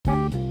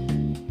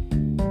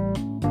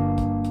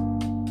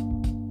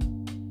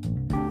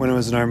When I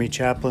was an Army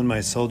chaplain,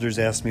 my soldiers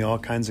asked me all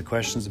kinds of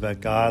questions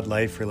about God,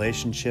 life,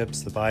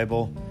 relationships, the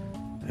Bible,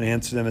 and I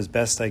answered them as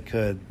best I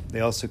could. They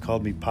also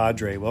called me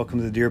Padre. Welcome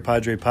to the Dear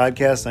Padre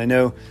podcast. I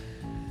know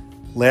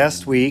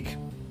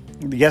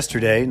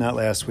yesterday, not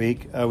last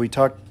week,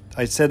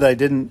 I said that I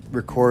didn't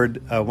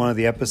record one of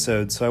the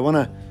episodes, so I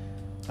want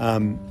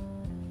to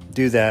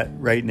do that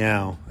right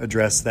now,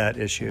 address that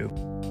issue.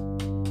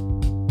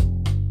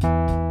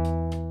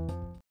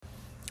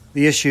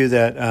 The issue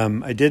that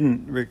I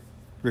didn't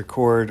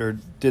record or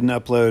didn't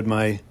upload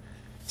my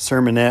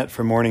sermonette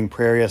for morning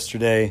prayer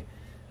yesterday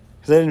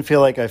because I didn't feel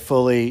like I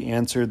fully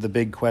answered the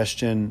big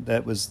question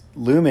that was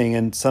looming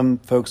in some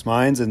folks'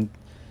 minds, and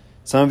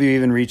some of you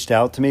even reached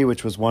out to me,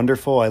 which was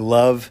wonderful. I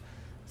love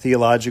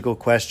theological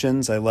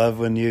questions. I love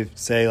when you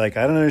say, I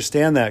don't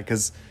understand that,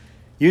 because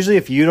usually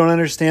if you don't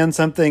understand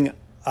something,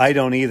 I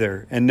don't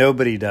either, and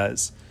nobody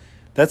does.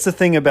 That's the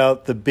thing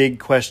about the big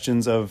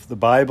questions of the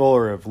Bible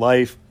or of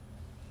life.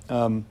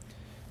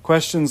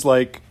 Questions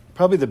like,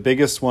 probably the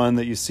biggest one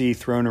that you see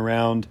thrown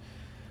around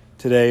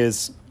today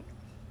is,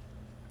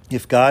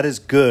 if God is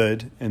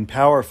good and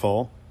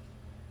powerful,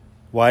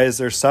 why is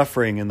there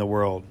suffering in the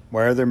world?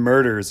 Why are there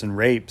murders and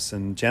rapes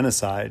and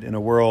genocide in a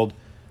world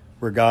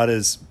where God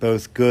is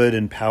both good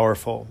and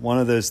powerful? One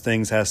of those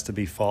things has to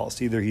be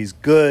false. Either he's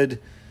good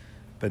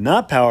but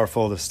not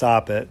powerful to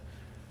stop it,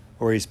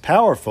 or he's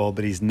powerful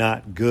but he's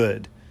not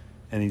good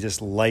and he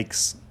just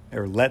likes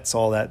or lets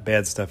all that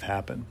bad stuff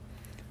happen.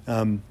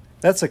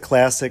 That's a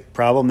classic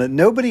problem that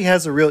nobody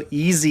has a real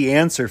easy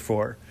answer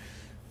for.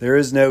 There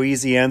is no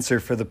easy answer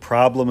for the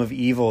problem of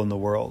evil in the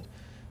world.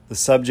 The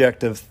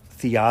subject of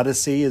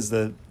theodicy is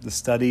the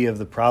study of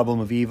the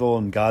problem of evil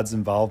and God's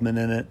involvement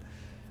in it.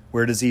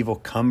 Where does evil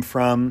come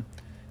from?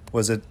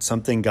 Was it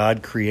something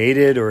God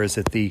created, or is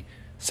it the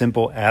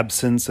simple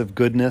absence of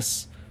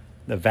goodness,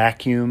 the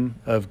vacuum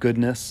of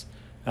goodness?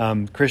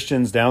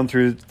 Christians down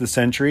through the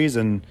centuries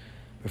and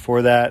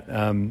before that,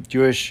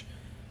 Jewish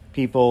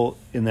people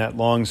in that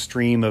long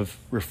stream of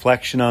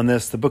reflection on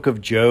this. The book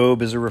of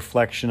Job is a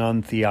reflection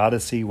on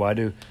theodicy. Why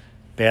do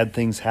bad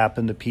things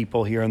happen to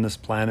people here on this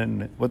planet,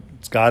 and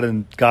what's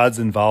God's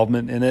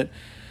involvement in it?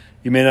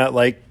 You may not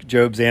like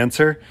Job's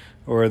answer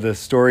or the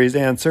story's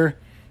answer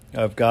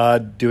of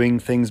God doing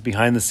things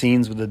behind the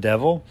scenes with the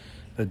devil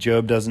that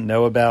Job doesn't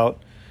know about.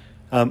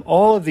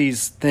 All of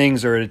these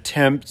things are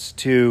attempts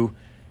to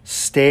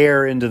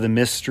stare into the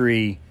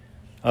mystery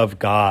of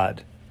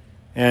God.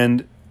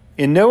 And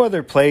in no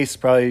other place,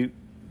 probably,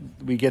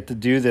 we get to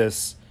do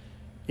this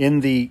in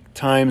the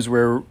times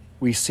where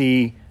we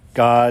see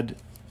God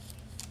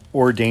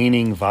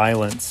ordaining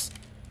violent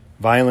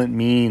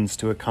means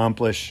to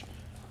accomplish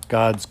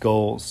God's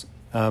goals,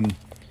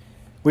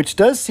 which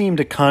does seem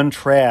to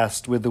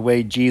contrast with the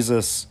way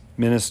Jesus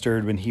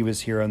ministered when he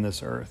was here on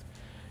this earth.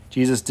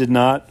 Jesus did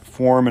not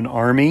form an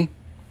army,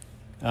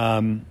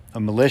 a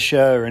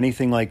militia, or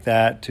anything like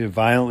that to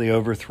violently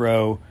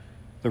overthrow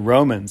the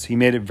Romans. He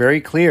made it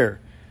very clear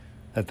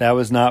that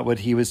was not what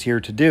he was here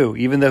to do,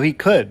 even though he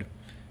could.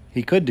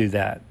 He could do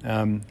that.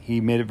 He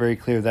made it very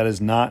clear that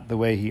is not the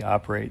way he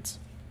operates.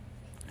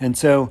 And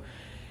so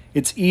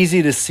it's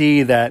easy to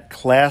see that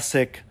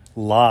classic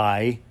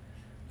lie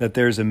that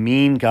there's a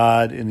mean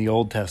God in the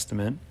Old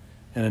Testament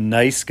and a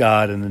nice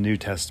God in the New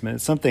Testament.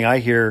 It's something I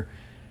hear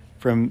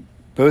from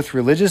both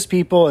religious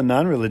people and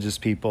non-religious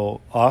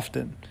people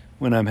often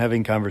when I'm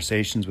having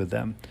conversations with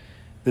them.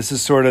 This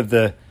is sort of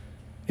the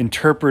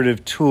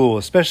interpretive tool,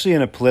 especially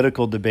in a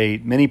political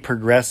debate. Many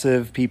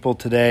progressive people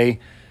today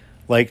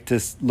like to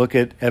look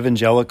at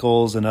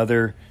evangelicals and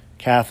other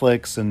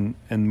Catholics and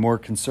more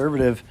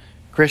conservative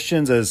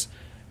Christians as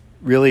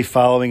really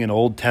following an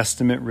Old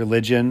Testament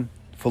religion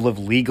full of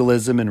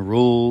legalism and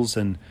rules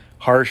and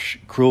harsh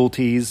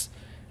cruelties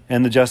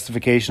and the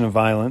justification of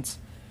violence,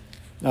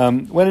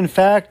 when in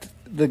fact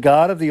the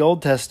God of the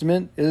Old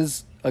Testament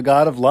is a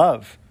God of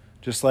love,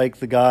 just like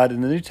the God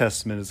in the New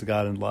Testament is a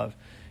God in love.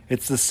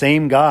 It's the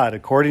same God.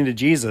 According to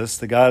Jesus,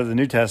 the God of the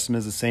New Testament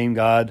is the same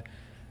God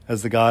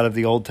as the God of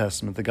the Old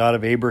Testament, the God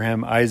of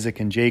Abraham,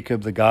 Isaac, and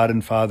Jacob, the God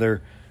and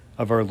Father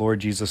of our Lord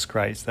Jesus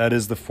Christ. That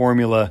is the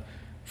formula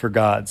for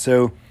God.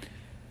 So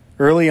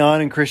early on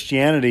in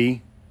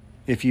Christianity,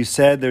 if you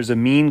said there's a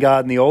mean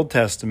God in the Old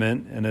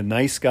Testament and a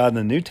nice God in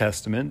the New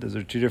Testament, those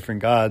are two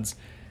different gods,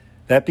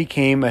 that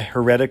became a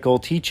heretical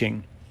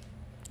teaching.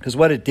 Because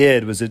what it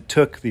did was it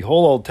took the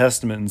whole Old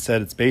Testament and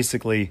said it's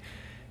basically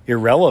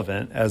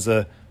irrelevant as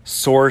a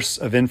source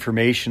of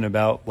information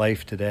about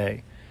life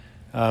today.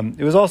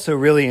 It was also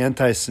really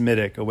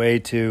anti-Semitic, a way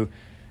to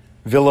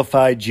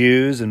vilify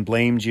Jews and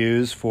blame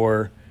Jews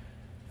for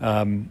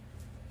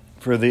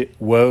the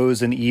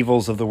woes and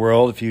evils of the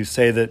world. If you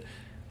say that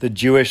the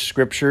Jewish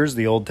scriptures,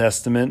 the Old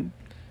Testament,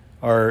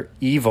 are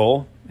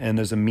evil and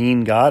there's a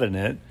mean God in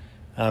it,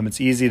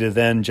 it's easy to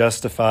then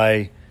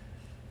justify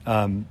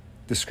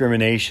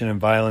discrimination and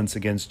violence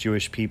against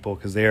Jewish people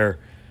because they are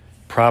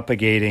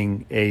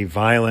propagating a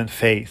violent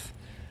faith.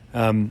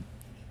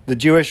 The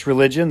Jewish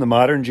religion, the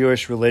modern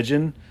Jewish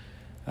religion,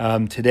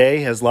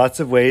 today has lots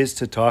of ways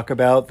to talk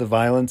about the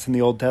violence in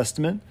the Old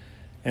Testament.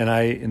 And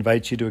I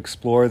invite you to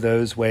explore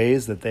those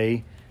ways that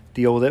they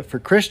deal with it. For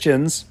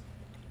Christians,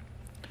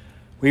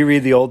 we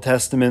read the Old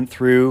Testament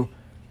through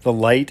the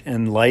light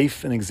and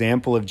life and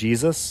example of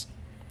Jesus.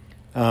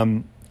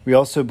 We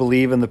also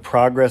believe in the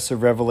progress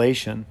of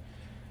revelation,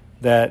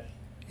 that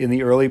in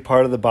the early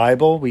part of the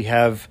Bible, we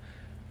have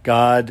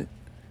God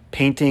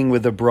painting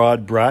with a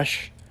broad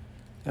brush,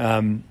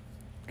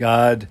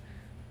 God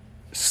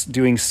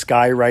doing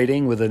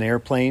skywriting with an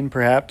airplane,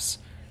 perhaps,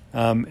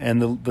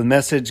 and the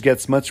message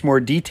gets much more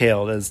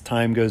detailed as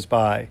time goes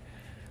by.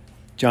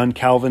 John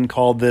Calvin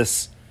called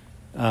this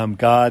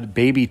God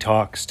baby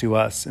talks to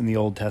us in the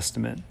Old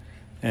Testament,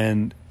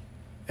 and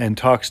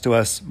talks to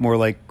us more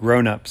like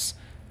grown-ups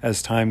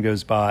as time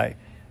goes by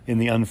in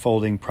the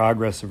unfolding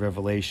progress of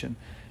revelation.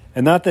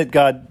 And not that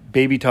God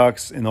baby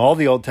talks in all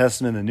the Old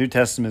Testament, the New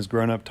Testament is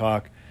grown-up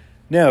talk.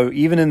 No,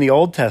 even in the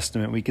Old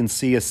Testament, we can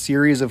see a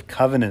series of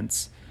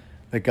covenants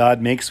that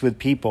God makes with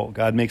people.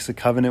 God makes a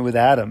covenant with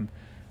Adam.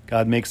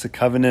 God makes a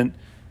covenant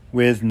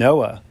with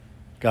Noah.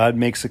 God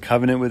makes a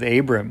covenant with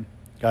Abram.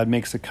 God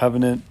makes a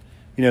covenant.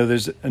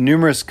 There's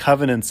numerous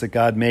covenants that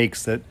God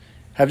makes that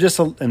have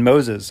and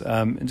Moses,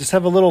 and just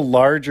have a little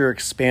larger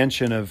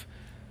expansion of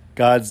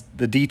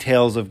the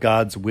details of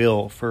God's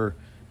will for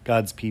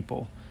God's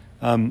people.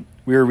 We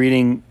were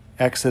reading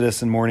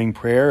Exodus in morning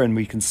prayer, and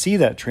we can see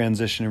that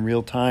transition in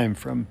real time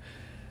from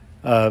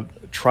a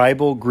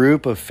tribal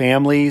group of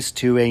families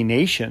to a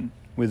nation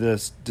with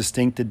a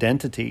distinct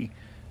identity.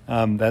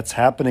 That's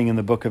happening in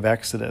the book of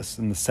Exodus,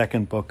 in the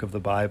second book of the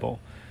Bible.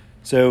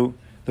 So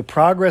the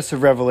progress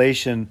of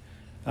revelation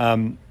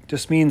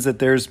just means that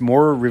there's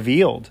more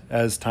revealed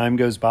as time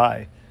goes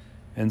by.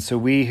 And so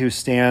we who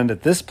stand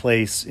at this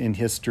place in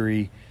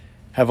history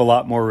have a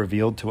lot more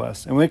revealed to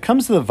us. And when it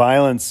comes to the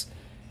violence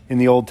in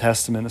the Old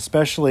Testament,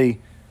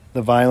 especially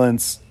the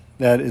violence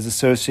that is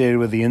associated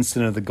with the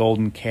incident of the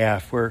golden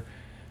calf, where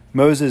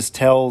Moses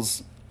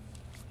tells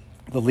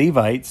the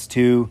Levites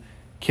to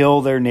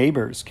kill their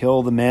neighbors,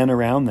 kill the men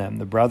around them,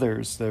 the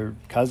brothers, their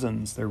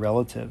cousins, their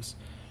relatives,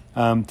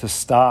 to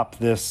stop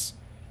this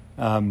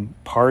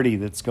party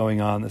that's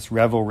going on, this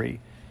revelry.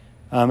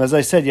 As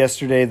I said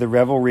yesterday, the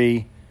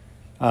revelry,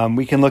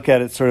 we can look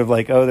at it sort of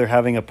like, they're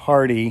having a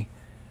party.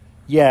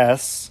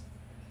 Yes,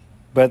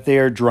 but they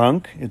are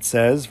drunk, it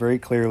says very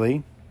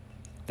clearly.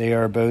 They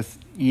are both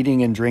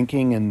eating and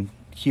drinking in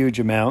huge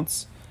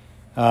amounts,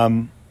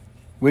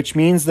 which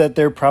means that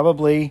there are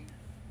probably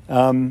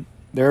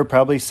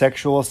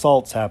sexual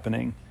assaults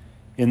happening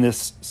in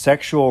this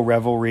sexual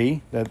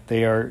revelry that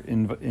they are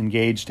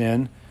engaged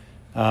in.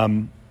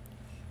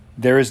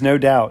 There is no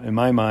doubt in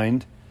my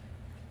mind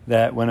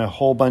that when a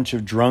whole bunch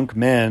of drunk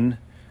men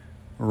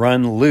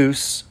run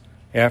loose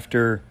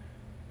after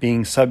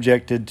being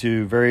subjected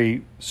to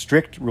very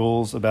strict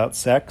rules about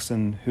sex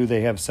and who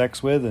they have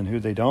sex with and who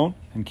they don't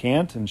and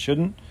can't and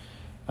shouldn't,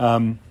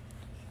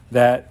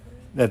 that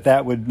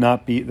would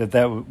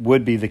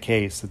be the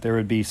case, that there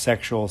would be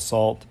sexual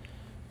assault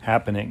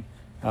happening,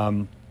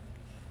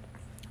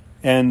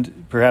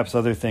 and perhaps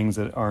other things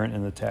that aren't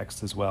in the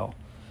text as well.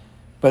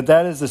 But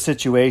that is the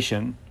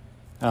situation.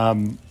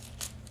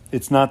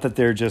 It's not that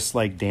they're just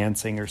like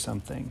dancing or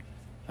something.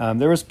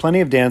 There was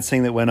plenty of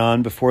dancing that went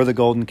on before the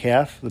golden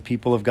calf. The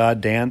people of God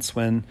dance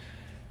when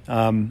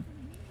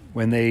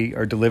they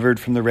are delivered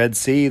from the Red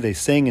Sea. They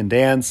sing and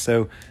dance.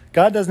 So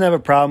God doesn't have a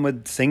problem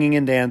with singing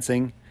and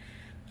dancing.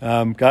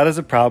 God has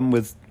a problem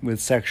with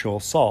sexual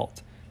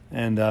assault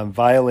and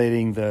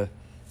violating the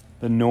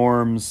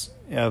norms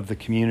of the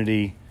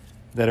community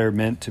that are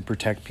meant to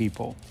protect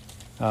people.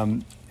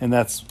 And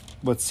that's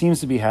what seems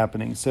to be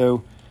happening.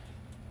 So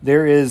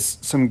there is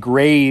some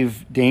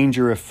grave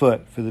danger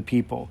afoot for the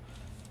people.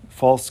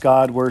 False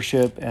god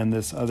worship and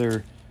this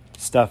other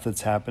stuff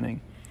that's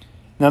happening.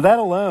 Now that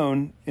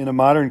alone, in a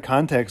modern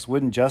context,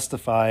 wouldn't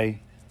justify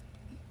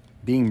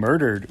being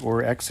murdered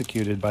or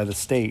executed by the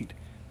state,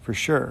 for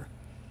sure.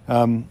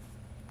 And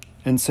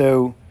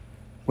so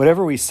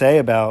whatever we say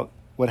about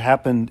what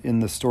happened in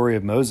the story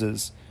of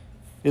Moses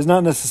is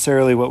not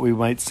necessarily what we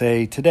might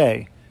say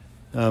today.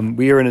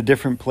 We are in a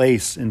different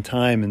place in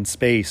time and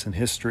space and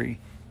history,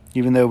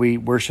 even though we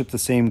worship the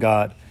same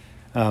God.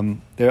 A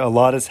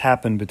lot has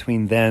happened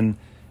between then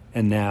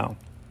and now.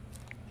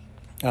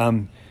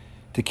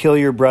 To kill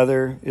your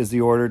brother is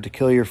the order, to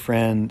kill your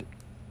friend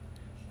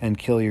and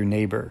kill your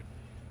neighbor.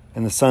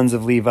 And the sons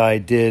of Levi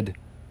did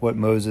what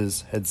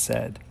Moses had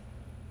said.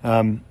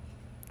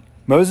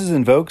 Moses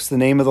invokes the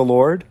name of the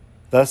Lord.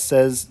 Thus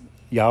says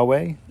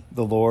Yahweh,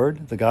 the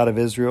Lord, the God of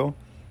Israel,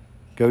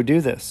 go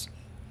do this.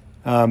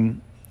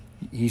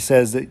 He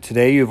says that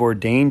today you've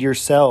ordained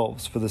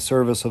yourselves for the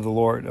service of the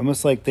Lord,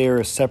 almost like they are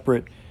a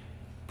separate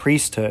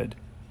priesthood,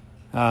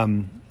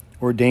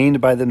 ordained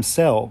by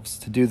themselves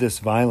to do this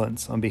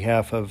violence on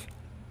behalf of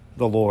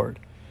the Lord.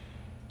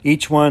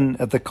 Each one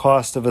at the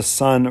cost of a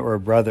son or a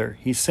brother.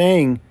 He's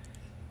saying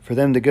for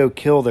them to go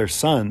kill their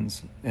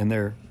sons and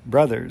their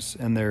brothers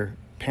and their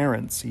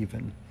parents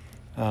even,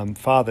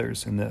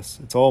 fathers in this.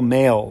 It's all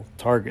male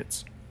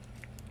targets.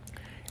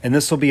 And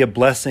this will be a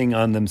blessing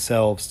on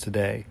themselves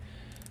today.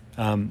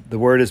 The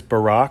word is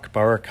barak,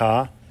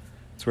 barakah.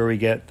 It's where we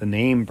get the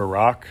name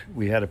Barack.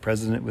 We had a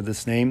president with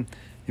this name.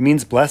 It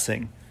means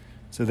blessing.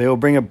 So they will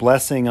bring a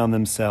blessing on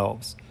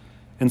themselves.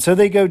 And so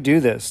they go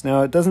do this.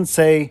 Now, it doesn't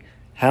say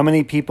how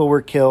many people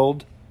were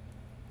killed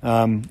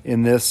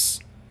in this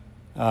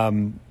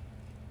act.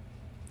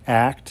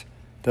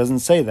 It doesn't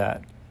say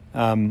that.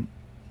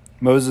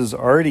 Moses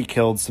already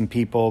killed some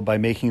people by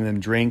making them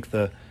drink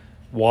the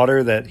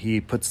water that he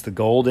puts the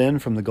gold in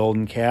from the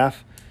golden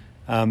calf.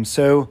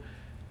 So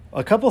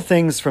a couple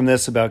things from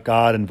this about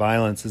God and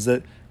violence is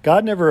that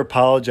God never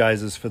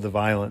apologizes for the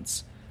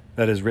violence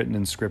that is written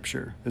in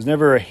Scripture. There's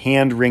never a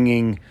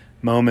hand-wringing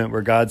moment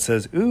where God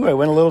says, ooh, I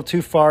went a little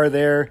too far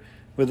there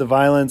with the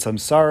violence. I'm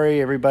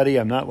sorry, everybody.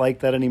 I'm not like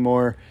that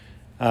anymore.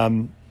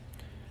 And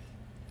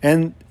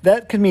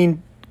that could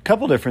mean a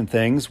couple different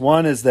things.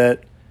 One is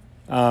that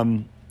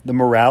the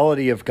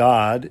morality of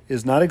God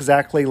is not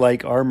exactly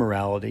like our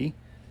morality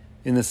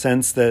in the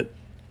sense that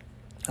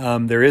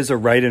there is a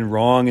right and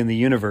wrong in the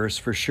universe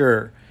for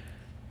sure.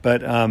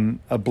 But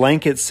a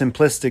blanket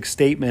simplistic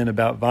statement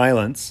about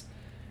violence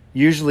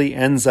usually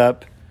ends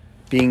up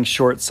being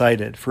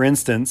short-sighted. For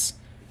instance,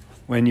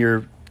 when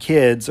your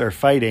kids are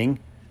fighting,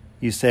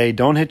 you say,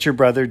 don't hit your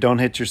brother, don't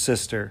hit your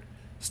sister.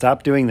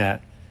 Stop doing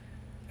that.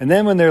 And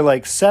then when they're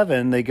like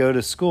 7, they go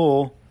to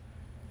school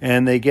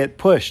and they get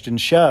pushed and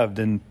shoved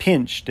and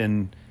pinched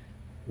and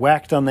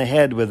whacked on the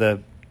head with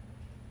a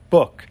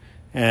book.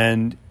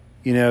 And,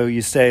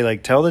 you say,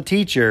 like, tell the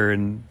teacher.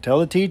 And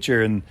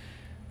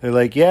they're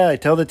like, yeah, I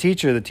tell the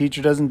teacher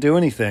doesn't do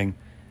anything.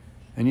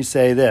 And you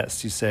say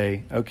this, you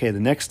say, okay,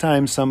 the next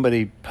time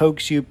somebody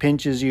pokes you,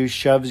 pinches you,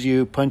 shoves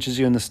you, punches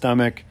you in the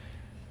stomach,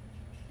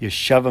 you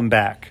shove them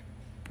back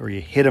or you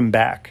hit them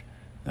back.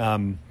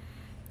 And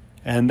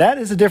that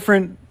is a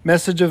different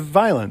message of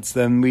violence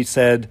than we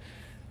said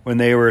when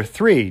they were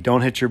 3,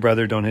 don't hit your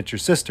brother, don't hit your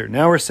sister.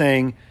 Now we're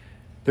saying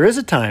there is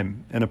a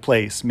time and a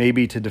place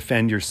maybe to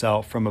defend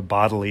yourself from a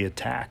bodily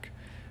attack.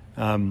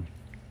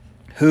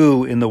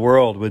 Who in the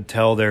world would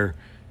tell their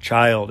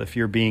child if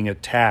you're being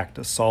attacked,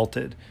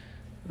 assaulted,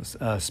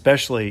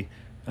 especially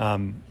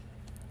in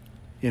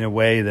a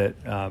way that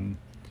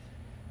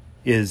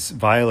is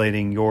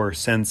violating your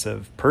sense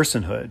of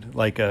personhood,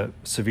 like a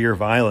severe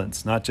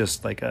violence, not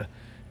just like a,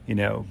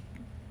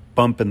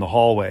 bump in the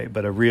hallway,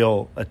 but a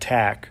real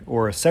attack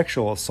or a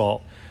sexual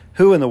assault?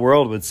 Who in the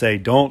world would say,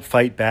 don't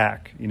fight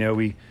back?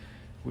 We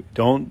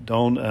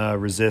don't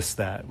resist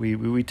that.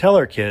 We tell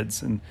our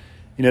kids, and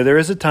there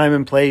is a time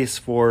and place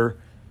for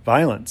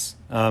violence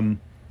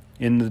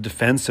in the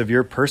defense of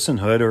your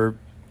personhood or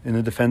in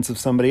the defense of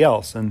somebody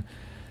else. And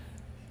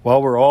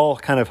while we're all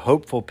kind of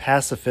hopeful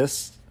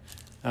pacifists,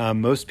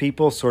 most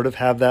people sort of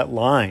have that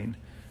line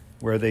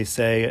where they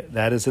say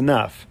that is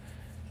enough.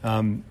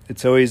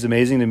 It's always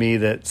amazing to me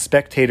that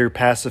spectator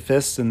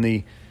pacifists in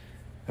the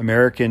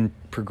American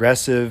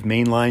progressive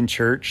mainline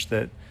church,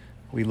 that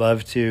we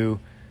love to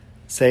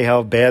say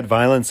how bad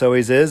violence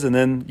always is, and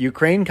then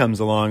Ukraine comes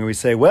along and we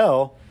say,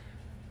 well,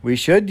 we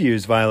should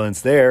use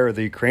violence there, or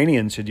the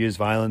Ukrainians should use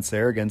violence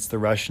there against the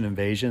Russian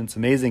invasion. It's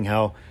amazing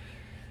how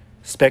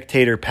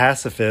spectator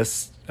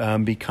pacifists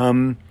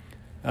become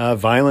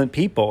violent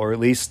people, or at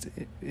least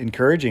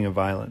encouraging of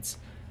violence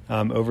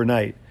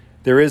overnight.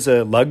 There is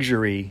a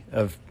luxury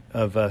of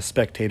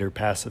spectator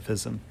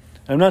pacifism.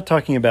 I'm not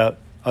talking about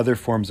other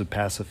forms of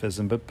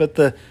pacifism, but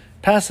the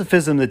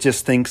pacifism that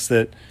just thinks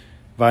that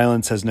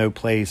violence has no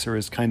place or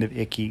is kind of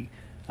icky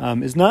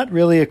is not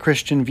really a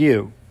Christian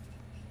view.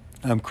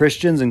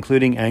 Christians,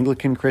 including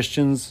Anglican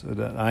Christians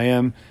that I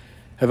am,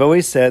 have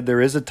always said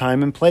there is a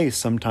time and place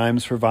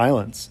sometimes for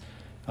violence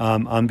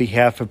on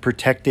behalf of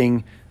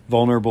protecting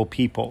vulnerable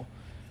people.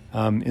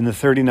 In the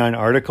 39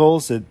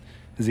 Articles, it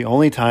is the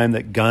only time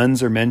that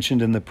guns are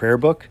mentioned in the prayer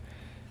book.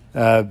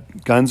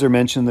 Guns are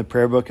mentioned in the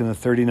prayer book in the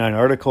 39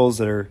 Articles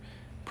that are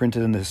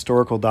printed in the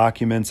historical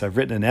documents. I've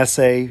written an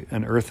essay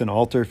on Earth and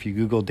Altar. If you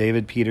Google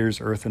David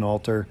Peters, Earth and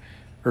Altar,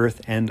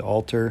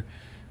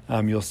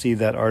 you'll see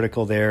that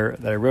article there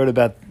that I wrote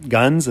about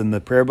guns in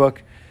the prayer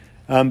book.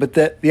 But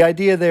the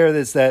idea there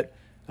is that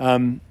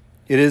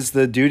it is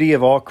the duty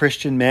of all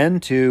Christian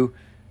men to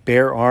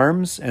bear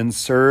arms and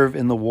serve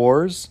in the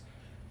wars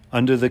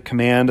under the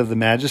command of the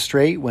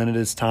magistrate when it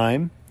is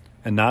time,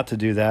 and not to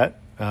do that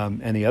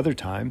any other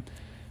time.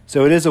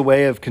 So it is a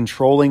way of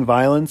controlling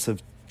violence,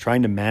 of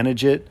trying to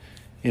manage it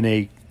in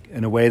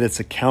a way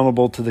that's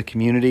accountable to the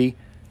community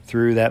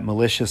through that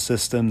militia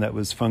system that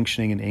was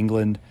functioning in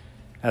England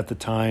at the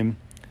time.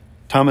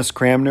 Thomas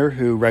Cranmer,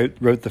 who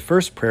wrote the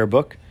first prayer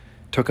book,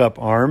 took up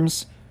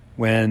arms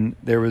when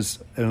there was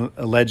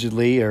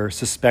allegedly or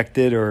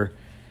suspected or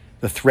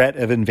the threat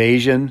of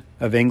invasion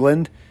of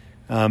England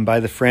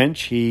by the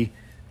French. He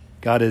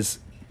got his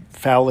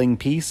fowling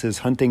piece, his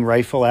hunting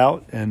rifle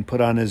out, and put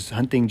on his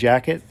hunting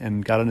jacket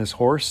and got on his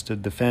horse to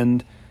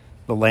defend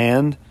the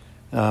land.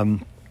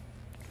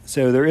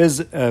 So there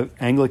is an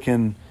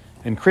Anglican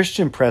and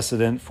Christian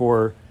precedent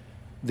for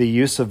the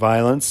use of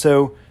violence.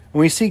 So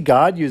when we see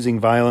God using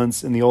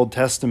violence in the Old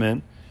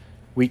Testament,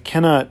 we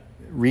cannot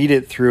read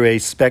it through a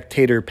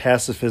spectator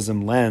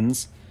pacifism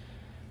lens,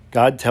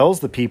 God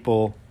tells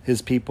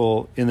his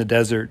people in the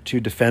desert to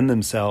defend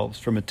themselves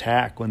from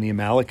attack when the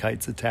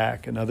Amalekites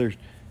attack and other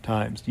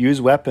times. Use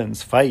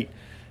weapons, fight.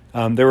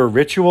 There were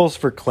rituals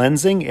for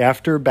cleansing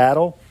after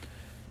battle.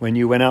 When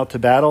you went out to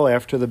battle,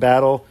 after the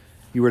battle,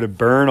 you were to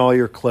burn all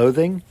your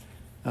clothing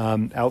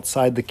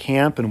outside the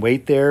camp and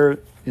wait there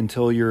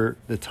until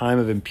the time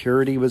of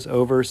impurity was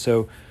over.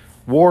 So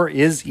war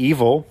is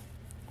evil.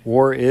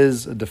 War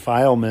is a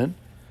defilement,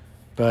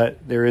 but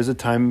there is a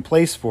time and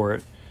place for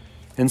it.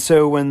 And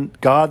so when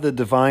God, the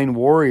divine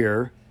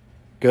warrior,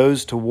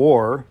 goes to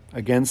war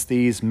against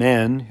these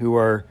men who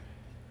are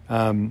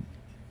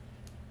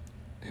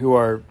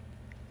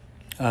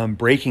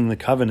breaking the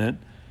covenant,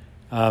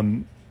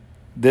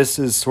 this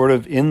is sort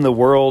of in the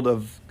world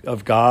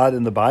of God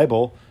and the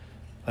Bible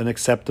an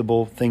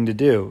acceptable thing to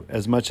do,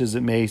 as much as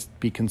it may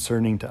be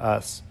concerning to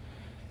us.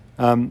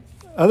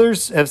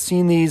 Others have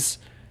seen these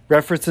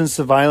references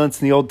to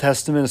violence in the Old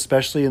Testament,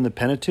 especially in the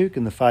Pentateuch,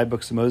 in the 5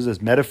 books of Moses,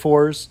 as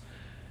metaphors,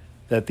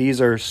 that these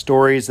are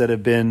stories that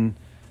have been,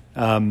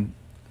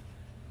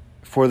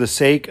 for the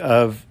sake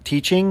of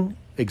teaching,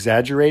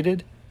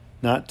 exaggerated,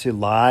 not to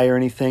lie or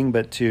anything,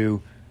 but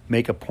to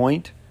make a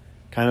point.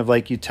 Kind of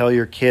like you tell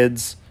your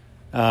kids,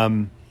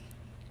 if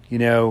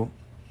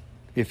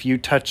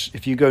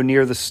you go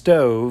near the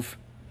stove,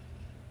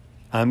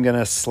 I'm going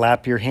to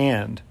slap your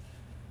hand.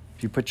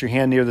 If you put your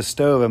hand near the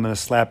stove, I'm going to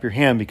slap your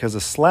hand, because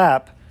a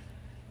slap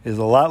is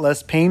a lot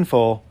less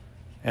painful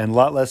and a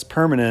lot less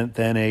permanent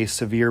than a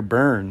severe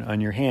burn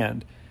on your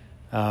hand.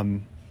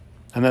 I'm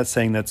not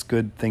saying that's a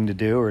good thing to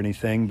do or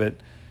anything, but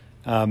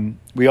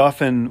we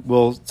often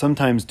will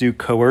sometimes do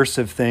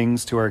coercive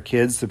things to our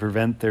kids to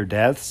prevent their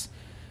deaths.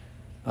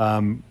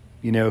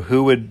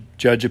 Who would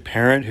judge a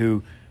parent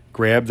who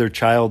grabbed their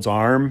child's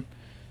arm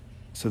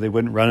so they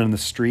wouldn't run in the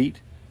street?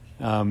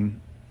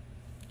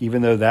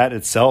 Even though that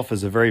itself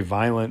is a very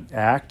violent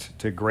act,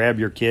 to grab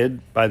your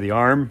kid by the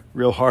arm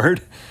real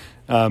hard,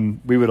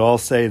 we would all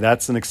say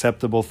that's an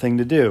acceptable thing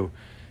to do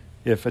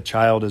if a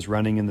child is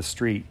running in the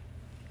street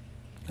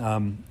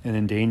and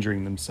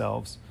endangering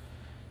themselves.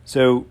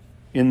 So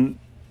in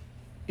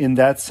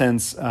that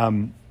sense,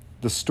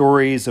 the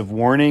stories of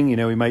warning,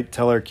 we might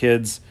tell our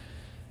kids,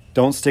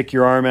 don't stick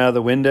your arm out of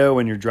the window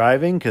when you're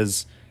driving,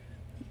 because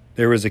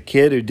there was a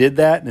kid who did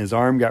that and his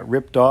arm got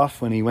ripped off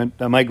when he went.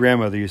 My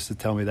grandmother used to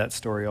tell me that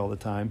story all the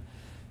time.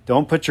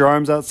 Don't put your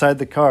arms outside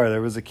the car.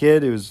 There was a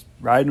kid who was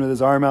riding with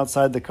his arm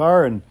outside the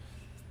car, and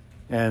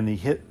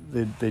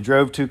they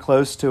drove too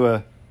close to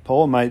a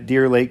pole. My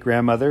dear late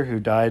grandmother, who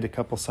died a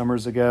couple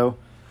summers ago,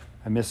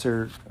 I miss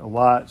her a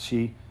lot.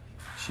 She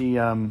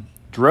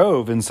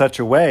drove in such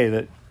a way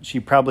that she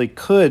probably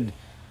could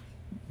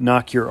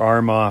knock your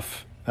arm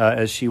off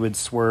as she would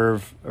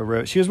swerve a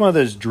road. She was one of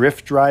those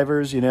drift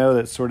drivers,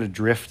 that sort of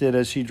drifted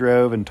as she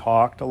drove and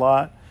talked a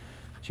lot.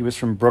 She was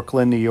from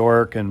Brooklyn, New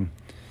York, and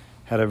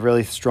had a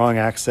really strong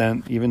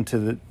accent even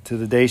to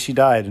the day she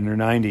died in her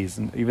 90s.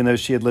 And even though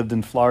she had lived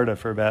in Florida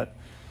for about,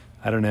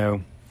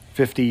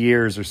 50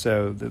 years or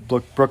so, the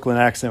Brooklyn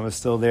accent was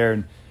still there.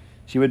 And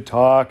she would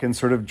talk and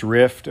sort of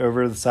drift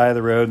over the side of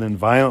the road and then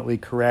violently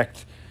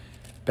correct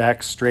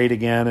back straight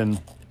again.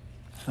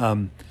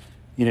 And,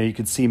 you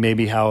could see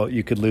maybe how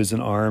you could lose an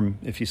arm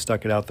if you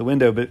stuck it out the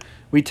window. But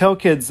we tell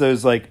kids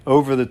those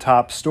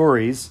over-the-top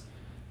stories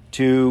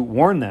to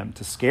warn them,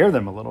 to scare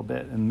them a little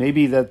bit. And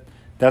maybe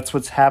that's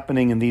what's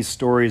happening in these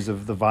stories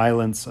of the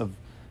violence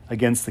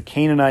against the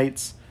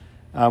Canaanites.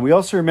 We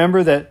also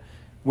remember that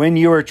when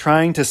you are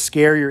trying to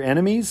scare your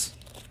enemies,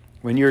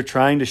 when you're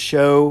trying to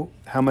show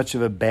how much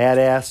of a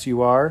badass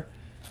you are,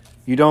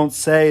 you don't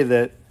say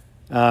that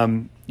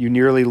you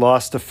nearly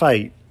lost a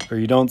fight, or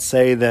you don't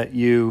say that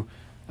you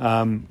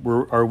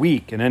are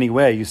weak in any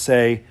way. You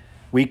say,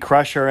 we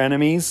crush our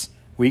enemies,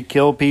 we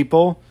kill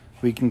people,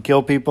 we can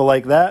kill people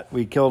like that.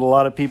 We killed a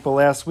lot of people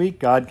last week.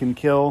 God can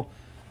kill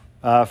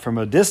from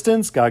a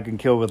distance. God can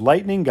kill with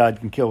lightning. God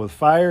can kill with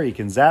fire. He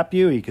can zap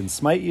you. He can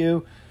smite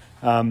you.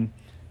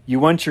 You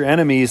want your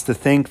enemies to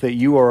think that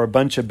you are a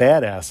bunch of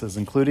badasses,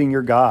 including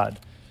your God.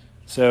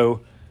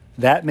 So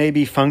that may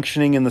be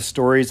functioning in the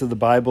stories of the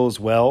Bible as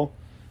well,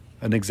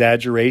 an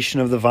exaggeration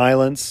of the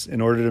violence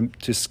in order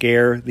to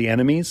scare the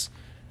enemies.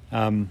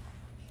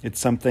 It's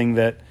something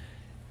that,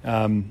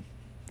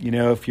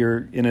 if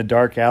you're in a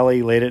dark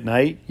alley late at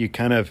night, you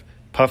kind of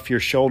puff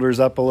your shoulders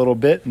up a little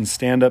bit and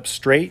stand up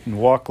straight and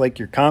walk like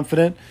you're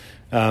confident.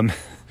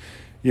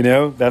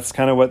 That's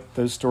kind of what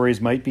those stories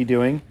might be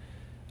doing.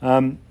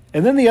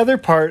 And then the other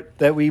part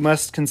that we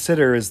must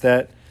consider is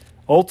that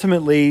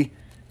ultimately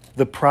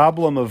the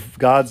problem of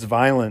God's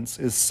violence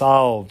is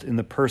solved in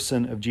the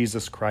person of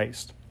Jesus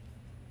Christ.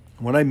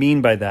 What I mean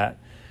by that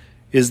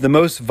is the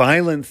most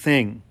violent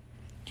thing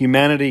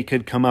humanity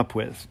could come up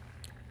with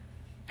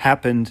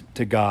happened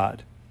to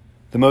God.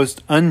 The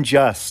most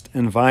unjust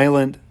and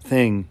violent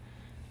thing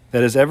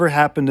that has ever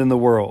happened in the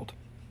world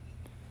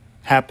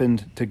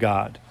happened to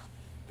God.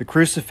 The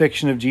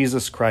crucifixion of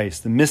Jesus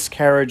Christ, the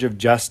miscarriage of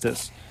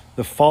justice,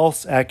 the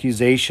false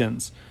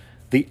accusations,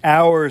 the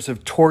hours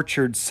of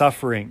tortured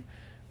suffering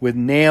with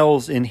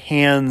nails in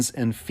hands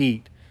and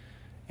feet,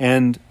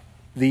 and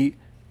the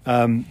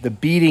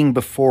beating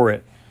before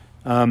it.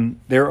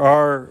 There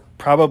are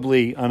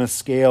probably on a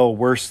scale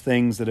worse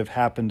things that have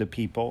happened to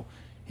people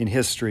in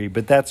history,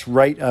 but that's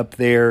right up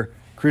there.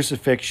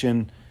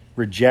 Crucifixion,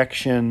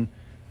 rejection,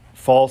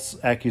 false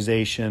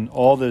accusation,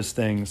 all those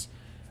things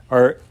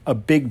are a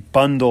big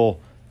bundle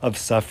of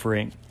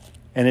suffering,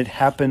 and it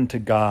happened to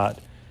God.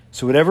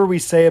 So whatever we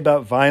say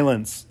about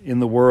violence in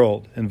the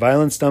world and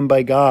violence done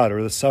by God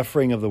or the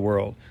suffering of the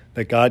world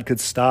that God could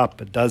stop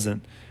but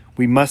doesn't,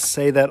 we must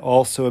say that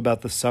also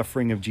about the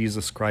suffering of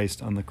Jesus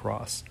Christ on the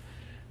cross.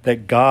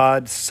 That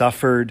God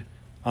suffered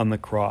on the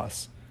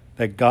cross.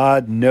 That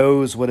God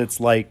knows what it's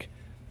like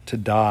to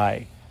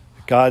die.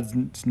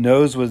 God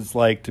knows what it's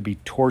like to be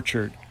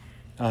tortured.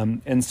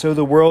 And so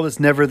the world is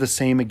never the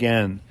same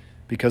again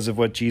because of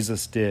what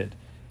Jesus did.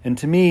 And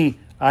to me,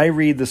 I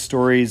read the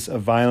stories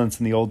of violence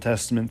in the Old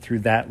Testament through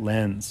that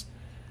lens,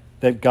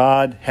 that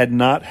God had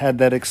not had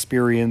that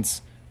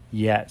experience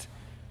yet.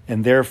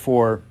 And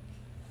therefore,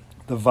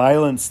 the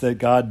violence that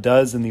God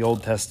does in the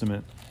Old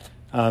Testament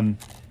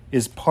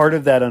is part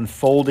of that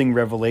unfolding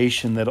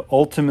revelation that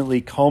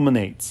ultimately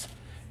culminates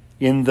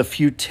in the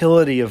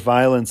futility of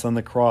violence on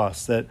the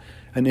cross, that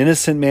an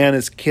innocent man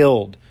is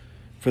killed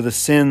for the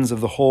sins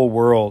of the whole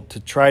world, to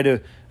try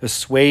to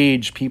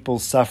assuage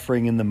people's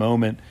suffering in the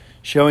moment,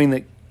 showing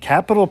that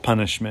capital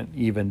punishment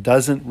even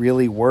doesn't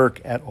really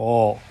work at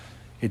all.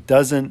 It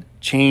doesn't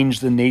change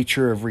the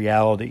nature of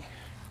reality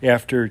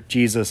after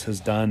Jesus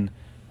has done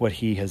what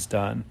he has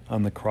done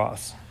on the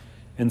cross.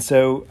 And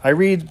so I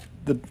read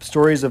the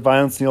stories of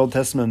violence in the Old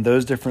Testament on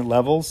those different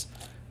levels.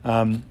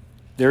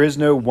 There is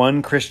no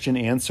one Christian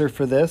answer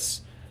for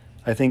this.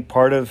 I think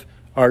part of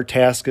our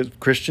task as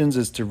Christians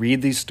is to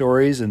read these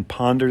stories and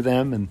ponder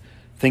them and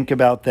think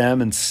about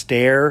them and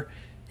stare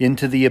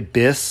into the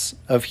abyss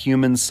of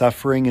human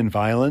suffering and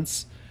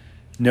violence,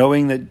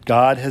 knowing that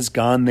God has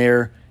gone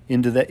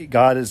into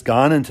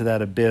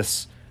that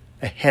abyss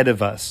ahead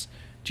of us.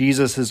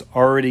 Jesus has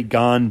already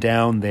gone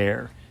down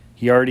there.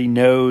 He already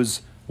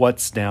knows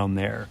what's down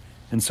there.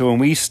 And so when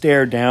we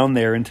stare down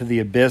there into the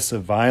abyss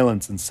of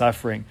violence and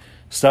suffering,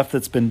 stuff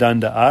that's been done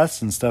to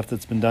us and stuff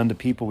that's been done to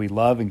people we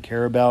love and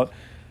care about,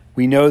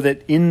 we know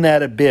that in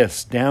that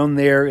abyss, down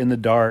there in the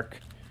dark,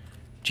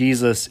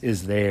 Jesus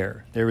is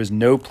there. There is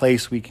no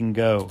place we can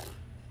go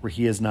where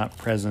he is not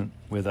present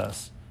with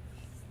us.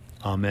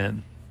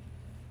 Amen.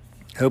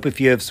 I hope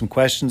if you have some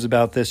questions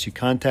about this, you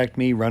contact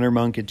me,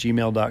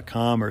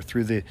 runnermonk@gmail.com, or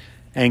through the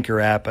Anchor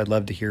app. I'd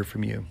love to hear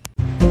from you.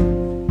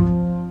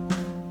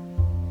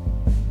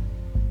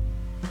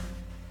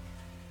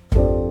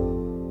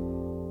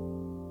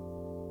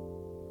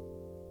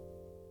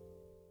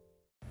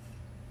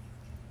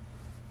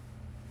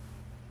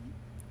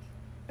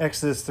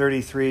 Exodus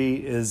 33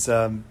 is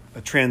a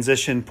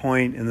transition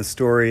point in the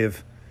story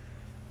of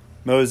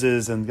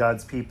Moses and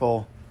God's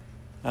people.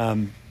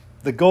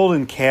 The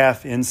golden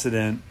calf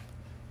incident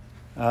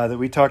that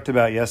we talked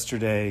about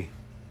yesterday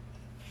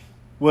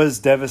was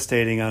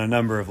devastating on a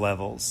number of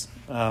levels.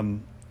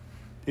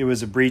 It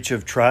was a breach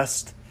of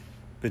trust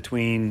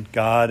between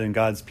God and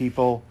God's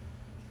people.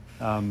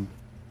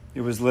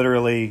 It was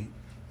literally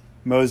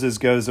Moses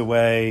goes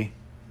away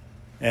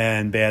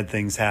and bad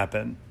things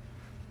happen.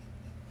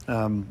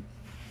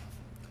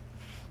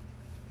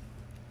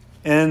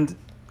 And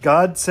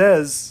God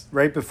says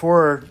right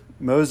before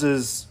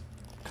Moses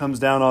comes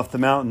down off the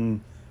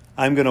mountain,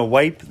 I'm going to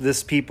wipe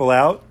this people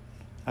out.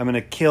 I'm going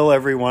to kill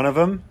every one of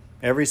them,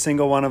 every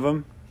single one of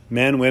them,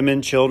 men,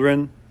 women,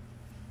 children,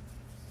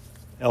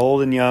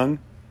 old and young.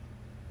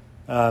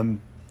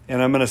 And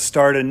I'm going to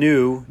start a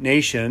new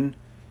nation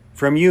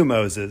from you,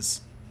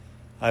 Moses.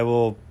 I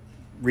will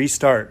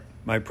restart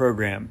my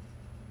program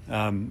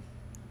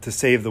to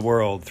save the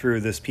world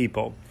through this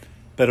people.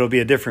 But it'll be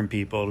a different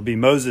people. It'll be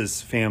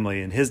Moses'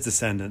 family and his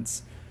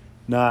descendants,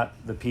 not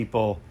the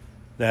people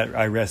that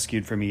I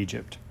rescued from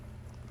Egypt.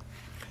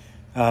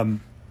 And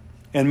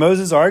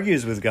Moses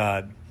argues with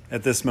God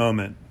at this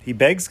moment. He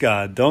begs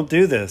God, don't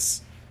do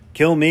this.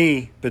 Kill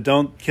me, but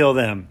don't kill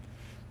them.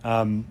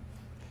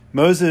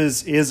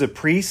 Moses is a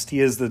priest. He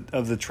is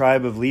of the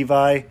tribe of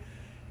Levi,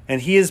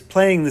 and he is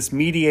playing this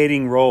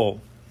mediating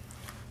role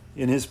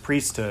in his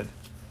priesthood.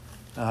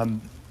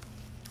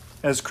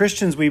 As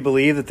Christians, we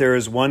believe that there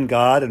is one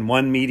God and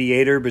one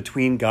mediator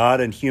between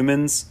God and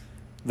humans,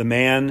 the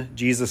man,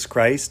 Jesus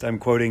Christ. I'm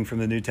quoting from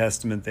the New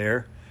Testament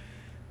there.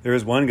 There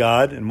is one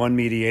God and one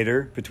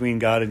mediator between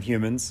God and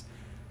humans.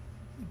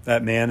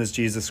 That man is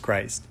Jesus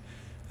Christ.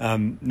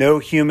 No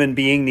human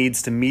being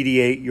needs to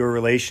mediate your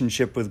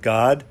relationship with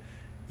God.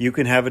 You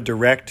can have a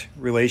direct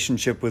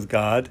relationship with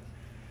God.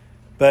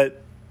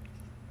 But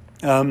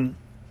in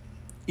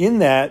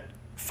that,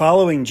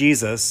 following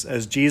Jesus,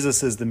 as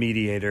Jesus is the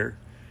mediator,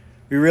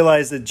 we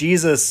realize that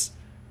Jesus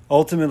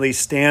ultimately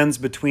stands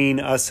between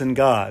us and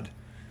God.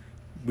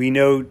 We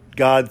know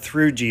God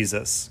through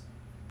Jesus.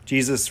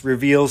 Jesus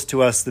reveals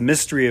to us the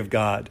mystery of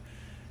God.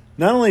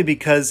 not only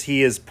because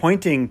he is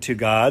pointing to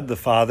God the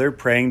Father,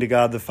 praying to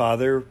God the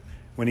Father.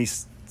 When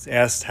he's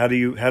asked, how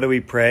do we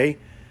pray?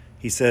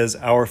 He says,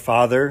 Our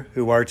Father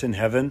who art in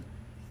heaven,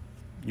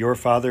 your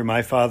Father,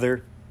 my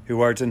Father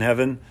who art in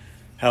heaven,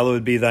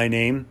 hallowed be thy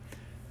name.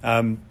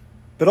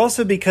 But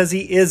also because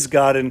he is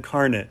God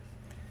incarnate.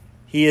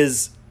 He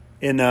is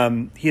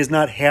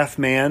not half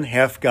man,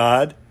 half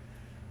God.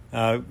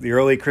 The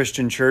early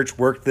Christian church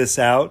worked this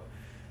out.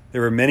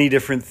 There were many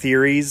different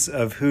theories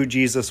of who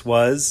Jesus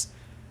was.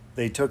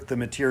 They took the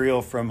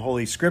material from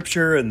Holy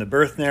Scripture and the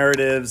birth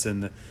narratives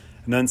and the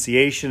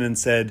Annunciation and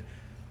said,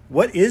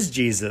 what is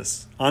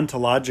Jesus?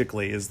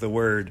 Ontologically is the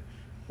word.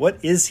 What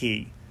is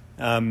he?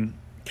 Kind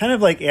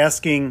of like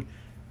asking,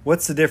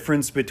 what's the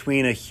difference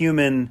between a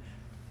human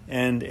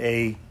and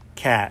a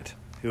cat,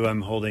 who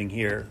I'm holding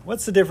here?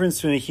 What's the difference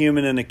between a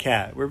human and a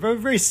cat? We're very,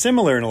 very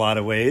similar in a lot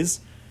of ways.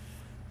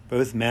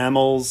 Both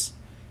mammals,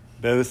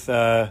 both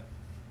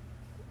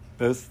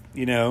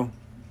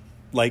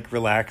like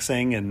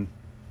relaxing and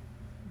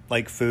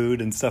like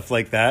food and stuff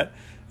like that.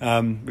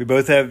 We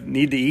both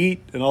need to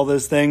eat and all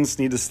those things,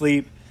 need to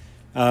sleep.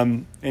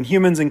 And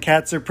humans and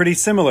cats are pretty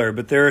similar,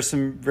 but there are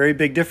some very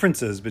big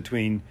differences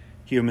between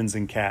humans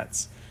and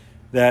cats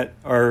that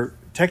are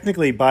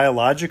technically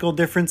biological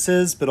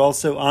differences, but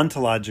also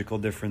ontological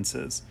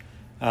differences.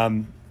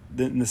 In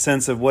the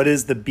sense of what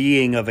is the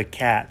being of a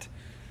cat?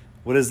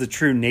 What is the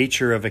true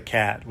nature of a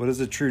cat? What is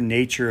the true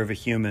nature of a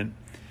human?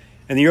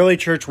 And the early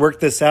church worked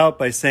this out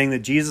by saying that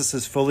Jesus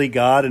is fully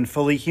God and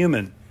fully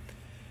human.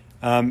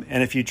 And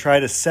if you try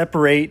to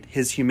separate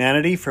his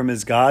humanity from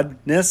his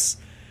godness,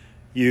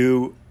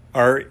 you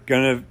are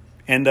going to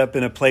end up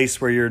in a place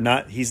where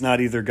he's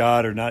not either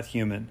God or not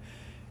human.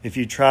 If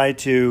you try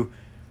to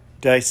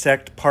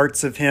dissect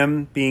parts of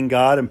him being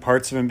God and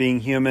parts of him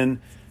being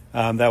human,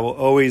 that will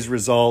always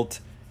result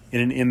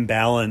in an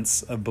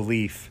imbalance of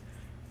belief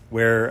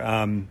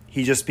where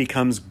he just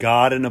becomes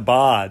God in a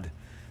bod,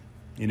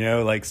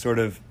 like sort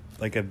of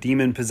like a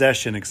demon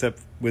possession,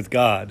 except with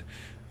God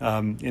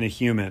in a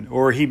human.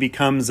 Or he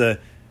becomes an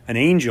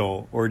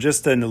angel or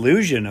just an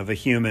illusion of a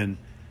human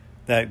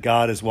that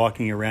God is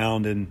walking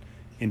around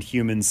in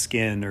human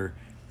skin or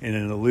in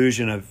an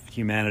illusion of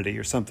humanity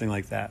or something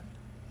like that.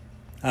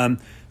 So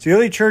the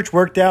early church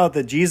worked out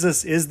that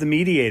Jesus is the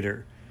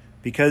mediator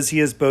because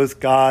he is both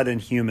God and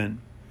human,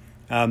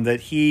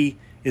 that he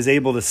is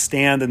able to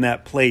stand in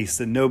that place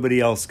that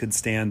nobody else could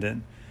stand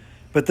in.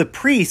 But the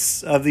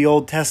priests of the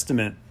Old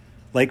Testament,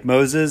 like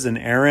Moses and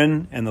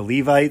Aaron and the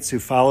Levites who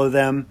follow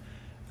them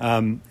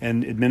and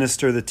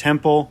administer the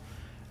temple,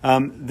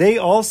 they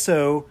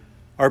also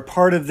are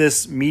part of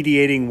this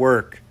mediating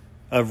work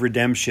of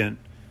redemption.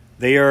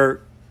 They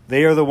are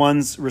the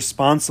ones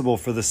responsible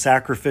for the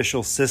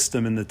sacrificial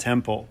system in the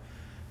temple,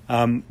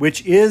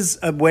 which is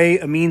a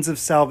means of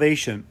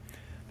salvation.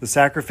 The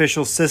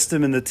sacrificial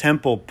system in the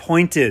temple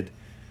pointed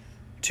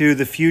to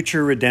the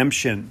future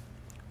redemption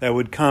that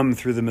would come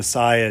through the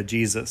Messiah,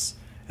 Jesus.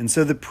 And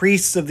so the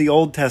priests of the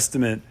Old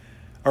Testament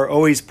are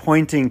always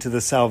pointing to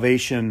the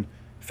salvation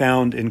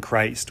found in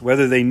Christ.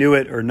 Whether they knew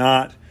it or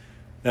not,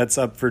 that's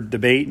up for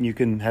debate, and you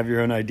can have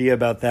your own idea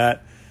about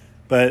that.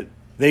 But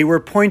they were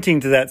pointing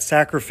to that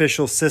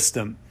sacrificial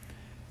system.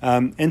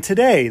 And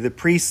today, the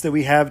priests that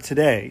we have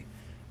today,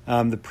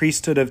 the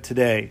priesthood of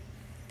today,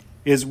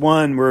 is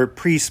one where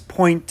priests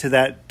point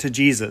to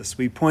Jesus.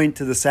 We point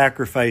to the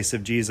sacrifice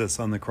of Jesus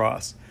on the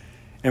cross.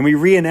 And we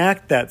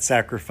reenact that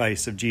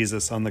sacrifice of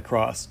Jesus on the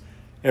cross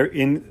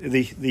in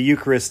the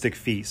Eucharistic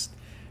feast.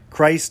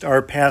 Christ,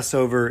 our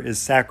Passover, is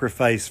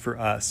sacrificed for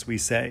us, we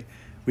say.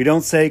 We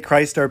don't say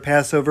Christ, our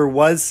Passover,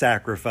 was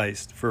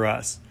sacrificed for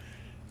us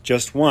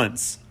just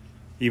once,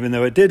 even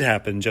though it did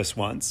happen just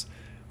once.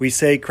 We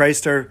say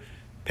Christ, our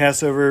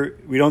Passover,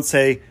 we don't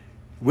say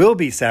will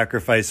be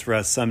sacrificed for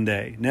us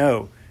someday.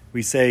 No,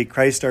 we say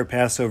Christ, our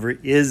Passover,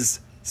 is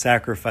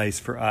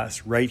sacrificed for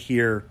us right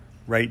here,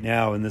 right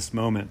now, in this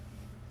moment.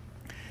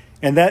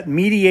 And that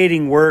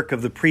mediating work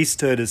of the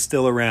priesthood is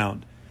still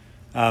around.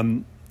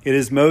 It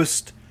is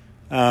most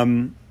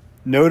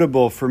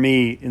notable for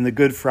me in the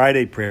Good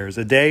Friday prayers,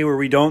 a day where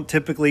we don't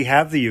typically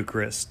have the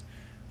Eucharist.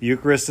 The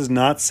Eucharist is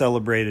not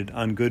celebrated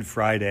on Good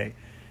Friday.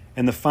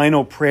 And the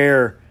final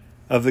prayer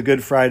of the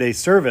Good Friday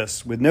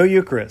service with no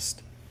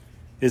Eucharist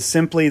is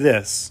simply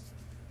this: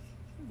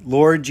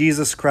 Lord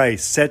Jesus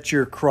Christ, set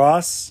your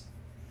cross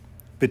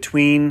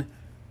between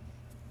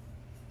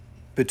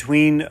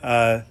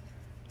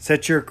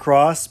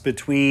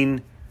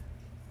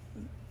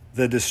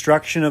the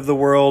destruction of the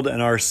world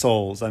and our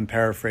souls. I'm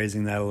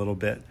paraphrasing that a little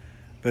bit.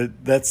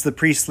 But that's the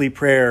priestly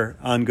prayer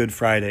on Good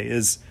Friday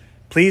is,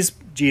 please,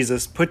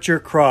 Jesus, put your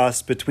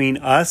cross between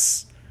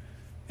us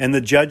and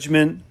the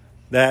judgment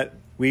that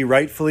we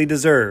rightfully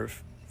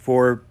deserve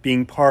for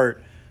being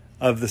part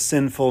of the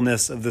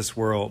sinfulness of this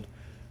world,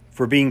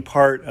 for being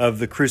part of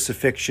the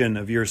crucifixion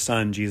of your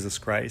Son, Jesus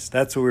Christ.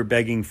 That's what we're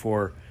begging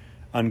for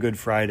on Good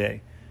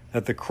Friday,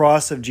 that the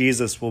cross of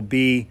Jesus will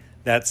be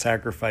that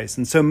sacrifice.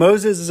 And so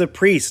Moses is a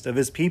priest of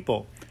his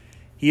people.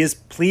 He is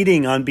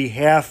pleading on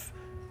behalf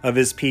of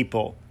his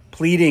people,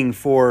 pleading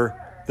for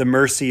the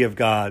mercy of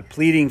God,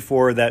 pleading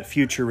for that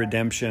future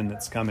redemption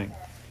that's coming.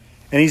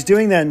 And he's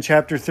doing that in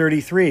chapter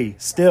 33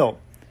 still.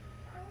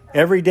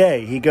 Every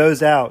day he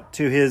goes out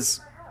to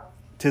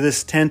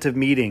this tent of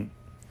meeting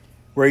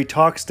where he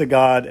talks to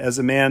God as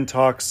a man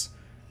talks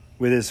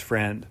with his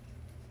friend.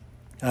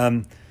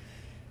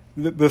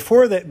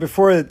 Before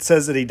it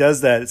says that he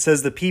does that, it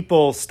says the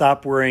people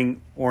stop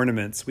wearing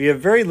ornaments. We have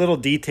very little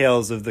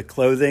details of the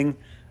clothing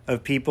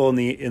of people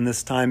in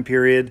this time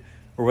period,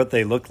 or what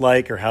they looked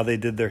like, or how they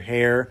did their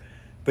hair.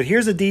 But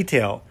here's a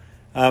detail.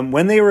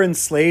 When they were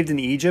enslaved in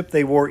Egypt,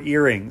 they wore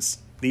earrings.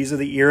 These are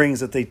the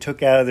earrings that they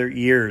took out of their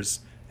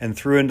ears and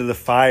threw into the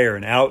fire,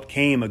 and out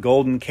came a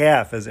golden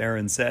calf, as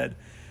Aaron said.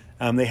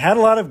 They had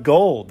a lot of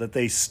gold that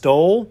they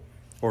stole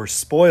or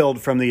spoiled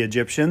from the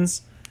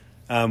Egyptians.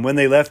 When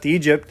they left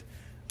Egypt,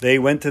 they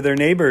went to their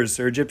neighbors,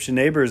 their Egyptian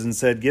neighbors, and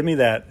said, "Give me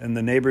that." And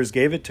the neighbors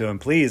gave it to them.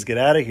 "Please, get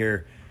out of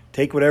here.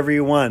 Take whatever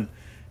you want."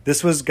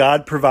 This was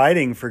God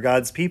providing for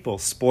God's people,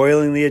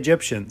 spoiling the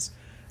Egyptians.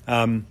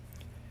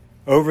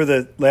 Over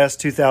the last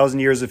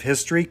 2,000 years of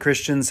history,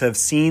 Christians have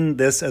seen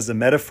this as a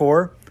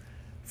metaphor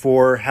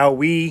for how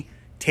we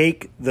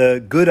take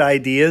the good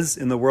ideas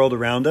in the world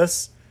around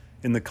us,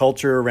 in the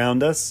culture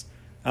around us,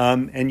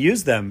 and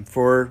use them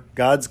for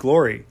God's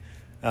glory.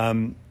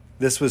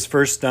 This was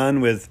first done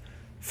with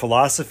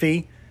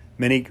philosophy.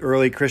 Many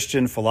early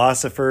Christian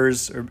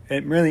philosophers, or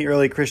really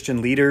early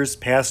Christian leaders,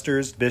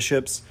 pastors,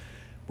 bishops,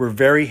 were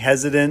very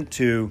hesitant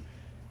to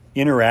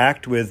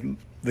interact with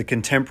the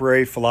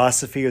contemporary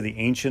philosophy or the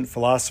ancient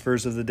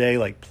philosophers of the day,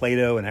 like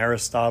Plato and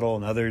Aristotle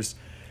and others.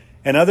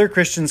 And other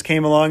Christians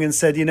came along and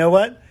said, you know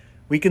what?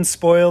 We can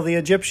spoil the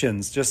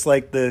Egyptians, just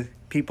like the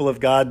people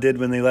of God did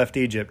when they left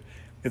Egypt.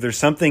 If there's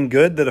something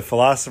good that a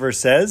philosopher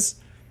says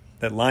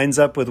that lines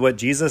up with what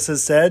Jesus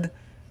has said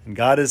and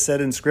God has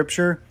said in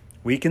Scripture,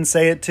 we can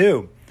say it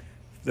too.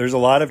 There's a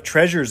lot of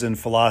treasures in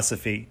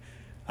philosophy.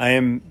 I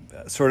am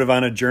sort of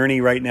on a journey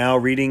right now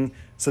reading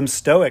some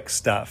Stoic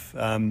stuff.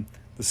 The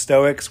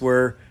Stoics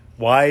were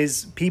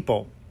wise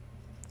people.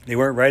 They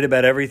weren't right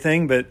about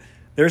everything, but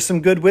there's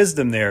some good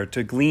wisdom there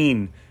to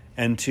glean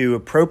and to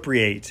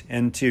appropriate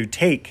and to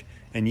take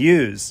and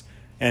use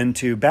and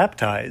to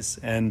baptize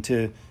and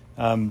to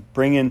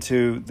bring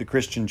into the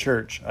Christian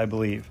church, I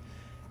believe.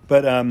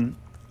 But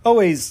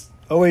always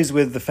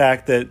with the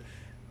fact that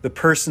the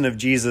person of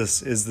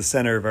Jesus is the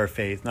center of our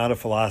faith, not a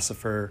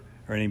philosopher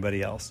or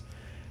anybody else.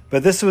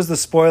 But this was the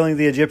spoiling of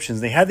the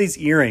Egyptians. They had these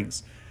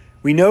earrings.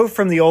 We know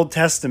from the Old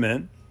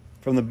Testament,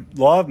 from the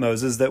law of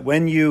Moses, that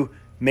when you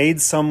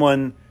made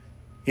someone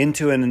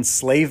into an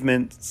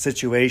enslavement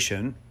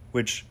situation,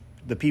 which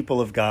the people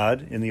of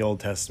God in the Old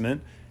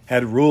Testament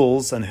had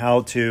rules on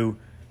how to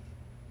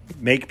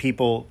make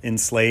people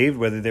enslaved,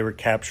 whether they were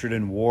captured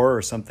in war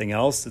or something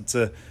else. It's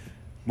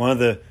one of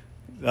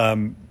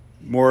the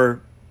more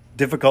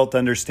difficult to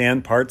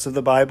understand parts of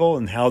the Bible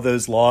and how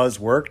those laws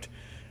worked.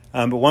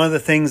 But one of the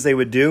things they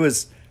would do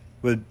is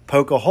would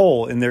poke a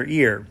hole in their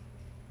ear.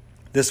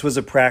 This was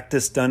a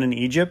practice done in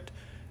Egypt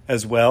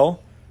as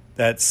well,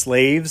 that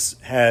slaves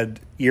had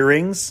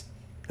earrings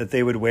that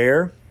they would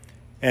wear.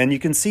 And you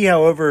can see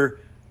how over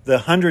the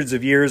hundreds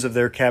of years of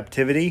their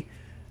captivity,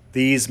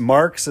 these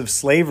marks of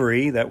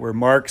slavery that were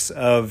marks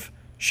of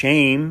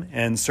shame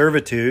and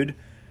servitude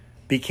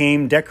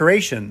became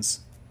decorations.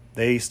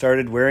 They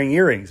started wearing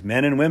earrings,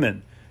 men and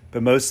women,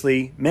 but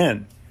mostly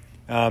men.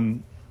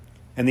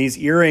 And these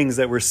earrings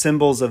that were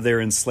symbols of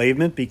their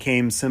enslavement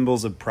became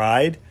symbols of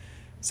pride,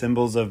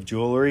 symbols of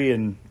jewelry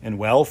and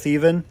wealth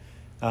even,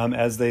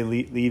 as they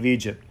leave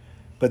Egypt.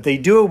 But they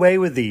do away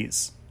with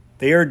these.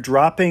 They are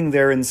dropping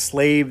their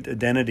enslaved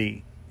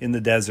identity in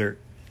the desert.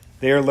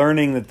 They are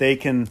learning that they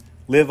can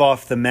live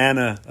off the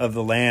manna of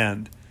the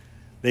land.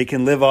 They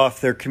can live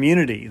off their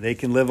community. They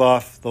can live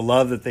off the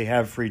love that they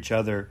have for each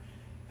other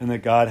and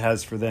that God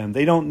has for them.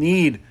 They don't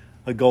need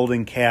a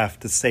golden calf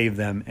to save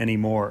them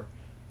anymore.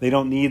 They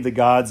don't need the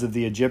gods of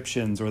the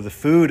Egyptians or the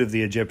food of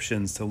the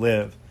Egyptians to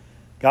live.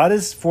 God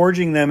is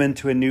forging them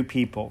into a new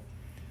people.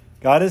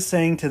 God is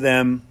saying to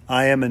them,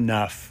 I am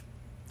enough.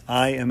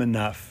 I am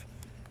enough.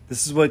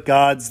 This is what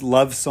God's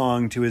love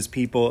song to his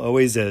people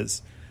always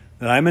is,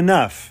 that I'm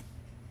enough.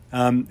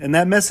 And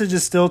that message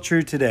is still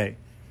true today,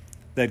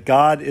 that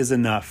God is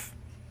enough.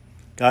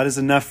 God is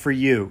enough for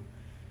you,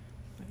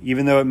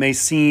 even though it may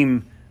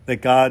seem that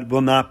God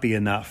will not be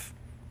enough.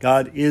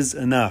 God is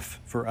enough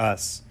for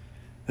us.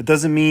 That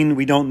doesn't mean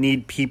we don't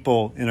need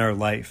people in our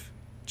life.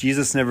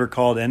 Jesus never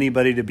called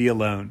anybody to be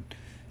alone.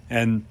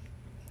 And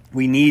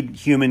we need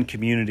human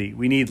community.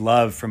 We need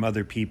love from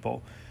other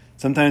people.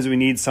 Sometimes we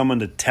need someone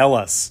to tell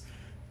us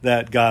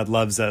that God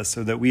loves us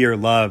or that we are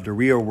loved or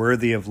we are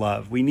worthy of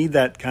love. We need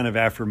that kind of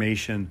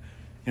affirmation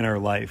in our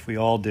life. We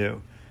all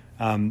do.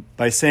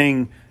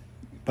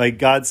 By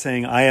God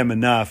saying, I am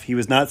enough, he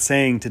was not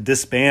saying to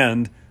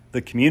disband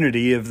the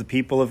community of the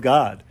people of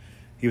God.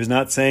 He was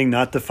not saying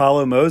not to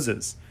follow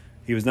Moses.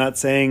 He was not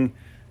saying,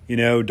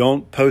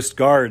 don't post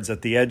guards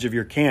at the edge of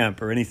your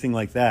camp or anything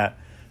like that.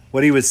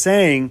 What he was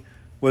saying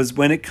was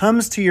when it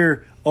comes to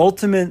your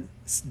ultimate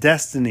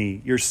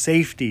destiny, your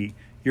safety,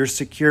 your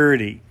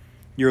security,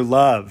 your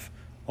love,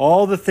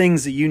 all the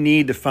things that you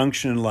need to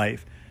function in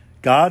life.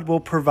 God will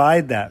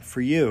provide that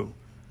for you.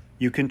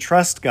 You can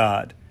trust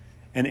God.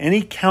 And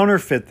any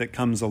counterfeit that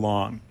comes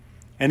along,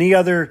 any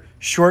other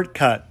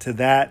shortcut to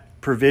that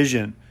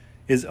provision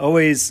is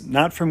always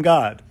not from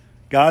God.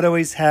 God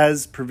always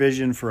has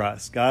provision for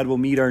us. God will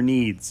meet our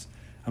needs,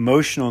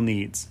 emotional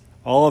needs,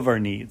 all of our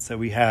needs that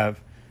we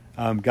have.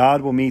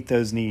 God will meet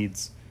those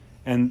needs.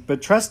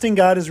 But trusting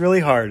God is really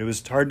hard. It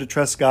was hard to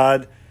trust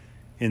God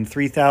in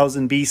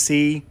 3000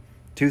 BC,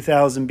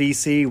 2000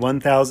 BC,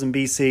 1000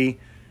 BC,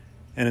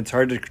 and it's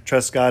hard to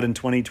trust God in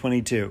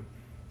 2022.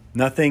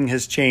 Nothing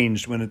has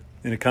changed when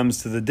it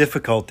comes to the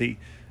difficulty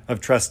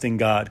of trusting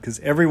God, because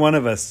every one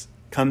of us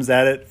comes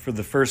at it for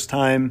the first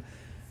time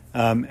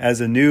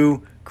as a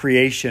new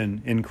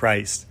creation in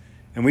Christ.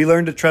 And we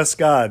learn to trust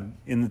God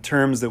in the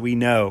terms that we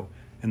know,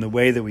 in the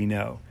way that we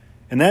know.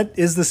 And that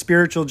is the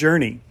spiritual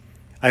journey.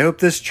 I hope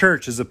this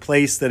church is a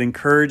place that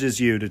encourages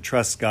you to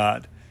trust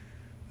God,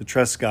 to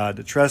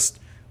trust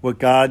what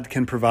God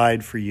can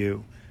provide for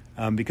you.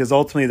 Because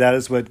ultimately that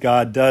is what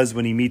God does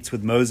when he meets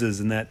with Moses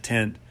in that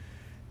tent.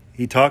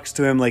 He talks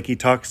to him like he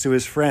talks to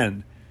his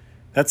friend.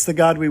 That's the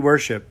God we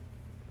worship.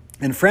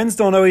 And friends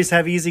don't always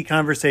have easy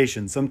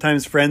conversations.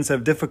 Sometimes friends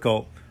have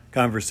difficult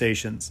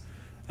conversations.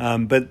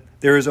 But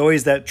there is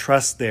always that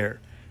trust there,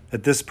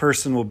 that this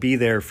person will be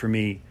there for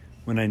me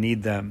when I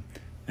need them.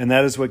 And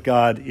that is what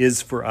God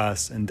is for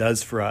us and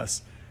does for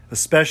us,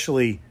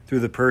 especially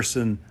through the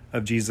person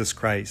of Jesus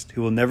Christ,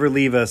 who will never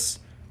leave us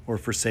or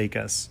forsake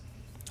us.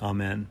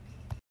 Amen.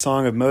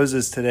 Song of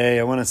Moses today,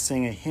 I want to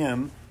sing a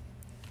hymn,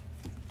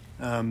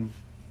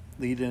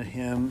 lead a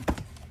hymn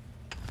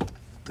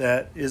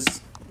that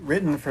is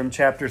written from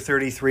chapter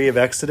 33 of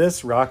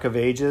Exodus, Rock of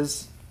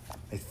Ages.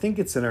 I think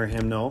it's in our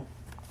hymnal.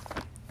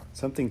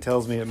 Something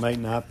tells me it might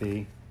not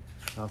be.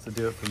 I'll have to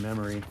do it from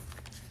memory.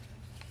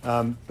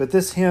 But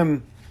this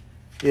hymn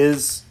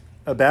is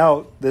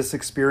about this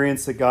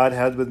experience that God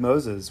had with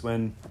Moses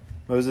when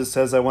Moses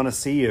says, I want to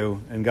see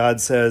you. And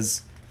God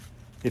says,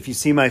 if you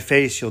see my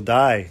face, you'll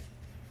die.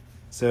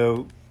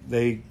 So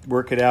they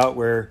work it out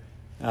where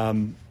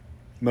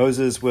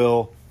Moses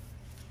will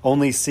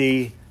only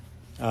see,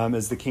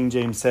 as the King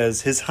James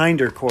says, his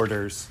hinder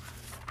quarters.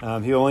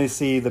 He'll only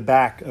see the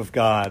back of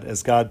God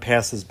as God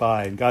passes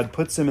by. And God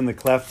puts him in the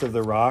cleft of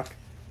the rock,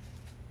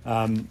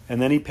 and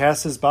then he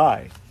passes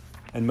by.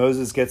 And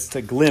Moses gets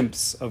a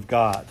glimpse of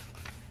God.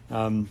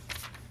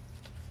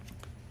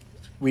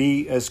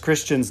 We as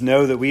Christians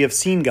know that we have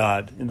seen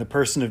God in the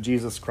person of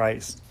Jesus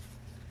Christ.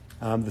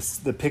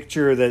 The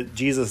picture that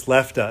Jesus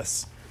left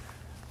us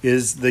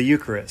is the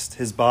Eucharist,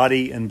 his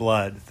body and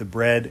blood, the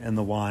bread and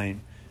the wine.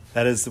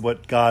 That is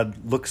what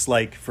God looks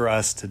like for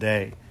us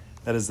today.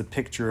 That is the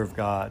picture of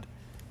God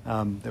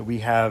that we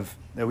have,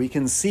 that we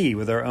can see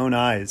with our own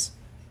eyes,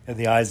 and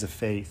the eyes of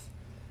faith.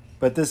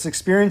 But this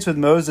experience with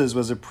Moses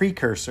was a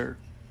precursor.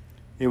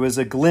 It was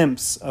a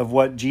glimpse of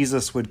what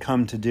Jesus would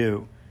come to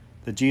do,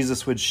 that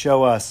Jesus would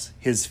show us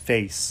his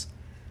face.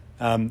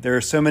 There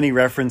are so many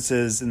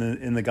references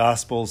in the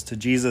Gospels to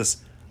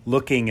Jesus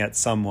looking at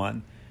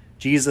someone.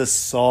 Jesus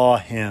saw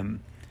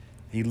him.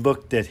 He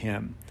looked at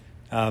him.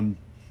 And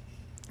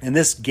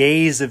this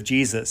gaze of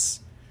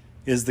Jesus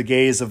is the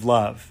gaze of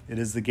love. It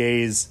is the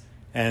gaze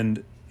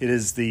and it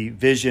is the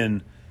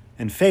vision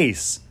and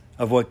face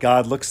of what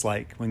God looks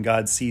like when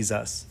God sees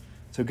us.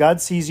 So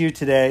God sees you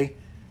today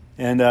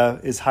and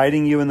is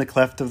hiding you in the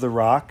cleft of the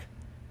rock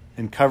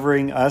and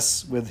covering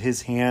us with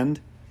his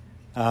hand.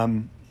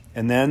 And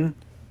then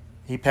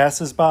he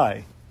passes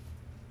by.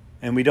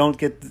 And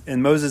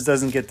Moses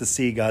doesn't get to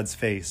see God's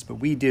face, but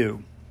we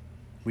do.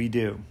 We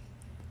do.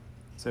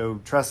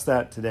 So trust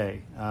that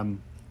today.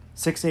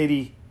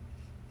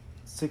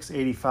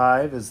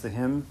 685 is the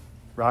hymn,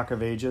 Rock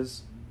of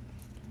Ages.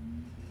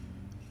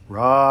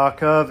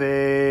 Rock of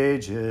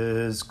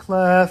Ages,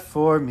 cleft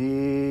for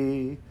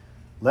me,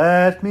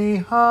 let me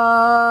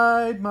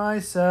hide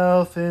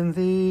myself in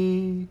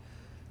thee.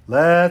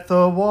 Let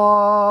the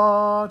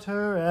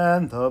water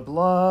and the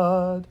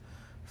blood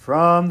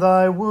from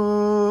thy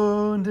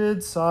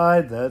wounded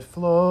side that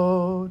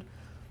flowed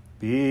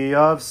be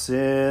of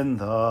sin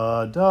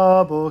the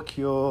double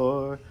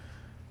cure.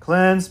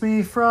 Cleanse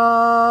me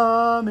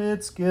from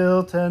its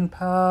guilt and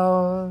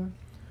power.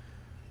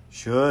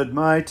 Should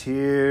my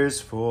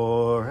tears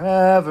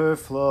forever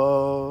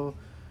flow,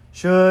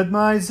 should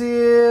my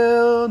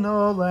zeal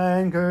no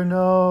languor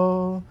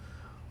know,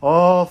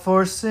 all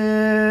for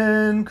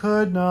sin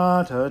could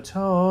not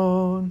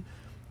atone,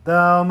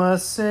 thou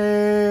must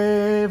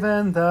save,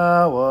 and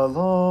thou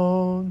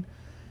alone.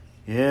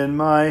 In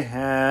my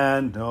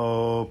hand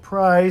no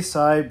price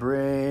I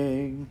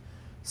bring,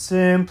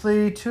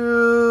 simply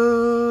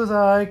to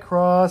thy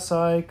cross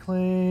I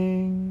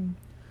cling.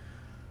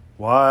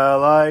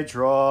 While I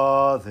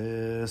draw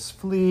this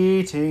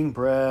fleeting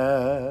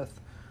breath,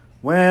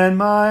 when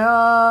my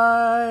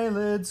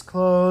eyelids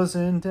close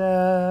in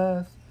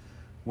death,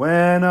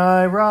 when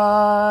I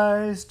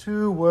rise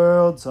to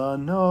worlds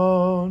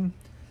unknown,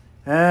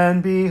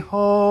 and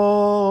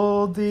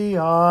behold thee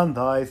on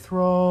thy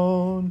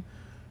throne,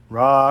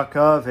 Rock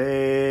of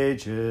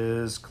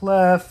ages,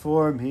 cleft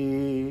for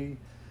me.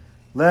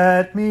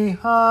 Let me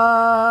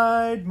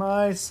hide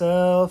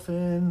myself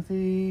in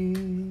thee.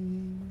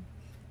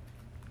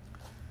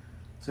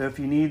 So if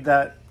you need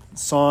that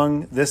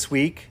song this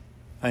week,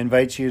 I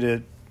invite you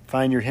to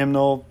find your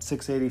hymnal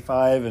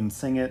 685 and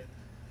sing it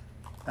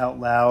out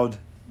loud.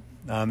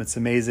 It's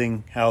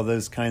amazing how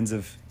those kinds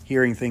of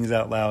hearing things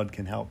out loud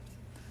can help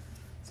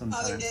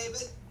sometimes. Father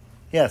David?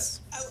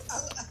 Yes. I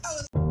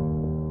was...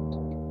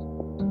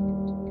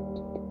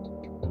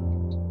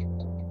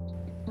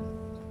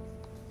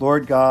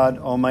 Lord God,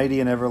 almighty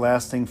and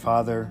everlasting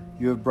Father,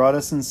 you have brought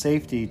us in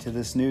safety to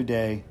this new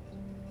day.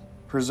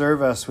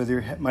 Preserve us with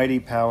your mighty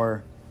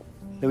power,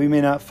 that we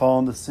may not fall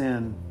into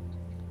sin,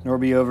 nor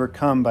be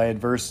overcome by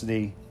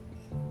adversity.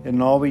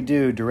 In all we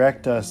do,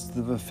 direct us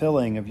to the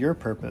fulfilling of your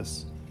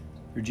purpose,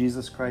 through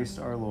Jesus Christ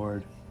our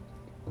Lord.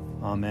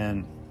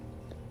 Amen.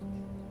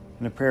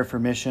 And a prayer for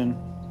mission.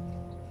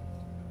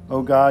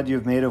 O God, you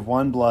have made of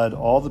one blood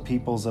all the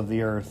peoples of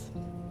the earth,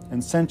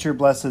 and sent your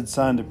blessed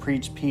Son to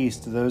preach peace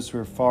to those who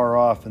are far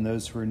off and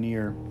those who are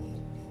near.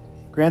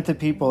 Grant that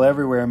people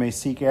everywhere may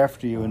seek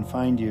after you and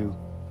find you.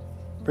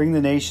 Bring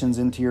the nations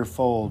into your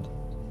fold.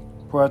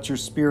 Pour out your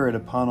Spirit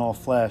upon all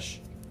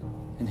flesh,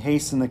 and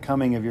hasten the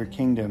coming of your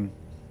kingdom,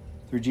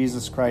 through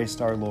Jesus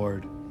Christ our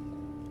Lord.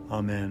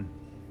 Amen.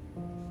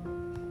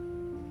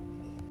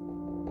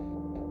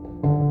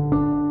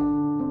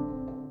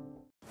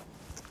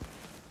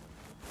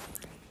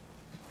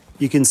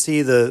 You can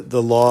see the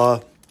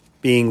law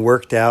being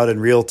worked out in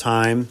real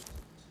time,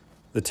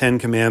 the Ten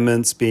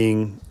Commandments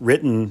being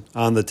written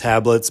on the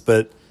tablets,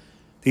 but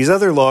these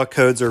other law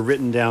codes are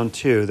written down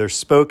too. They're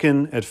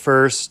spoken at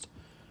first,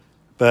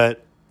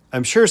 but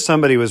I'm sure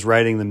somebody was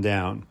writing them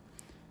down.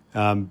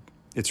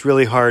 It's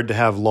really hard to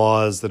have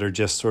laws that are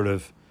just sort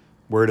of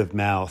word of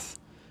mouth.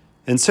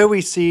 And so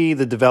we see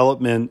the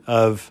development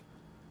of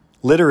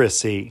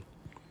literacy.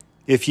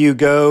 If you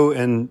go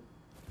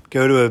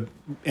to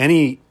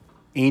any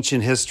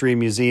ancient history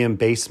museum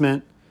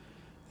basement,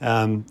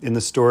 in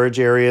the storage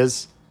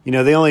areas,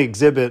 they only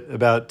exhibit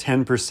about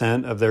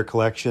 10% of their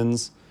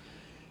collections.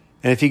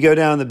 And if you go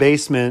down the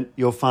basement,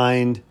 you'll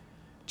find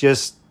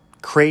just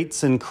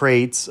crates and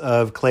crates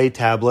of clay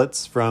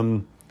tablets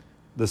from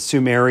the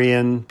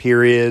Sumerian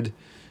period,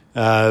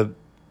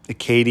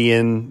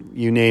 Akkadian,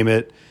 you name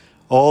it.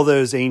 All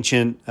those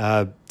ancient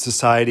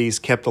societies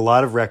kept a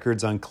lot of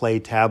records on clay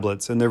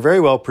tablets, and they're very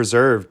well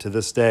preserved to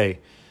this day.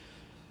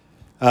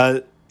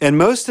 And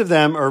most of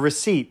them are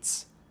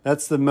receipts.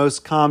 That's the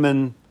most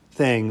common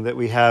thing that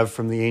we have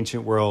from the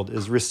ancient world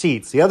is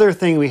receipts. The other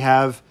thing we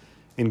have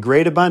in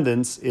great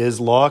abundance is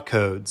law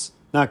codes.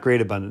 Not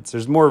great abundance.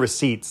 There's more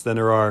receipts than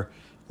there are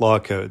law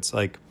codes,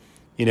 like,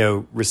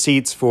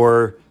 receipts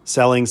for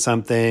selling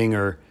something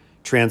or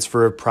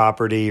transfer of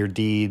property or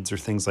deeds or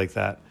things like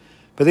that.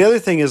 But the other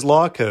thing is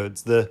law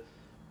codes. The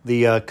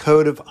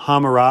Code of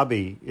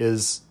Hammurabi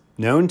is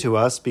known to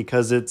us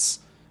because it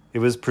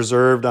was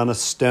preserved on a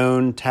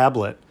stone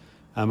tablet.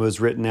 It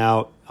was written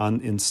out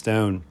in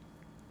stone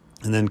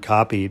and then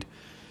copied.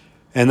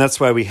 And that's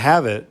why we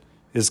have it,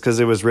 is because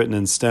it was written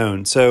in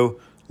stone.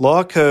 So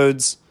law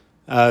codes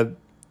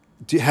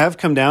have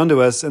come down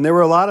to us, and there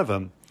were a lot of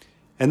them.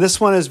 And this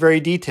one is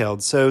very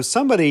detailed. So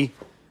somebody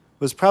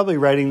was probably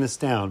writing this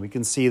down. We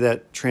can see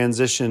that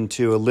transition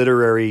to a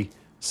literary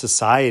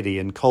society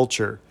and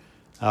culture.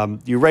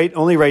 You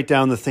only write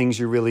down the things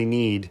you really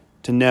need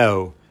to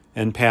know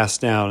and pass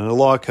down. And a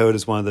law code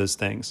is one of those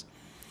things.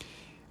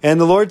 And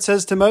the Lord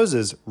says to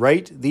Moses,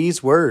 write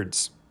these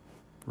words.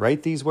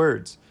 Write these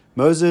words.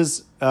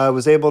 Moses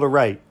was able to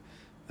write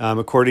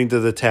according to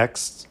the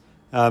text.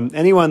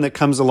 Anyone that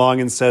comes along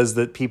and says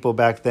that people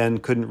back then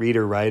couldn't read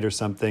or write or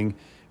something,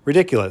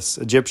 ridiculous.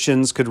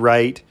 Egyptians could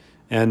write,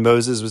 and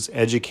Moses was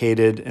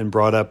educated and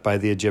brought up by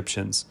the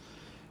Egyptians.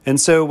 And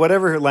so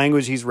whatever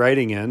language he's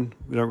writing in,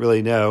 we don't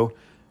really know,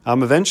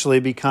 eventually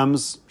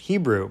becomes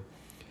Hebrew.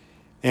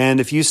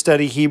 And if you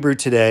study Hebrew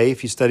today,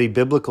 if you study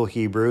biblical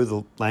Hebrew,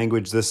 the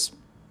language this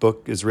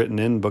book is written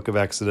in, Book of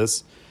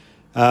Exodus,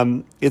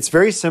 it's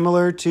very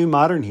similar to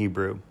modern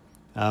Hebrew.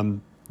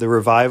 The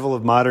revival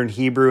of modern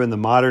Hebrew in the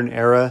modern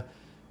era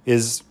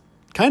is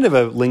kind of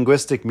a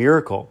linguistic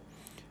miracle.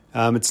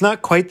 It's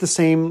not quite the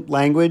same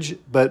language,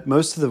 but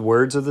most of the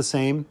words are the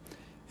same,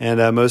 and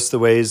most of the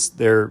ways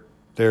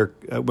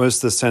most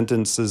of the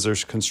sentences are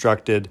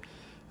constructed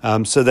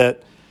so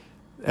that,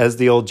 as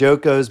the old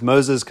joke goes,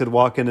 Moses could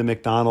walk into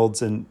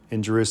McDonald's in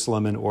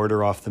Jerusalem and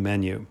order off the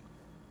menu.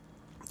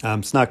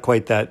 It's not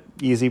quite that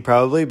easy,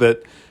 probably,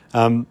 but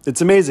it's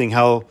amazing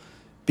how,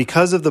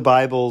 because of the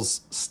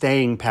Bible's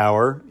staying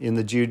power in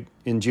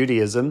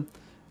Judaism,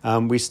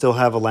 we still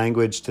have a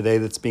language today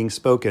that's being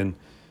spoken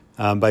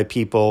by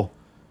people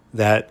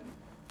that,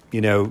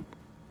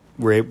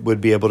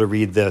 would be able to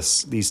read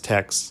these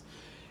texts.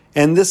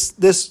 And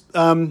this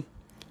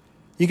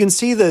you can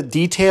see the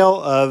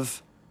detail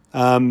of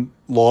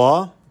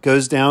law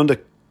goes down to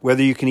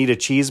whether you can eat a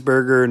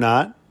cheeseburger or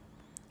not.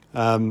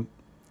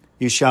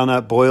 You shall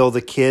not boil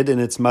the kid in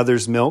its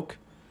mother's milk.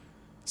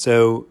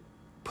 So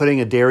putting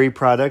a dairy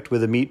product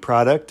with a meat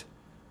product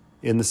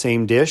in the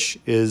same dish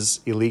is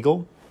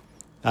illegal.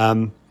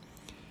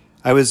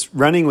 I was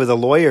running with a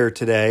lawyer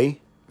today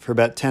for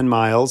about 10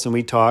 miles, and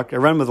we talked. I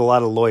run with a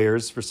lot of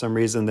lawyers. For some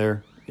reason,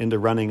 they're into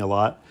running a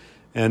lot.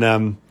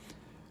 And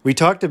we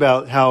talked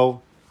about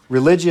how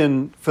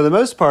religion, for the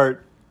most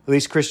part, at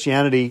least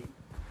Christianity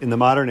in the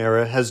modern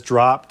era, has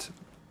dropped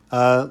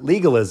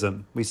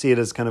legalism. We see it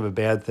as kind of a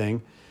bad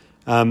thing.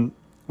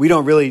 We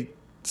don't really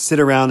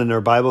sit around in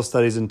our Bible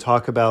studies and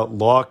talk about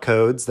law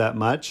codes that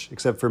much,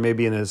 except for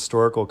maybe in a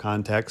historical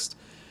context.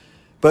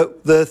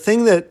 But the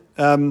thing that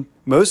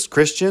most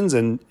Christians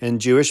and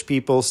Jewish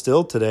people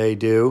still today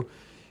do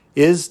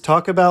is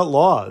talk about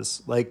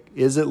laws. Like,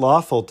 is it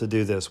lawful to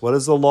do this? What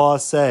does the law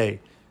say?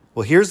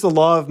 Well, here's the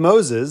law of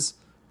Moses.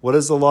 What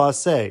does the law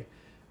say?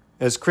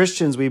 As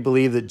Christians, we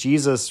believe that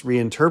Jesus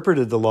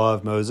reinterpreted the law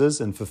of Moses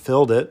and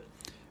fulfilled it,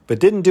 but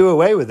didn't do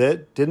away with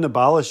it, didn't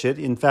abolish it.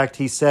 In fact,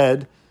 he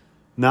said,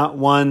 not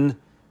one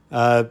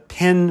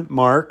pen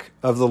mark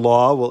of the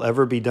law will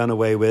ever be done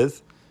away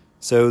with.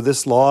 So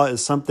this law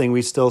is something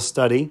we still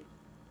study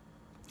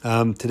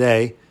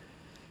today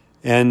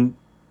and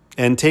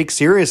take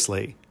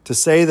seriously. To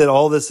say that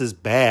all this is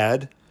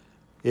bad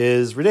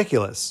is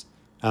ridiculous.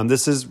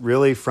 This is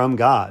really from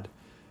God.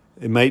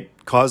 It might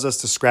cause us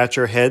to scratch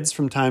our heads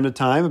from time to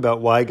time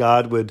about why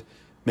God would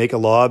make a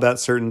law about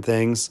certain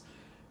things.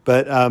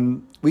 But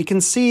we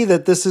can see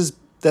that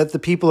that the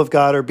people of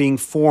God are being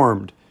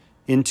formed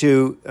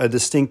into a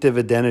distinctive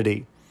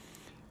identity.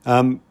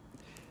 The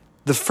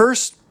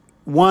first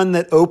one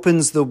that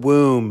opens the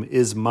womb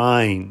is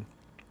mine,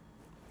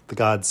 the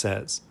God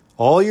says.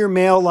 All your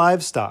male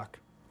livestock,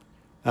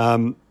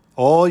 the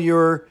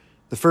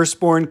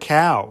firstborn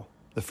cow,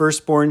 the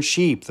firstborn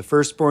sheep, the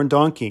firstborn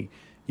donkey,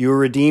 you will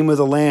redeem with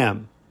a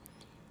lamb.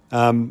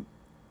 And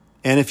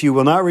if you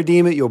will not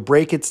redeem it, you'll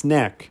break its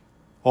neck.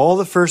 All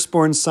the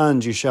firstborn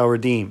sons you shall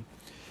redeem.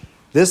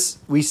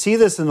 We see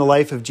this in the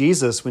life of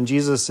Jesus. When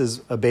Jesus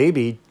is a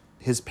baby,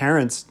 his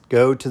parents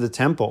go to the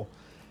temple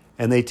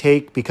and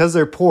because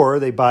they're poor,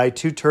 they buy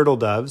 2 turtle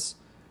doves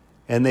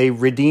and they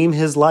redeem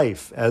his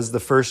life as the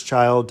first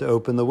child to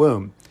open the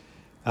womb.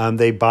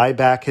 They buy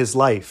back his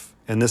life,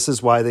 and this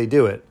is why they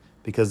do it,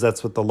 because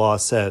that's what the law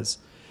says.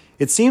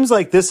 It seems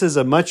like this is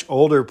a much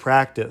older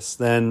practice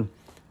than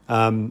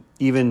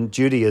even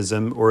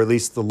Judaism, or at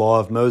least the law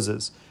of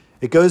Moses.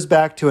 It goes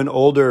back to an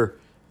older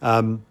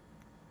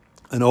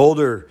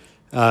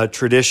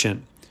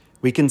tradition.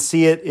 We can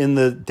see it in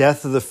the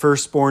death of the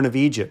firstborn of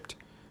Egypt.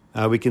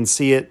 We can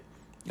see it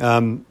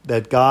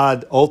that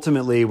God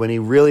ultimately, when he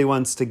really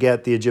wants to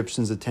get the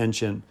Egyptians'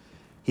 attention,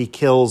 he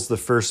kills the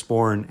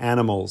firstborn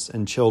animals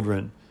and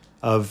children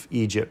of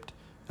Egypt.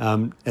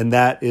 And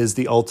that is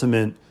the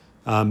ultimate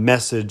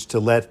message to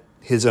let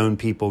his own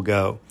people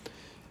go.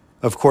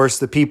 Of course,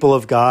 the people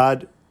of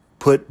God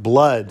put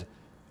blood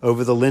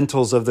over the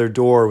lintels of their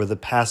door with a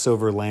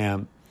Passover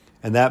lamb.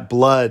 And that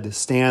blood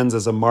stands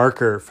as a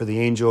marker for the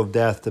angel of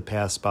death to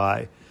pass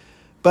by.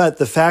 But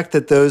the fact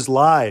that those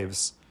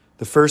lives,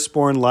 the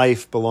firstborn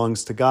life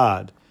belongs to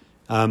God,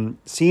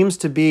 seems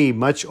to be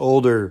much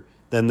older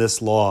than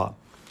this law.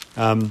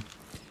 And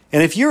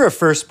if you're a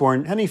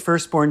firstborn, any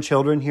firstborn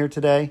children here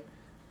today? Do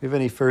you have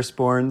any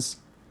firstborns?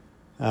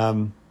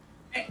 I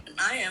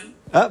am.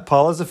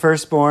 Paula's a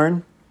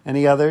firstborn.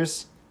 Any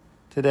others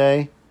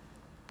today?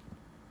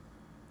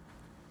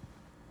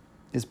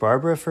 Is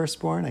Barbara a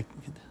firstborn?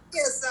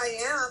 Yes, I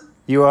am.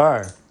 You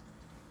are?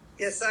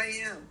 Yes, I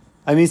am.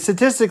 I mean,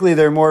 statistically,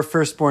 there are more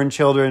firstborn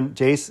children.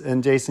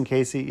 Jason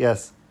Casey,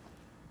 yes.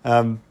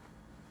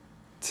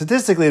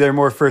 Statistically, there are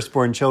more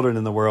firstborn children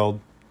in the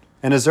world.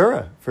 And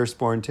Azura,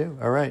 firstborn too.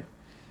 All right.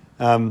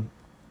 There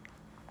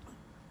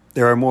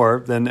are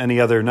more than any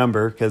other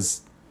number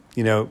because,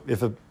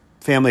 if a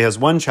family has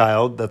 1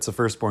 child, that's a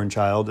firstborn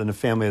child. And if a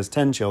family has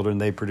 10 children,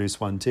 they produce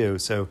 1 too.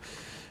 So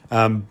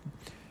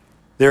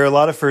there are a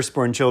lot of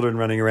firstborn children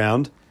running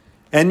around.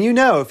 And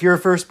if you're a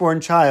firstborn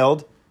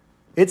child,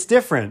 it's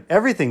different.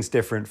 Everything's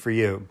different for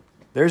you.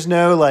 There's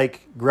no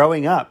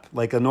growing up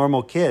like a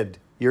normal kid.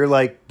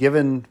 You're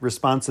given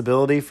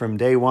responsibility from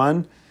day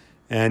one,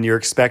 and you're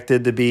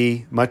expected to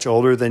be much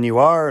older than you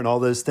are, and all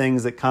those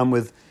things that come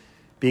with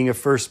being a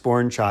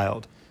firstborn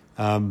child.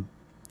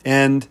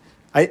 And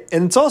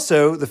it's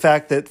also the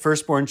fact that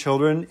firstborn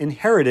children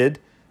inherited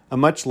a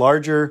much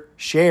larger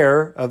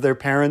share of their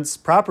parents'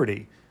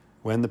 property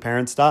when the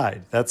parents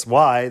died. That's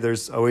why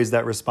there's always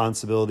that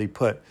responsibility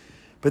put.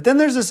 But then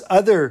there's this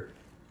other,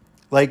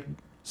 I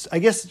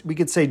guess we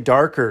could say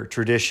darker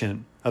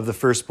tradition of the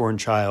firstborn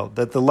child,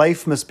 that the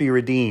life must be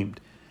redeemed,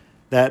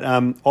 that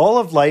all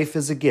of life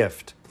is a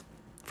gift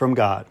from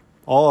God.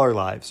 All our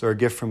lives are a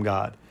gift from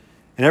God.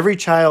 And every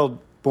child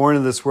born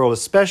in this world,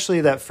 especially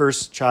that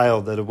first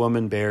child that a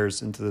woman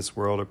bears into this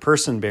world, a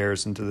person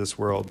bears into this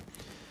world,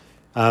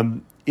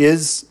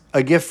 is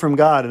a gift from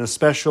God in a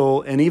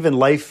special and even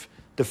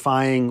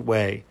life-defying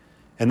way.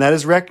 And that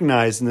is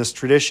recognized in this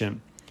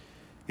tradition.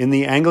 In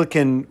the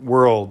Anglican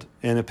world,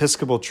 in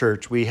Episcopal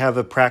Church, we have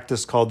a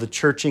practice called the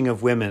churching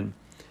of women.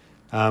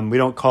 We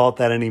don't call it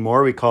that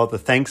anymore. We call it the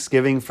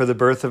Thanksgiving for the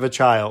birth of a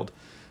child,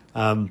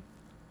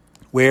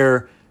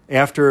 where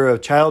after a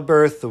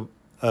childbirth,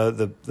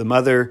 the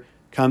mother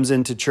comes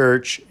into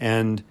church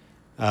and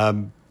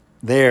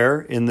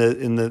there in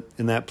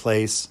that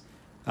place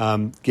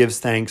gives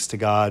thanks to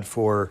God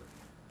for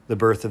the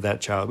birth of that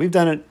child. We've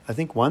done it, I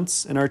think,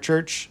 once in our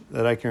church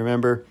that I can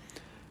remember.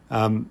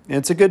 And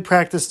it's a good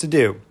practice to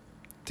do,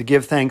 to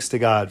give thanks to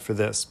God for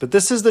this. But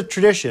this is the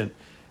tradition,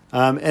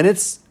 and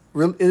it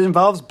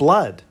involves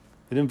blood.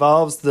 It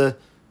involves the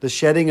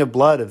shedding of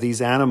blood of these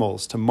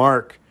animals to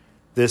mark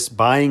this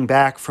buying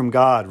back from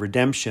God,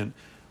 redemption.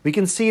 We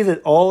can see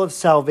that all of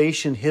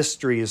salvation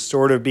history is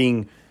sort of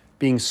being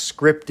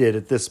scripted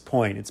at this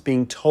point. It's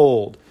being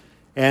told,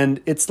 and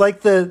it's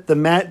like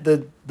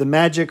the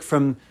magic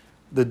from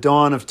the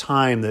dawn of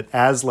time that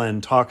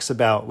Aslan talks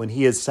about when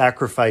he is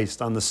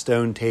sacrificed on the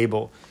stone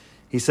table.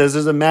 He says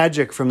there's a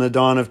magic from the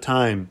dawn of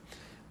time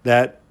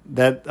that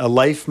a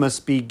life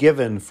must be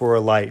given for a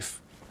life,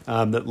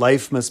 that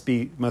life must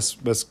be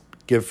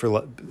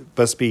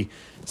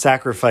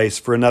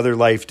sacrificed for another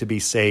life to be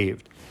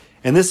saved.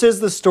 And this is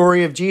the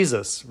story of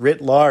Jesus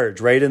writ large,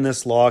 right in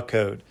this law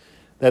code,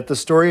 that the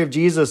story of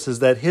Jesus is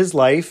that his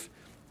life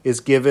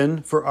is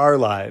given for our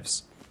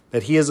lives,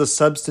 that he is a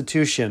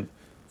substitution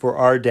for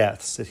our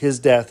deaths, that his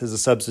death is a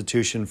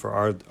substitution for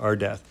our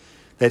death,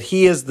 that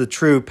he is the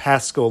true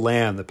Paschal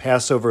Lamb, the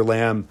Passover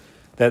Lamb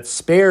that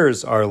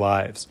spares our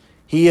lives.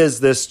 He is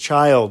this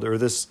child or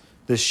this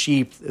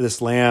sheep, this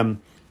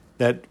lamb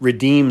that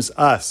redeems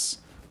us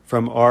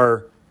from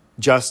our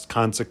just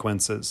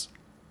consequences.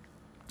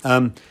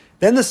 Then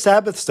the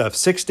Sabbath stuff,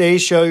 6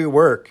 days shall you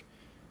work,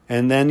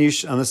 and then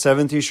on the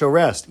seventh you shall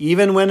rest,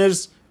 even when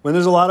there's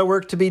a lot of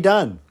work to be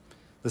done.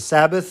 The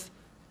Sabbath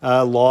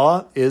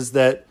law is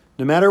that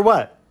no matter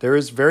what, there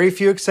is very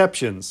few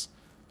exceptions.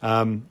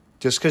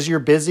 Just because you're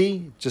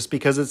busy, just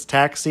because it's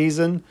tax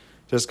season,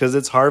 just because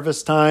it's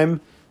harvest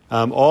time,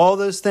 all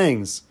those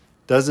things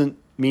doesn't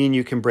mean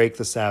you can break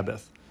the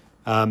Sabbath.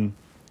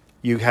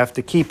 You have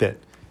to keep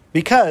it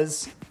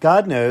because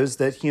God knows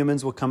that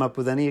humans will come up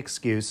with any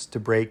excuse to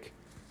break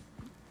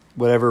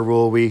whatever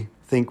rule we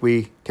think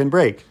we can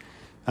break.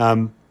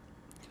 No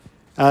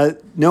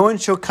one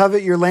shall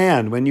covet your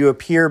land when you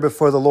appear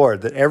before the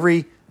Lord, that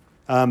every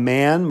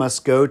man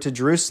must go to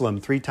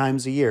Jerusalem 3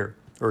 times a year,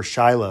 or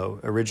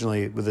Shiloh,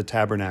 originally with the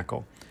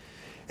tabernacle.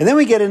 And then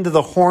we get into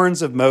the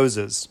horns of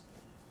Moses.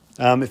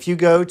 If you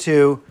go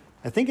to,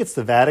 I think it's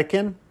the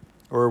Vatican,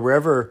 or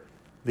wherever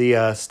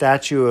the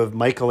statue of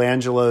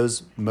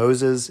Michelangelo's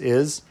Moses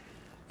is,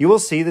 you will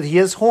see that he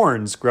has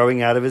horns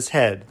growing out of his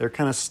head. They're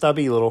kind of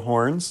stubby little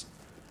horns.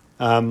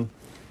 And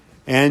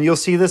you'll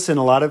see this in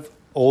a lot of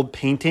old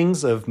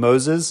paintings of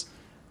Moses,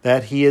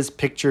 that he is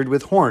pictured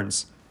with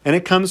horns. And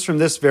it comes from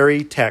this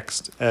very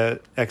text,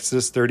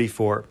 Exodus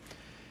 34.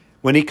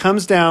 When he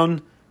comes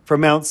down from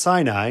Mount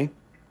Sinai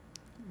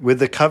with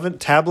the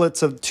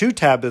two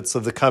tablets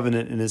of the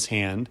covenant in his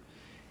hand,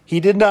 he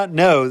did not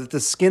know that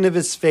the skin of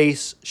his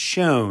face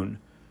shone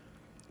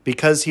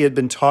because he had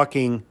been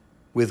talking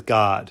with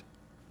God.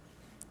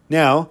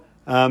 Now,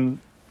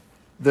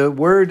 the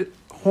word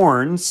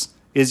horns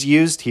is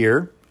used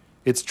here.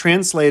 It's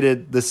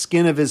translated the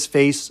skin of his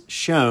face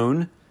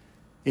shone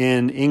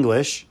in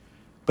English,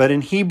 but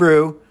in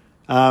Hebrew,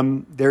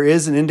 there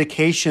is an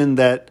indication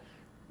that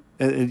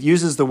it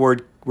uses the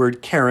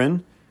word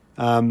keren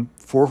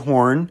for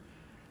horn,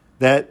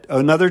 that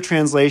another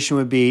translation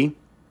would be,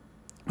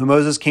 when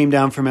Moses came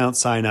down from Mount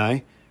Sinai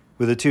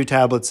with the 2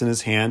 tablets in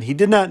his hand, he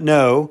did not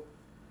know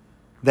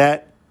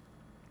that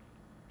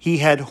he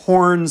had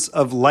horns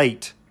of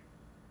light,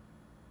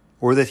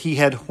 or that he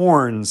had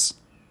horns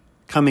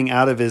coming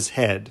out of his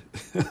head.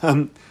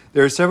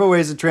 There are several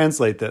ways to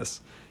translate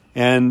this.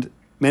 And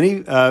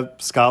many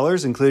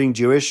scholars, including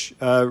Jewish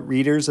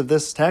readers of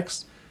this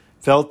text,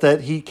 felt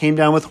that he came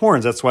down with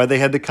horns. That's why they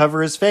had to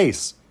cover his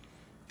face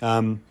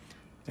and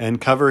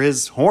cover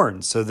his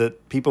horns so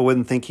that people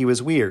wouldn't think he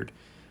was weird.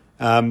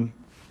 I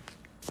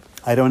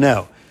don't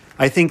know.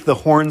 I think the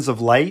horns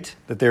of light,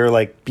 that they're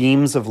like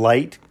beams of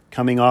light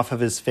coming off of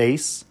his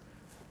face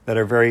that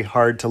are very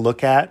hard to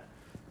look at.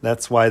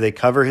 That's why they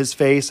cover his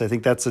face. I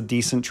think that's a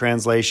decent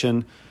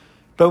translation.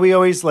 But we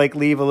always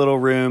leave a little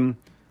room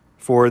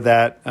for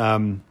that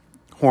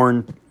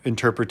horn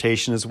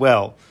interpretation as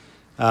well.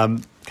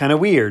 Kind of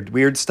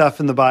weird stuff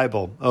in the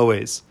Bible,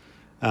 always.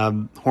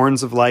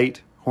 Horns of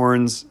light,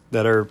 horns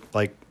that are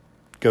like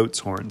goat's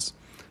horns.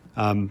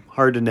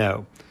 Hard to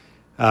know.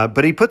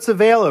 But he puts a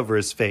veil over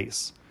his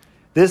face.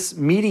 This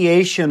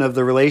mediation of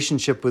the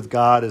relationship with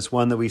God is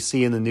one that we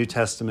see in the New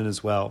Testament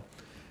as well.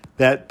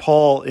 That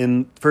Paul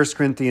in 1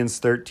 Corinthians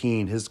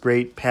 13, his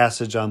great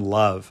passage on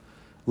love.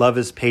 Love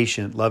is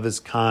patient, love is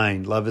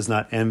kind, love is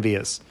not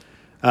envious.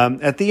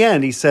 At the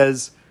end, he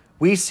says,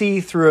 we see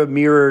through a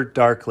mirror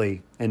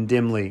darkly and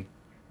dimly.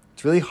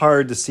 It's really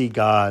hard to see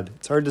God.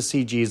 It's hard to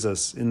see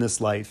Jesus in this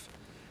life.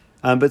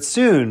 But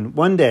soon,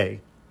 one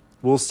day,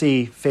 we'll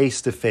see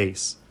face to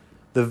face.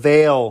 the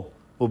veil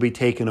will be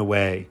taken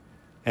away,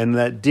 and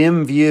that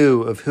dim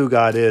view of who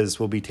God is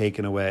will be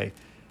taken away.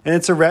 And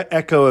it's a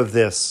echo of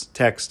this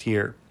text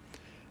here.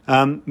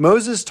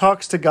 Moses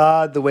talks to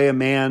God the way a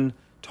man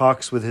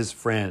talks with his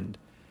friend.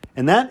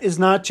 And that is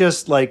not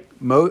just like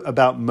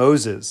about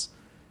Moses,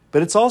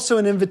 but it's also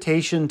an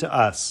invitation to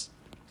us.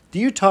 Do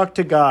you talk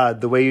to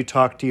God the way you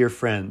talk to your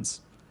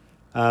friends?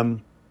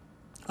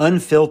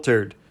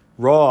 Unfiltered,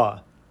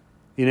 raw.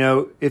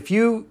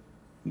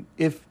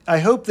 If I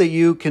hope that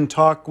you can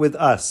talk with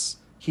us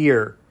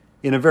here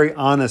in a very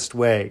honest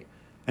way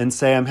and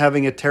say, I'm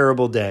having a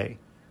terrible day.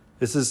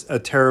 This is a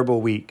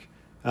terrible week.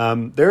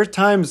 There are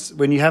times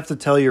when you have to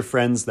tell your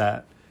friends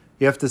that.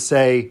 You have to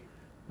say,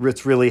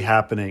 it's really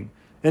happening.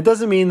 And it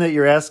doesn't mean that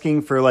you're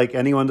asking for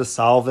anyone to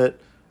solve it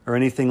or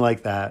anything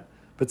like that.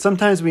 But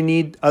sometimes we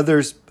need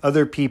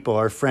other people,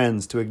 our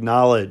friends, to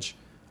acknowledge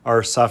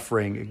our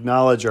suffering,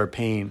 acknowledge our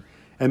pain.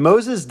 And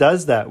Moses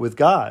does that with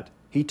God.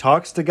 He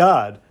talks to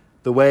God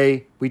the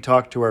way we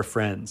talk to our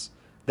friends.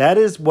 That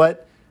is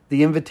what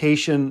the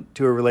invitation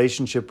to a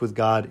relationship with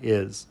God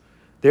is.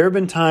 There have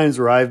been times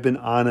where I've been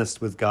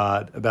honest with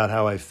God about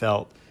how I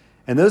felt.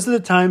 And those are the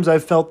times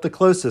I've felt the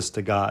closest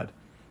to God,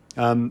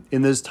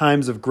 in those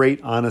times of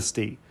great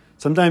honesty.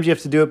 Sometimes you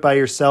have to do it by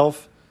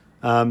yourself,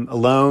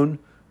 alone.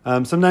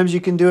 Sometimes you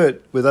can do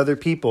it with other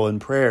people in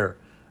prayer.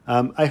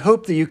 I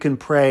hope that you can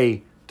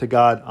pray to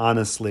God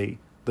honestly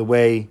the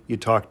way you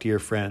talk to your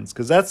friends,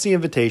 because that's the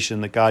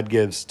invitation that God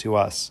gives to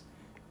us.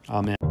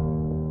 Amen.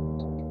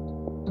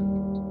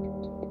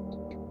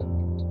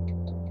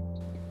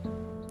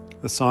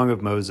 The Song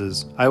of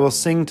Moses. I will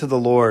sing to the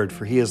Lord,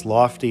 for he is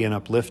lofty and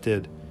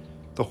uplifted.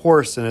 The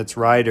horse and its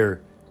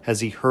rider has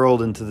he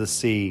hurled into the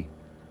sea.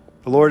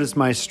 The Lord is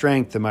my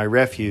strength and my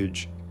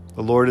refuge.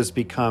 The Lord has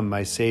become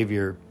my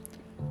Savior.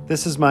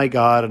 This is my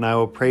God, and I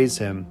will praise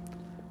him,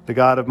 the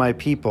God of my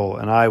people,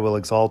 and I will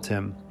exalt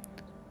him.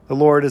 The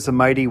Lord is a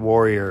mighty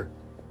warrior.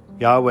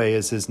 Yahweh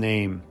is his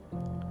name.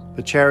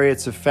 The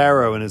chariots of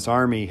Pharaoh and his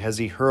army has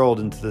he hurled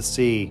into the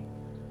sea.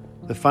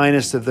 The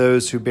finest of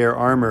those who bear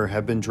armor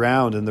have been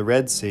drowned in the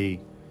Red Sea.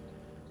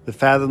 The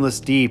fathomless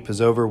deep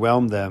has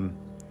overwhelmed them.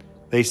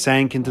 They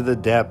sank into the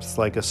depths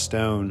like a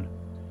stone.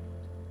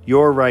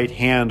 Your right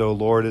hand, O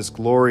Lord, is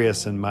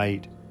glorious in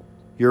might.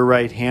 Your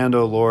right hand,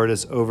 O Lord,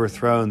 has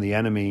overthrown the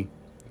enemy.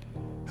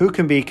 Who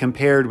can be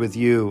compared with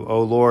you,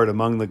 O Lord,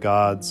 among the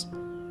gods?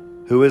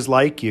 Who is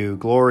like you,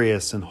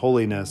 glorious in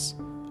holiness,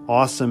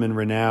 awesome in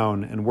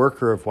renown, and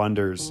worker of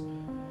wonders?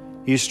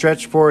 You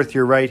stretched forth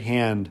your right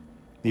hand,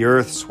 the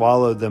earth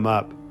swallowed them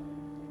up.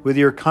 With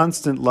your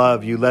constant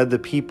love you led the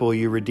people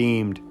you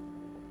redeemed.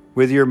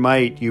 With your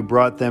might you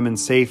brought them in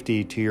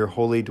safety to your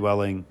holy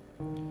dwelling.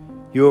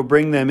 You will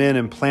bring them in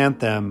and plant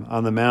them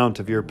on the mount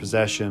of your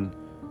possession,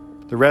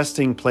 the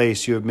resting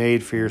place you have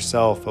made for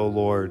yourself, O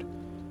Lord,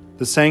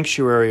 the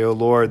sanctuary, O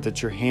Lord,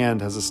 that your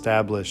hand has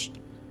established.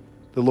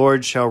 The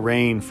Lord shall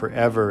reign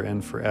forever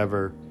and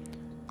forever.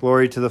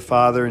 Glory to the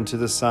Father, and to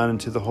the Son, and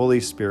to the Holy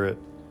Spirit,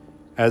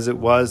 as it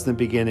was in the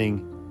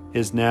beginning,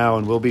 is now,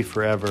 and will be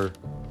forever.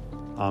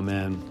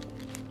 Amen.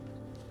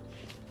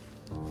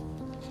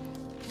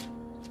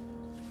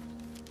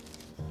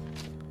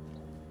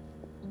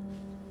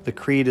 The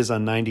Creed is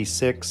on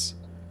 96.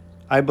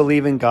 I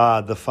believe in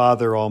God, the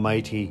Father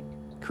Almighty,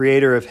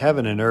 creator of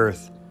heaven and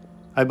earth.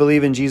 I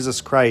believe in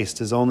Jesus Christ,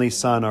 his only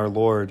Son, our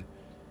Lord.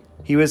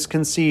 He was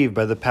conceived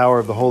by the power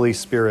of the Holy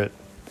Spirit,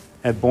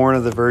 and born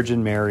of the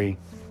Virgin Mary.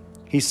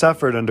 He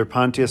suffered under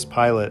Pontius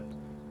Pilate,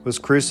 was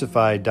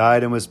crucified,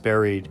 died, and was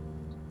buried.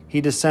 He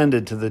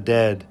descended to the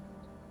dead.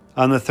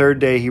 On the third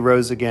day he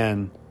rose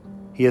again.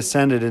 He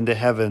ascended into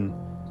heaven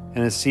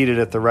and is seated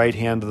at the right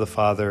hand of the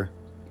Father.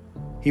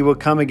 He will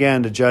come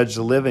again to judge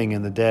the living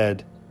and the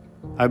dead.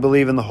 I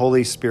believe in the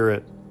Holy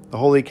Spirit, the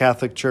Holy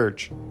Catholic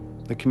Church,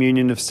 the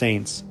communion of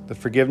saints, the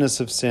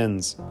forgiveness of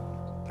sins,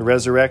 the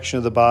resurrection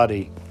of the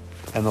body,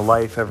 and the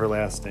life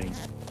everlasting.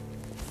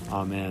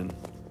 Amen.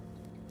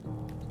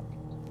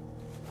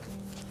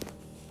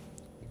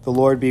 The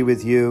Lord be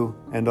with you,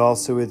 and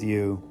also with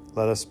you.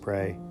 Let us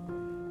pray.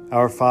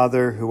 Our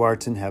Father, who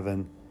art in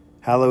heaven,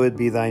 hallowed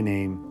be thy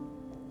name.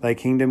 Thy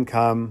kingdom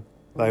come,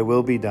 thy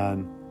will be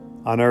done,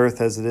 on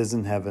earth as it is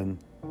in heaven.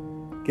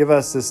 Give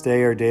us this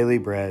day our daily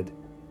bread,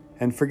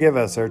 and forgive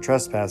us our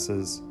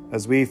trespasses,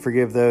 as we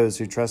forgive those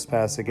who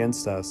trespass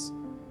against us.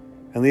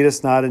 And lead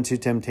us not into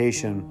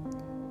temptation,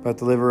 but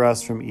deliver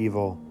us from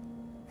evil.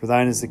 For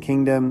thine is the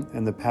kingdom,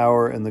 and the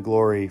power, and the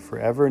glory,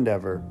 forever and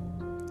ever.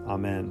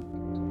 Amen.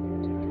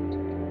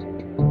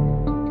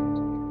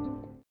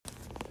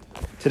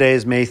 Today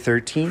is May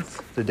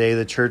 13th, the day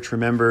the church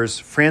remembers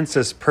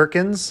Frances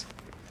Perkins.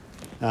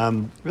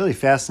 Really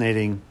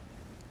fascinating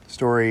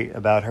story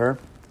about her.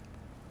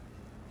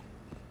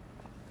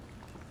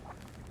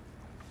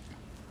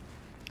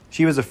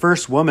 She was the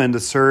first woman to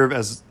serve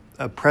as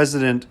a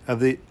president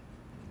of the...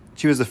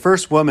 She was the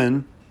first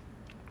woman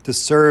to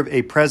serve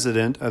a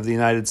president of the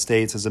United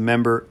States as a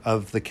member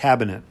of the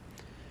cabinet,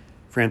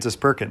 Frances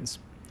Perkins.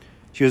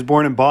 She was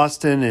born in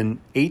Boston in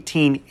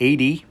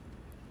 1880.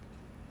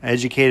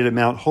 educated at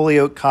Mount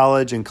Holyoke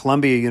College and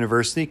Columbia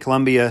University.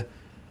 Columbia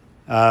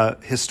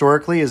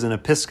historically is an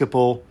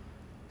Episcopal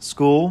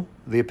school,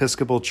 the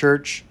Episcopal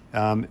Church.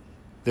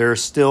 There are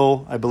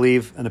still, I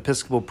believe, an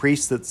Episcopal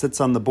priest that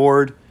sits on the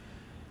board.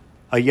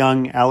 A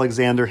young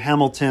Alexander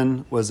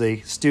Hamilton was a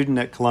student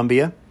at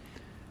Columbia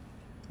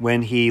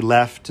when he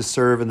left to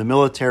serve in the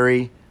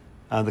military,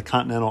 the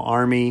Continental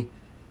Army,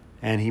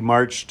 and he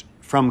marched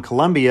from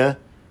Columbia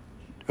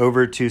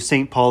over to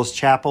St. Paul's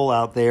Chapel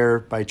out there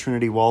by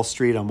Trinity Wall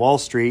Street on Wall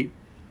Street.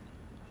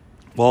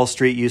 Wall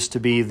Street used to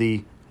be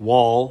the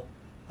wall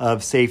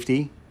of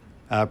safety,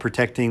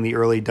 protecting the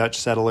early Dutch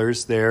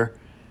settlers there.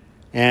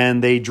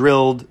 And they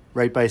drilled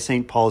right by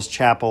St. Paul's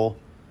Chapel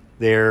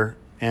there,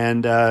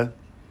 and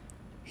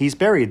he's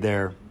buried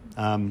there,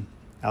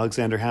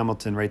 Alexander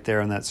Hamilton, right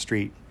there on that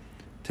street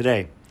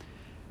today.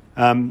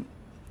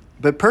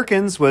 But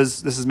Perkins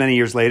was, this is many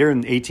years later, in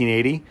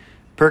 1880,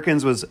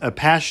 Perkins was a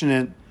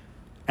passionate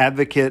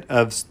advocate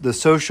of the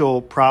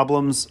social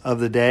problems of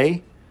the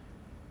day,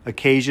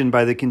 occasioned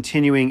by the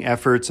continuing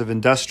efforts of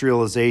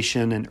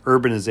industrialization and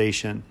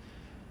urbanization.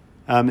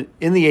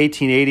 In the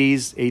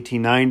 1880s,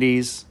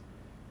 1890s,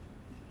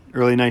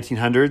 early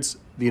 1900s,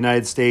 the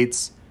United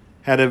States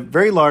had a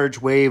very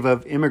large wave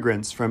of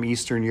immigrants from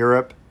Eastern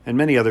Europe and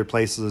many other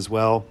places as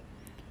well.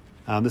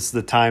 This is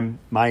the time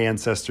my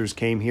ancestors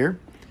came here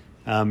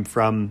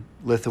from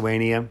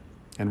Lithuania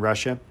and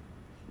Russia.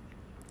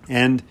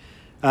 And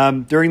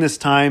during this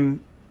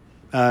time,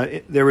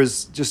 there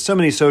was just so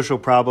many social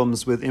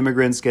problems with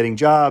immigrants getting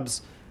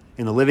jobs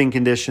and the living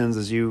conditions,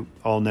 as you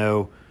all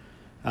know,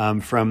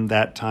 from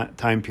that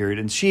time period.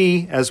 And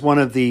she, as one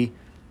of the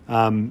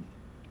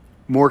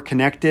more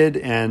connected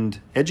and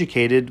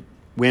educated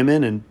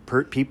women and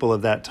people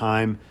of that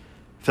time,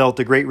 felt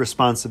a great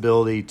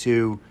responsibility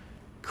to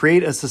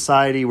create a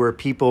society where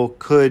people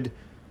could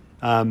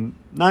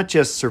not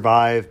just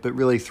survive, but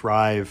really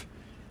thrive.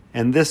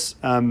 And this,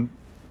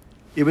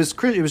 it was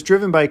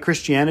driven by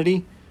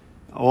Christianity.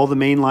 All the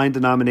mainline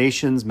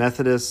denominations,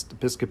 Methodists,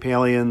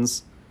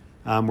 Episcopalians,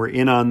 were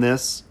in on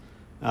this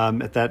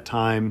at that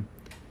time.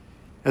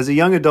 As a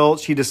young adult,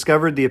 she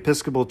discovered the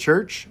Episcopal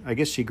Church. I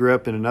guess she grew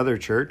up in another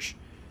church,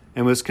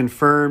 and was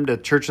confirmed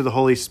at Church of the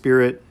Holy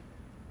Spirit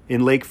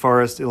in Lake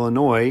Forest,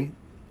 Illinois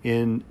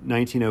in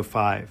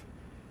 1905.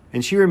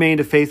 And she remained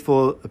a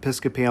faithful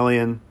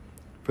Episcopalian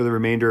for the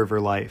remainder of her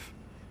life.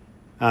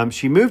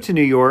 She moved to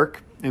New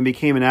York and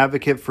became an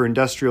advocate for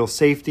industrial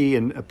safety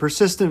and a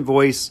persistent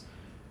voice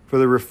for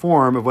the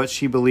reform of what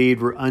she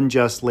believed were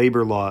unjust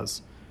labor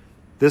laws.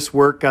 This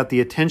work got the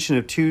attention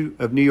of two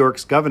of New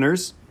York's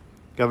governors,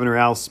 Governor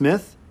Al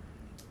Smith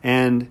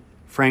and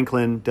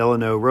Franklin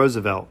Delano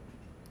Roosevelt,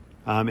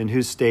 in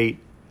whose state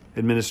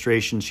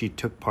administration she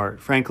took part.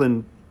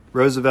 Franklin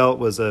Roosevelt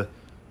was a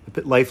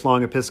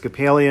lifelong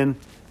Episcopalian.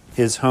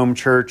 His home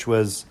church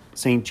was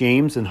St.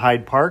 James in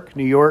Hyde Park,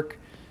 New York,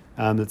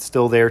 that's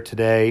still there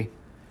today.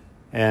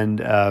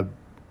 And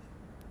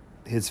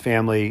his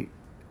family,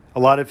 a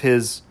lot of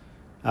his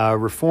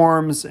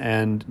reforms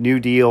and New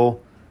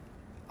Deal,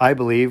 I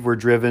believe, were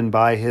driven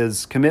by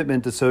his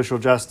commitment to social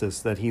justice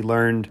that he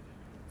learned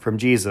from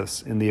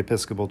Jesus in the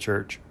Episcopal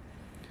Church.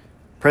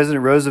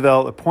 President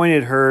Roosevelt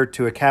appointed her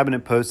to a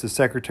cabinet post as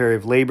Secretary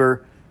of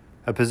Labor,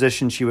 a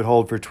position she would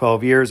hold for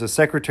 12 years. As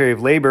Secretary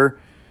of Labor,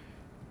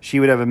 she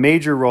would have a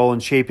major role in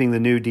shaping the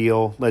New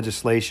Deal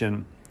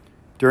legislation.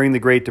 During the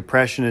Great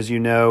Depression, as you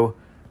know,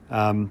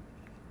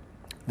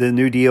 the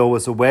New Deal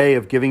was a way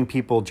of giving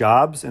people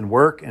jobs and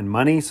work and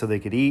money so they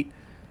could eat.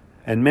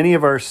 And many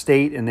of our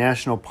state and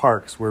national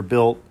parks were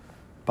built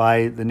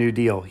by the New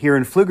Deal. Here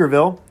in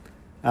Pflugerville,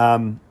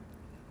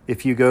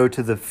 if you go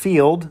to the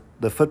field,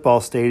 the football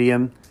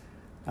stadium,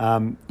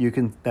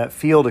 that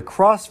field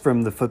across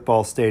from the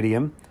football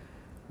stadium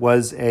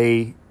was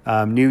a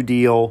New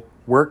Deal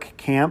work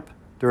camp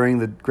during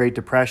the Great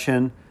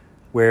Depression,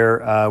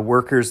 where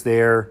workers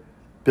there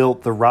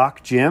built the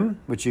Rock Gym,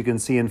 which you can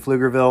see in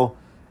Pflugerville,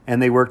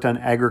 and they worked on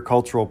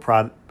agricultural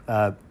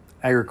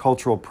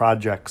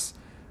projects.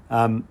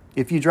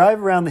 If you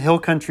drive around the hill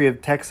country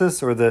of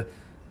Texas, or the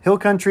hill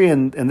country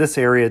in this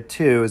area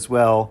too as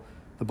well,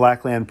 the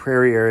Blackland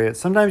Prairie area,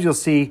 sometimes you'll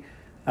see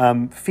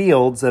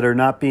fields that are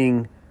not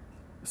being,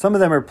 some of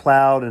them are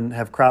plowed and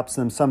have crops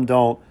in them, some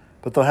don't,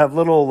 but they'll have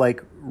little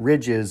like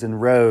ridges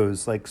and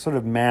rows, like sort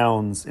of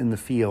mounds in the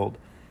field.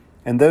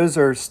 And those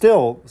are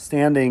still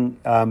standing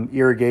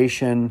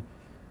irrigation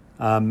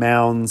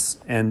mounds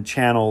and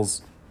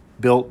channels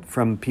built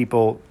from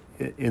people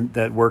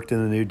that worked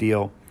in the New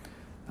Deal.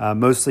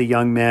 Mostly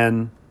young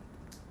men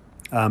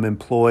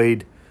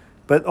employed,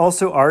 but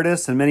also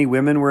artists, and many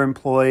women were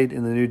employed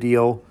in the New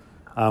Deal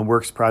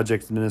Works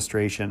Project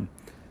Administration.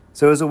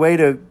 So it was a way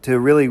to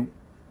really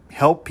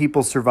help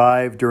people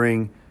survive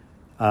during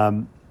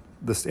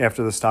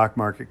after the stock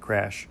market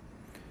crash.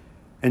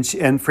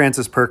 And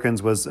Frances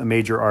Perkins was a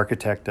major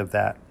architect of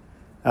that.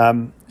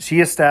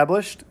 She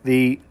established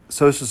the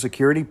Social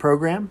Security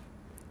program,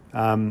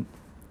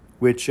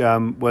 which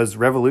was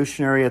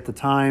revolutionary at the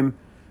time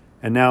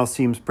and now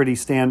seems pretty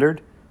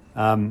standard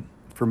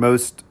for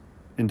most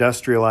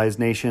industrialized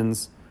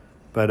nations,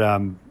 but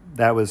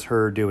that was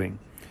her doing.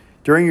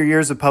 During her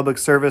years of public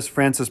service,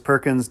 Frances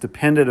Perkins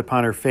depended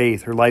upon her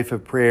faith, her life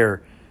of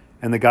prayer,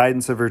 and the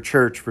guidance of her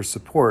church for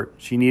support.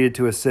 She needed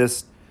to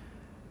assist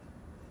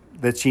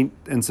the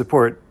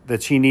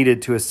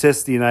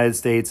United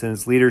States and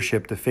its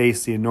leadership to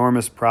face the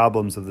enormous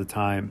problems of the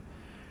time.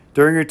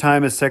 During her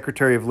time as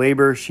Secretary of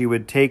Labor, she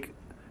would take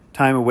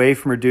time away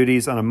from her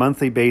duties on a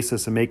monthly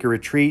basis and make a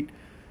retreat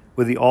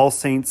with the All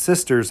Saints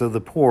Sisters of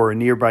the Poor in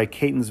nearby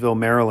Catonsville,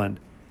 Maryland.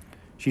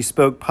 She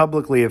spoke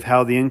publicly of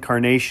how the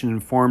Incarnation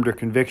informed her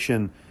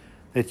conviction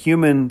that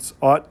humans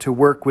ought to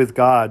work with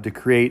God to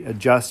create a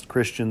just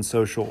Christian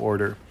social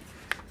order.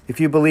 If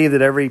you believe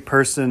that every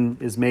person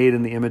is made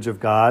in the image of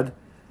God,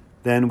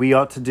 then we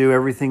ought to do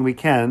everything we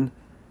can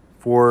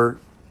for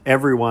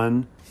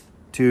everyone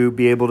to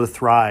be able to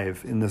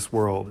thrive in this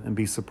world and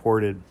be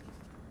supported.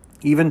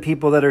 Even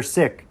people that are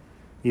sick,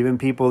 even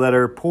people that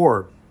are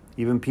poor,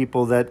 even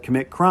people that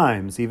commit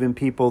crimes, even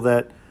people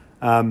that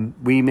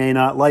we may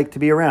not like to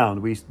be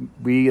around.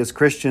 We as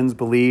Christians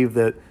believe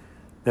that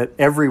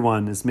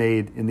everyone is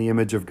made in the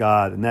image of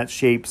God, and that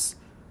shapes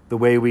the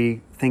way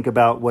we think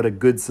about what a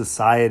good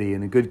society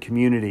and a good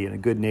community and a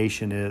good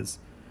nation is.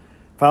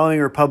 Following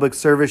her public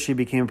service, she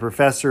became a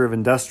professor of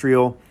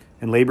industrial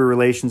and labor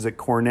relations at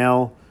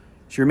Cornell.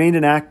 She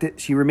remained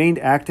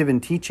active in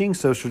teaching,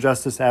 social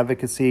justice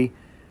advocacy,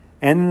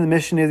 and in the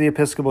mission of the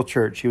Episcopal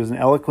Church. She was an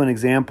eloquent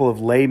example of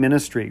lay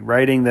ministry,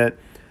 writing that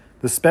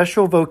the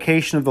special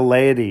vocation of the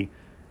laity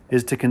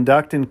is to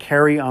conduct and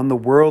carry on the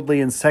worldly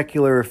and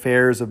secular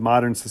affairs of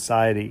modern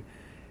society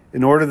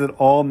in order that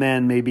all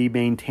men may be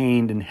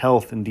maintained in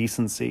health and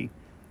decency.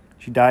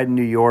 She died in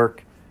New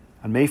York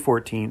on May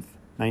 14th,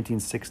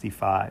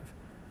 1965.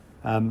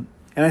 And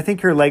I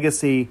think her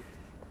legacy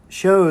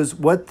shows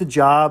what the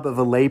job of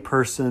a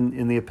layperson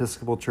in the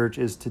Episcopal Church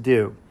is to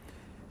do.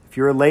 If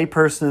you're a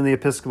layperson in the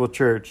Episcopal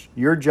Church,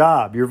 your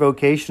job, your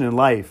vocation in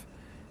life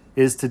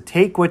is to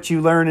take what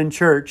you learn in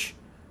church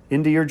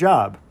into your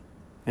job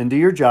and do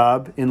your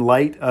job in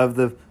light of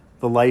the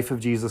life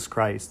of Jesus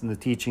Christ and the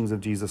teachings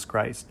of Jesus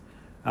Christ.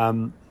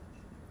 And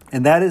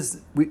that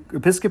is,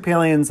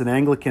 Episcopalians and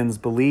Anglicans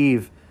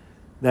believe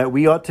that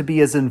we ought to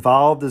be as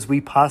involved as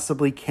we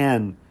possibly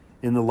can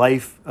in the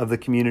life of the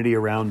community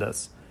around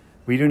us.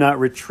 We do not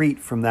retreat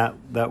from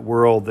that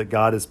world that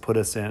God has put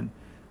us in.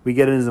 We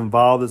get as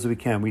involved as we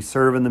can. We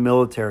serve in the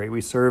military.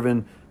 We serve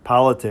in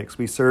politics.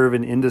 We serve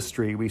in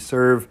industry. We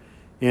serve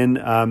in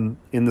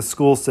the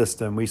school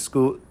system. We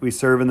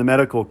serve in the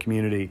medical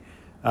community.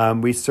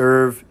 We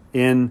serve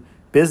in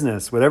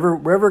business.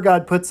 Wherever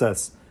God puts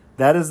us,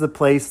 that is the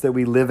place that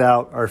we live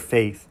out our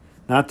faith.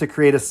 Not to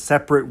create a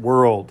separate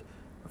world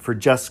for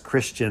just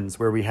Christians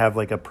where we have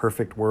like a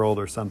perfect world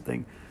or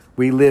something.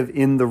 We live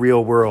in the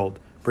real world,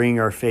 bringing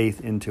our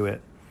faith into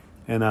it.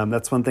 And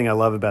that's one thing I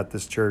love about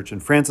this church.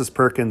 And Frances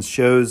Perkins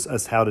shows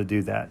us how to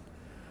do that.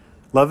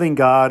 Loving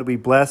God, we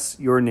bless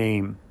your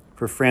name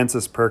for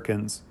Frances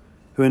Perkins,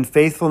 who in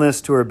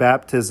faithfulness to her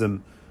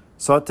baptism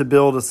sought to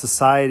build a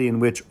society in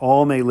which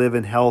all may live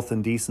in health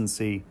and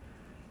decency.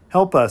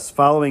 Help us,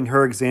 following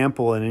her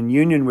example and in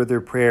union with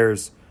her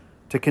prayers,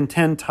 to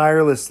contend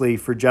tirelessly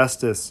for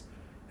justice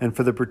and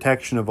for the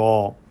protection of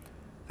all,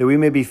 that we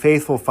may be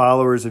faithful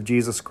followers of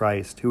Jesus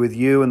Christ, who with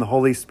you and the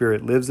Holy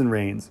Spirit lives and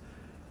reigns,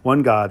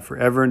 one God,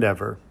 forever and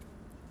ever.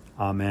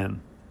 Amen.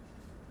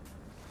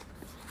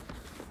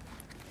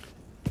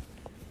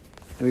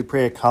 And we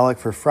pray a collect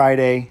for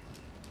Friday.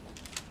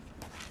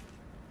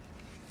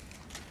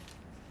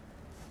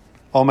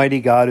 Almighty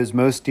God, whose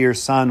most dear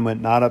Son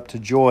went not up to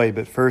joy,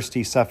 but first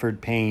he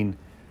suffered pain,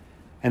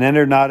 and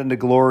entered not into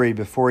glory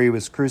before he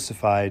was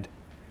crucified,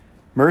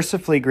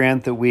 mercifully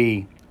grant that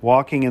we,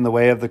 walking in the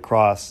way of the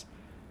cross,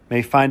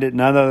 may find it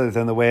none other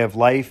than the way of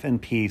life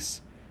and peace,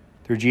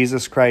 through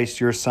Jesus Christ,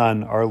 your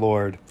Son, our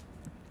Lord.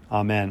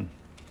 Amen.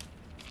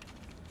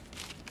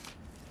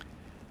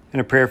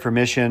 And a prayer for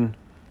mission.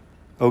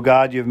 O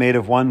God, you have made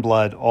of one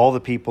blood all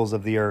the peoples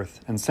of the earth,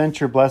 and sent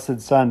your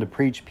blessed Son to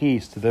preach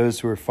peace to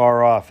those who are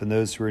far off and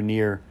those who are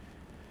near.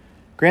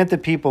 Grant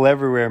that people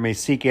everywhere may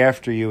seek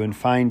after you and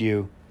find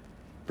you.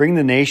 Bring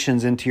the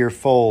nations into your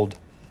fold.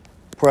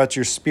 Pour out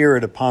your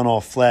Spirit upon all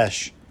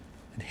flesh,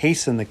 and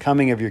hasten the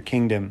coming of your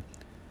kingdom.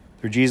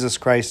 Through Jesus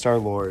Christ our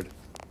Lord.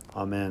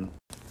 Amen.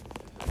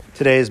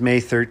 Today is May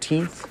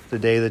 13th, the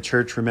day the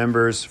church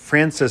remembers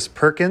Frances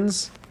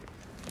Perkins.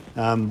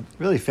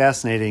 Really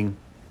fascinating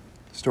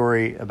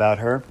story about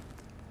her.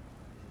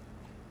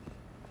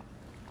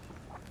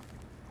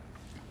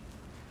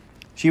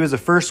 She was the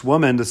first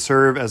woman to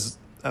serve as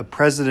a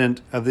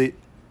president of the...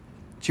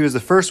 She was the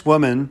first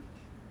woman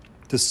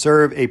to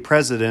serve a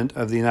president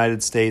of the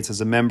United States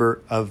as a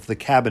member of the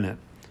cabinet,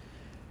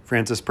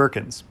 Frances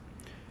Perkins.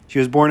 She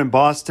was born in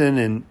Boston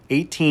in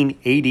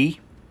 1880,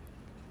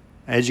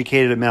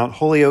 educated at Mount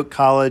Holyoke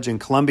College and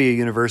Columbia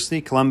University.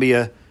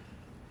 Columbia,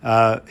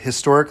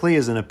 historically,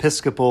 is an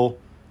Episcopal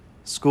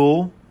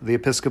school, the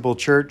Episcopal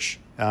Church.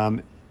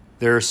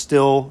 There is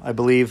still, I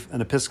believe,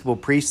 an Episcopal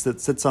priest that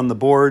sits on the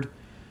board.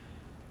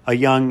 a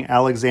young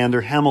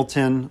Alexander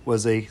Hamilton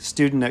was a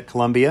student at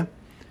Columbia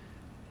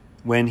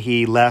when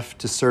he left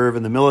to serve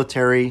in the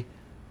military,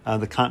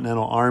 the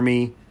Continental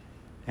Army,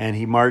 and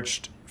he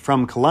marched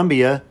from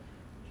Columbia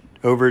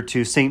over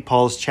to St.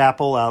 Paul's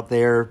Chapel out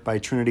there by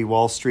Trinity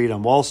Wall Street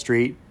on Wall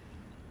Street.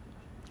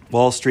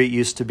 Wall Street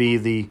used to be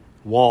the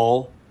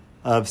wall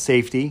of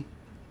safety,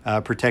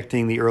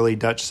 protecting the early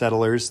Dutch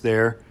settlers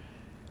there.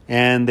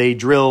 And they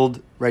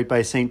drilled right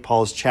by St.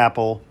 Paul's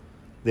Chapel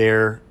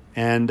there,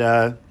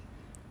 and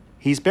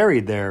he's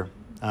buried there,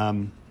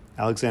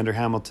 Alexander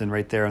Hamilton,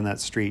 right there on that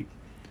street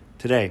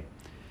today.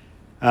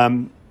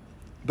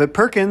 But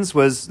Perkins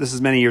was, this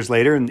is many years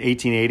later, in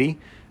 1880,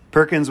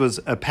 Perkins was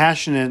a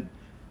passionate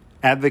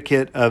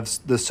advocate of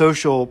the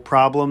social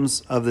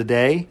problems of the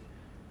day,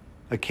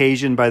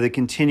 occasioned by the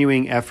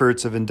continuing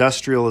efforts of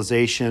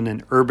industrialization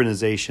and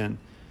urbanization.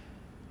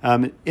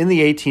 In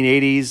the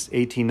 1880s,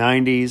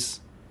 1890s,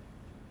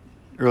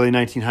 early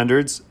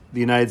 1900s, the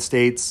United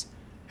States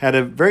had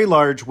a very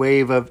large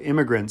wave of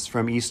immigrants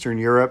from Eastern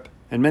Europe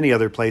and many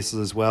other places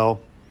as well.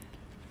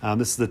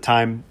 This is the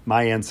time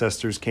my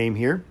ancestors came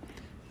here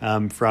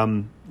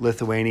from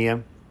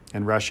Lithuania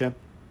and Russia.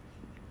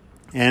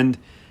 And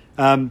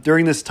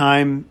during this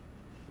time,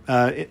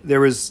 there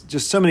was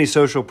just so many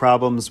social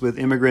problems with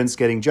immigrants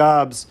getting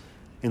jobs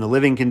and the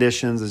living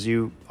conditions, as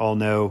you all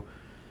know,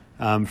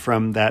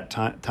 from that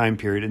time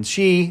period. And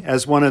she,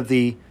 as one of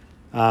the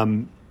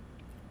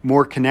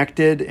more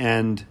connected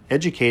and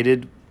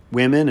educated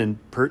women and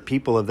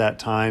people of that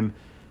time,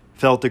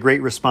 felt a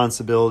great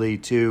responsibility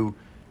to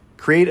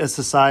create a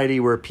society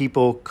where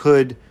people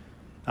could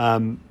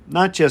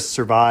not just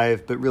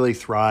survive, but really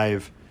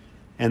thrive.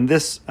 And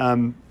this,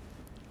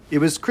 it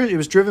was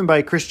driven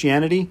by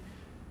Christianity.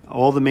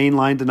 All the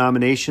mainline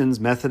denominations,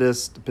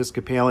 Methodists,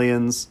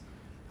 Episcopalians,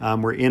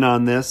 were in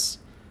on this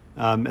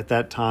at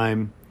that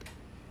time.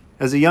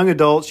 As a young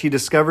adult, she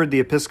discovered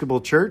the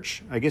Episcopal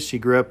Church. I guess she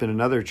grew up in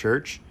another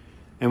church,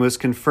 and was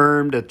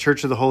confirmed at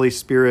Church of the Holy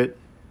Spirit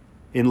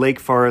in Lake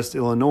Forest,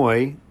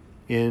 Illinois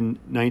in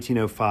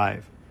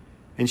 1905.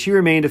 And she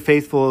remained a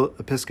faithful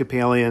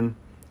Episcopalian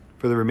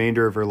for the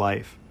remainder of her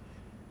life.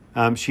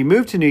 She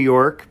moved to New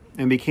York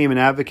and became an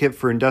advocate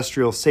for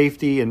industrial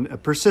safety and a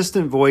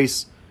persistent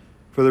voice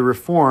for the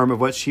reform of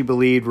what she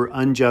believed were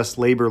unjust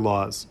labor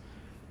laws.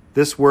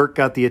 This work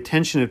got the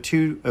attention of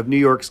two of New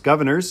York's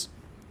governors,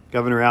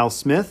 Governor Al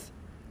Smith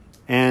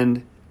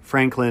and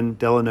Franklin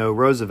Delano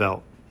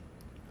Roosevelt,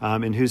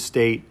 in whose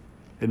state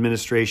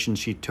administration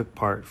she took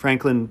part.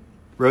 Franklin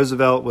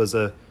Roosevelt was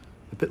a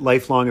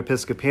lifelong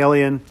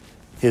Episcopalian.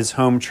 His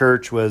home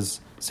church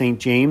was St.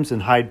 James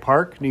in Hyde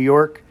Park, New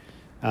York,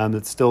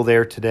 that's still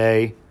there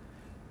today.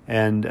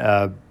 And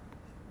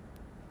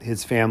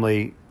his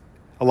family,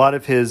 a lot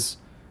of his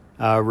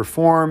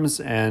reforms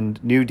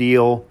and New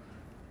Deal,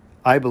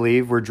 I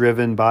believe, were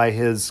driven by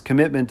his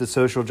commitment to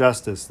social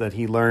justice that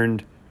he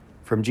learned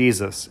from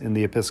Jesus in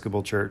the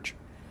Episcopal Church.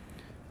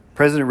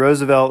 President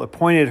Roosevelt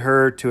appointed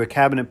her to a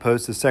cabinet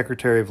post as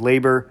Secretary of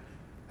Labor,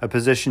 a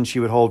position she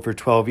would hold for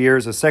 12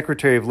 years. As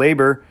Secretary of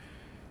Labor,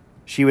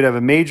 she would have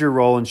a major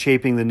role in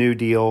shaping the New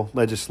Deal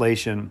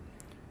legislation.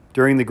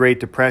 During the Great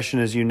Depression,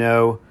 as you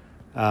know,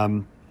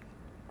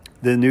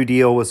 the New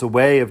Deal was a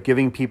way of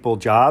giving people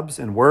jobs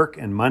and work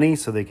and money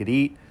so they could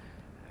eat.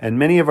 And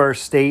many of our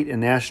state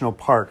and national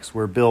parks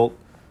were built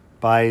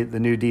by the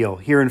New Deal.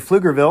 Here in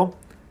Pflugerville,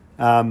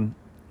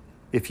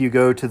 if you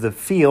go to the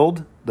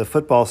field, the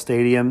football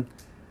stadium,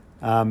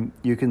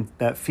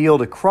 that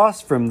field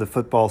across from the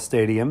football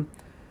stadium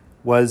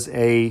was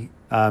a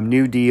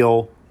New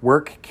Deal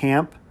work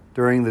camp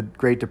during the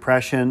Great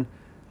Depression,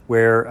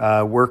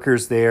 where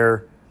workers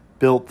there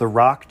built the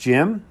Rock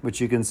Gym,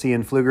 which you can see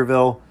in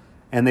Pflugerville,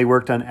 and they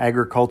worked on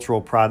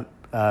agricultural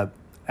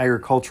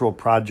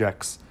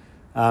projects.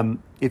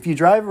 If you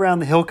drive around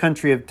the hill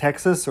country of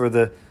Texas, or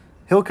the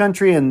hill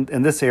country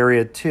and this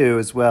area too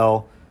as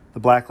well, the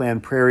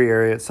Blackland Prairie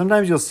area,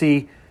 sometimes you'll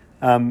see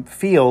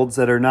fields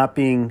that are not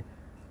being,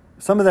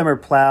 some of them are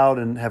plowed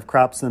and have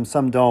crops in them,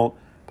 some don't,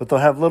 but they'll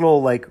have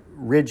little like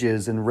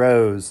ridges and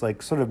rows,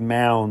 like sort of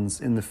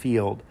mounds in the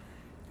field.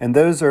 And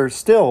those are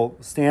still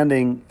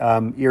standing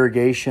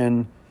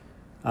irrigation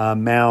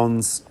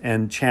mounds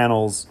and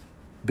channels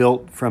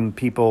built from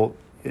people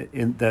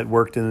that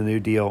worked in the New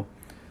Deal.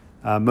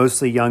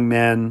 Mostly young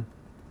men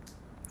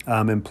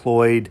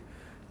employed,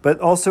 but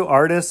also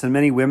artists, and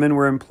many women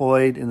were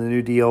employed in the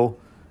New Deal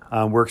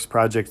Works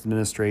Project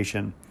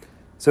Administration.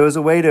 So it was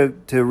a way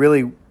to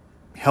really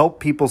help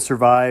people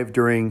survive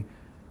during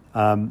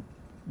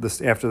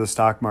after the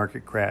stock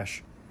market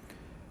crash.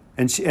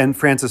 And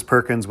Frances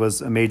Perkins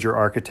was a major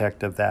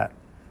architect of that.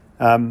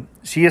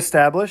 She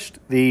established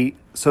the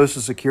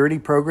Social Security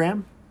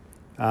program,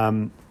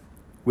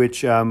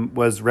 which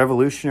was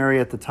revolutionary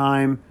at the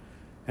time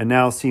and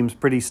now seems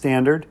pretty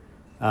standard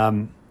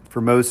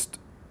for most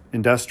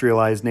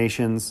industrialized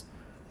nations,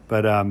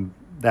 but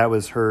that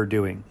was her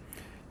doing.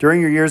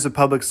 During her years of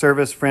public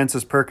service,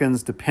 Frances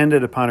Perkins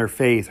depended upon her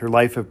faith, her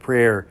life of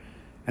prayer,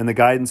 and the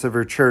guidance of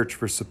her church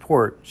for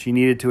support. She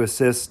needed to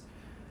assist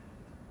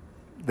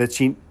that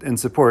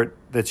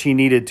she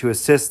needed to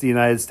assist the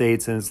United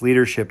States and its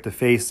leadership to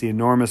face the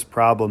enormous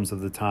problems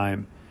of the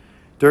time.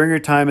 During her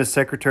time as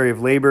Secretary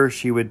of Labor,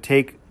 she would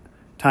take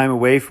time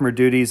away from her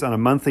duties on a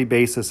monthly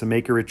basis and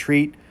make a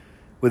retreat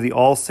with the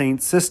All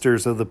Saints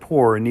Sisters of the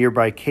Poor in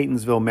nearby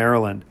Catonsville,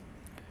 Maryland.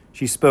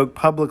 She spoke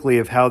publicly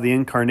of how the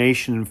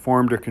Incarnation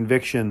informed her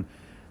conviction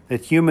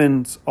that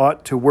humans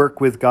ought to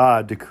work with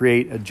God to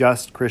create a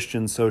just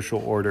Christian social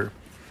order.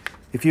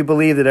 If you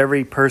believe that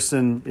every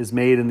person is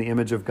made in the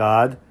image of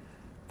God,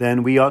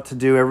 then we ought to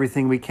do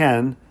everything we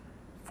can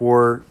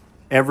for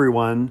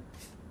everyone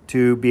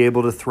to be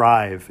able to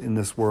thrive in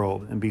this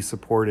world and be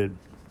supported.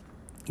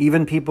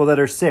 Even people that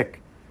are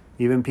sick,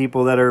 even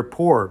people that are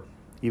poor,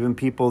 even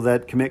people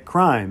that commit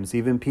crimes,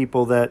 even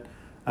people that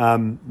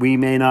we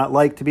may not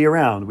like to be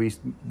around.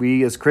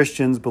 We as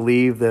Christians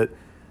believe that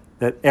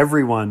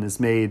everyone is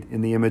made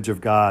in the image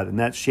of God, and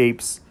that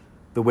shapes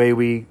the way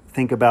we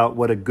think about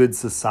what a good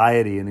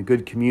society and a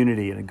good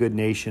community and a good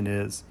nation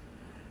is.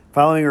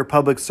 Following her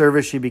public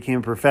service, she became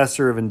a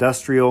professor of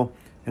industrial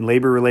and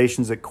labor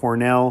relations at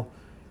Cornell.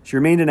 She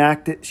remained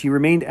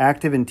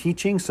active in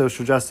teaching,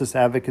 social justice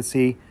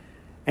advocacy,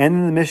 and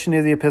in the mission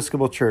of the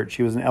Episcopal Church.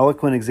 She was an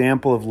eloquent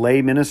example of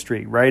lay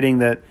ministry, writing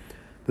that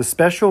the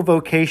special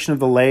vocation of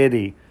the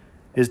laity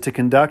is to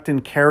conduct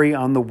and carry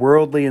on the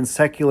worldly and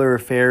secular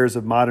affairs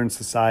of modern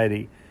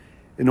society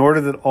in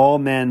order that all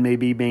men may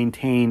be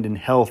maintained in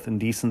health and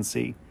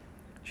decency.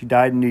 She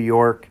died in New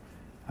York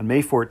on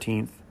May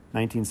 14th,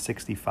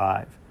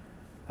 1965.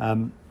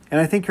 And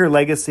I think her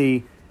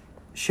legacy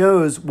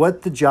shows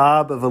what the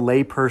job of a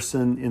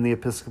layperson in the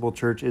Episcopal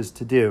Church is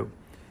to do.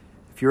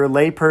 If you're a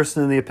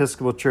layperson in the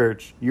Episcopal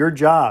Church, your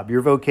job,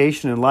 your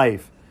vocation in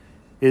life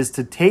is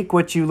to take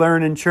what you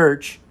learn in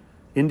church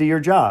into your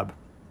job,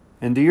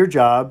 and do your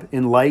job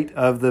in light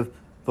of the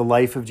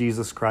life of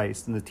Jesus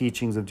Christ and the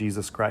teachings of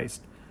Jesus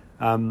Christ.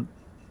 And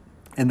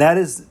that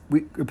is,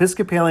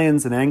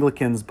 Episcopalians and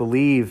Anglicans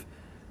believe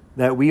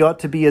that we ought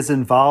to be as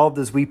involved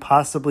as we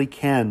possibly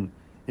can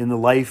in the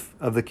life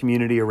of the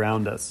community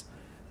around us.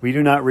 We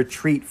do not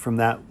retreat from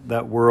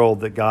that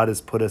world that God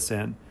has put us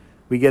in.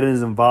 We get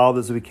as involved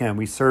as we can.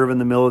 We serve in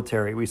the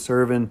military. We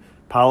serve in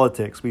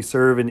politics. We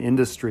serve in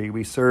industry.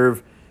 We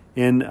serve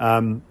in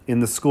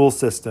the school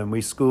system.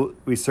 We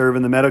serve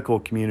in the medical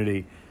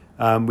community.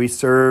 We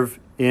serve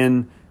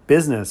in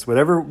business.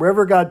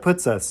 Wherever God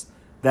puts us,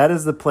 that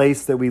is the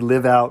place that we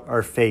live out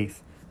our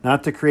faith.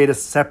 Not to create a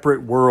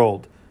separate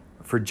world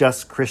for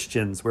just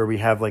Christians where we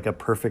have like a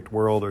perfect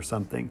world or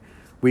something.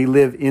 We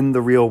live in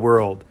the real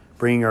world,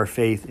 bringing our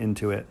faith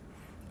into it.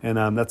 And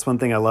that's one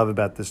thing I love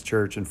about this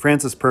church. And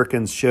Frances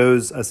Perkins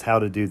shows us how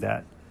to do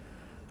that.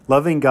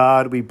 Loving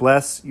God, we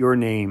bless your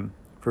name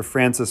for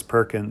Frances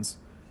Perkins,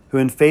 who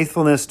in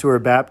faithfulness to her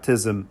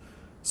baptism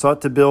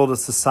sought to build a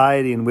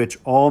society in which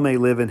all may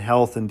live in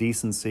health and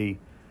decency.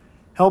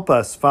 Help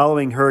us,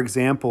 following her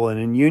example and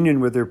in union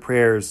with her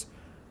prayers,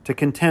 to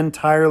contend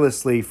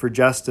tirelessly for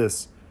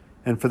justice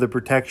and for the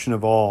protection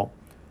of all,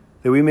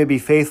 that we may be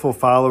faithful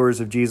followers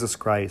of Jesus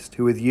Christ,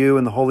 who with you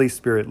and the Holy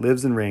Spirit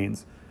lives and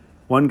reigns,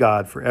 one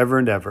God, forever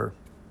and ever.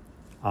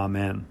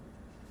 Amen.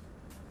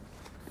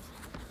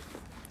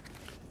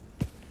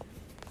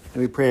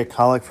 And we pray a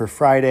collect for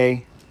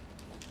Friday.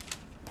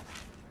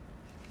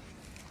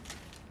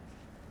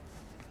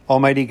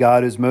 Almighty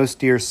God, whose most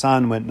dear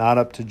Son went not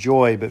up to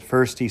joy, but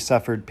first he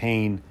suffered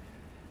pain,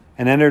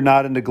 and entered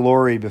not into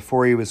glory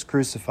before he was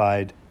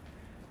crucified,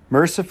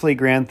 mercifully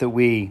grant that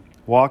we,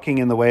 walking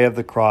in the way of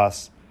the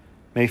cross,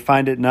 may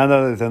find it none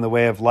other than the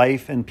way of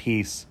life and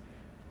peace,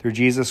 through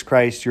Jesus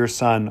Christ, your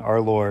Son,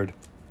 our Lord.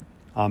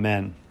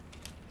 Amen.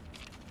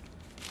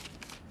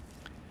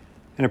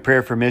 And a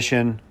prayer for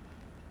mission.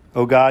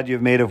 O God, you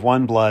have made of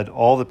one blood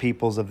all the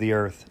peoples of the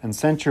earth, and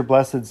sent your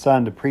blessed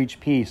Son to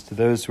preach peace to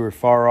those who are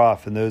far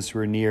off and those who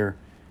are near.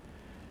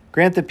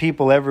 Grant that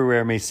people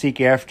everywhere may seek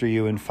after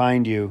you and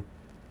find you.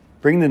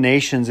 Bring the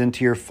nations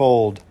into your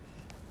fold.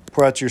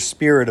 Pour out your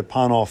Spirit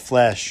upon all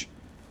flesh,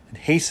 and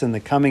hasten the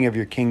coming of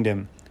your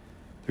kingdom.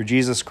 Through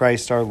Jesus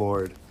Christ our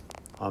Lord.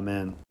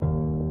 Amen.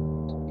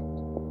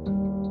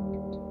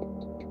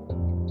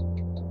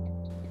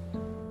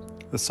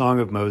 The Song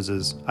of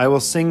Moses. I will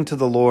sing to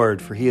the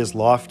Lord, for he is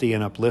lofty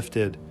and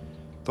uplifted.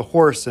 The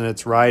horse and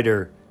its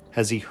rider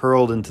has he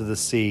hurled into the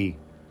sea.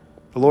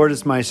 The Lord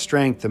is my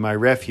strength and my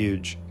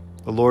refuge.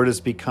 The Lord has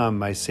become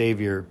my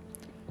Savior.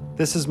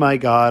 This is my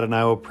God, and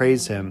I will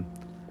praise him,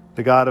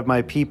 the God of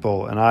my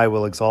people, and I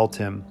will exalt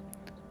him.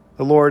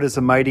 The Lord is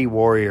a mighty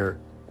warrior.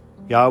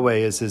 Yahweh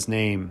is his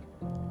name.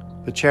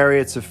 The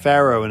chariots of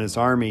Pharaoh and his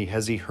army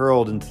has he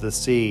hurled into the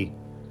sea.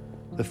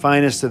 The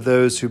finest of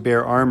those who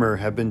bear armor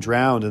have been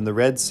drowned in the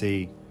Red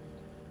Sea.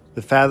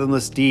 The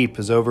fathomless deep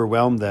has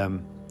overwhelmed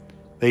them.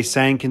 They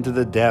sank into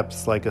the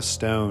depths like a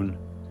stone.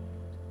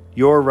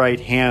 Your right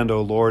hand,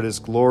 O Lord, is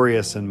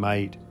glorious in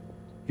might.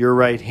 Your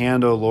right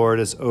hand, O Lord,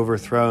 has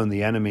overthrown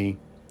the enemy.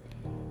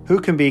 Who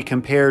can be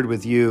compared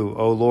with you,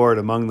 O Lord,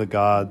 among the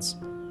gods?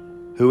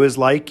 Who is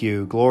like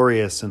you,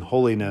 glorious in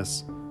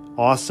holiness,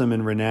 awesome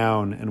in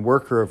renown, and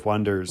worker of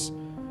wonders?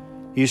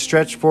 You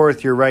stretched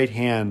forth your right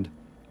hand,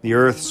 the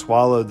earth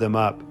swallowed them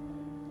up.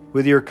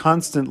 With your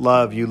constant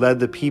love you led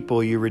the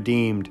people you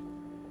redeemed.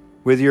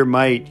 With your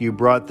might you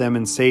brought them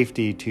in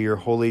safety to your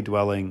holy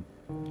dwelling.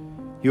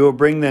 You will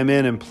bring them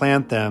in and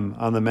plant them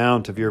on the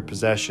mount of your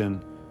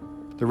possession,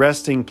 the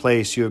resting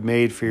place you have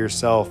made for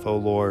yourself, O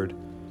Lord,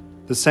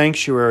 the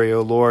sanctuary,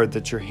 O Lord,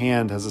 that your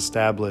hand has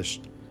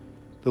established.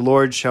 The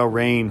Lord shall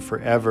reign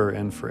forever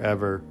and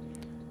forever.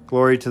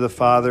 Glory to the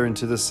Father, and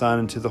to the Son,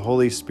 and to the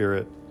Holy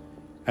Spirit,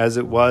 as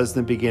it was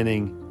in the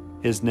beginning,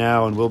 is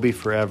now, and will be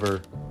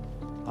forever.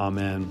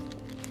 Amen.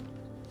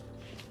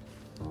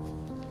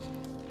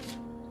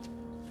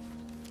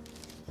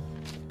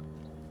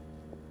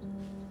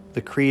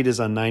 The Creed is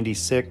on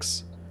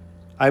 96.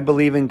 I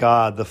believe in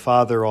God, the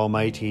Father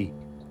Almighty,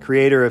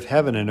 creator of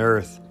heaven and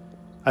earth.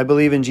 I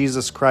believe in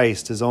Jesus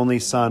Christ, his only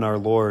Son, our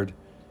Lord.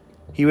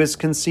 He was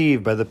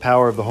conceived by the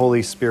power of the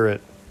Holy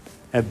Spirit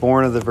and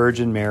born of the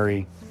Virgin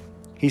Mary.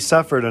 He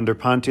suffered under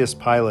Pontius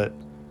Pilate,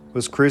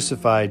 was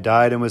crucified,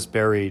 died, and was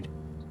buried.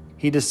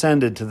 He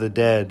descended to the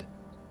dead.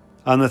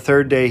 On the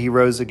third day he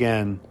rose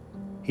again.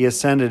 He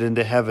ascended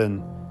into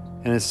heaven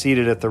and is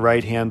seated at the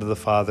right hand of the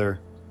Father.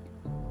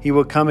 He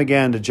will come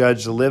again to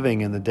judge the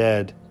living and the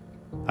dead.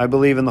 I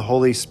believe in the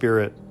Holy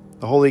Spirit,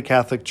 the Holy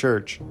Catholic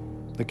Church,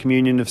 the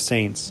communion of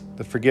saints,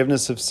 the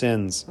forgiveness of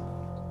sins,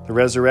 the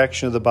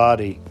resurrection of the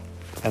body,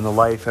 and the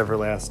life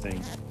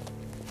everlasting.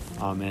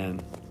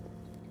 Amen.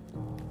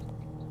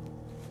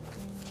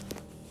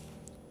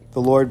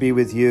 The Lord be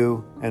with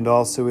you, and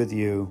also with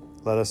you.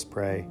 Let us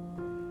pray.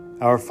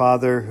 Our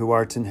Father, who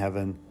art in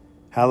heaven,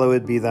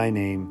 hallowed be thy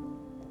name.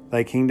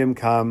 Thy kingdom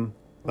come,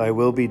 thy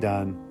will be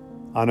done,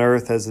 on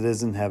earth as it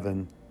is in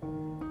heaven.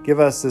 Give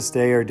us this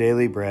day our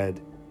daily bread,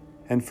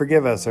 and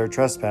forgive us our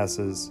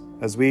trespasses,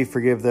 as we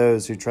forgive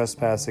those who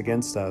trespass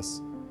against us.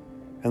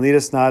 And lead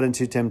us not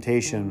into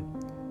temptation,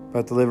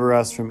 but deliver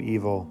us from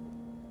evil.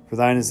 For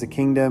thine is the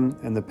kingdom,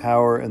 and the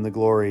power, and the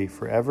glory,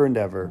 forever and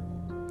ever.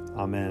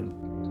 Amen.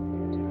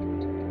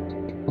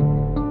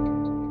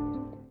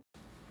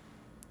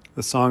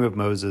 The Song of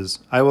Moses.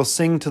 I will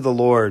sing to the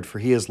Lord, for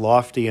he is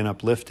lofty and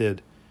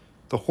uplifted.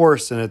 The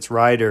horse and its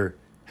rider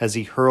has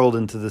he hurled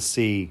into the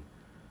sea.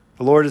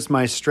 The Lord is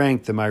my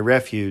strength and my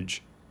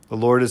refuge. The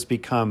Lord has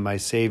become my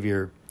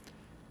Savior.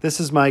 This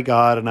is my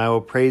God, and I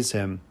will praise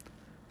him,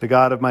 the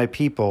God of my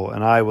people,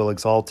 and I will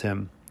exalt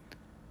him.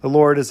 The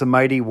Lord is a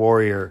mighty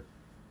warrior.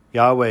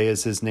 Yahweh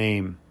is his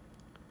name.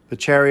 The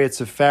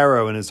chariots of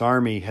Pharaoh and his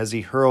army has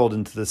he hurled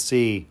into the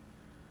sea.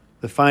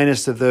 The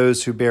finest of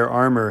those who bear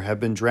armor have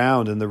been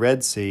drowned in the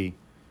Red Sea.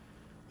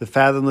 The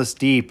fathomless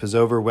deep has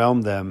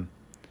overwhelmed them.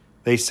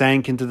 They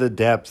sank into the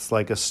depths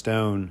like a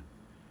stone.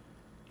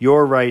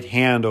 Your right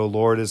hand, O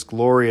Lord, is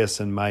glorious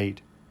in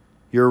might.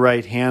 Your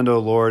right hand, O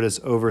Lord, has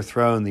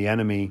overthrown the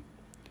enemy.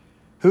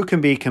 Who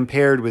can be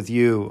compared with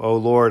you, O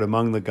Lord,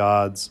 among the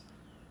gods?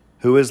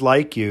 Who is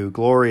like you,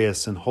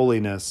 glorious in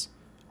holiness,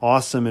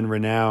 awesome in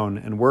renown,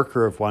 and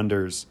worker of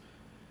wonders?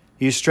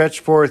 You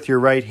stretched forth your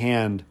right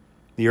hand,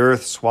 the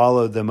earth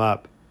swallowed them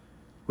up.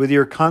 With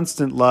your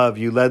constant love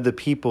you led the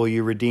people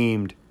you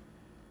redeemed.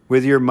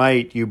 With your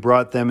might you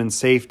brought them in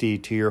safety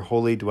to your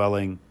holy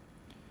dwelling.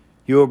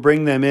 You will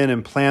bring them in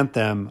and plant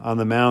them on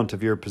the mount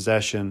of your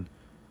possession,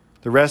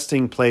 the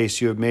resting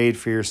place you have made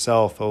for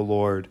yourself, O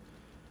Lord,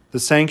 the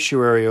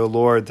sanctuary, O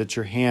Lord, that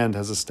your hand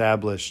has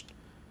established.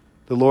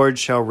 The Lord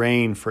shall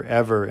reign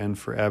forever and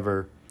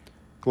forever.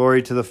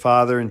 Glory to the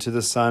Father, and to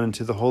the Son, and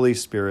to the Holy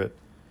Spirit,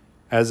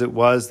 as it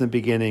was in the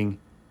beginning,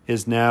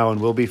 is now, and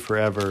will be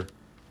forever.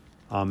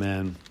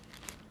 Amen.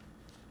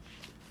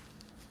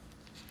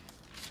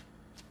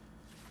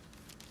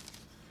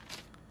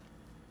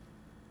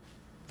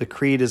 The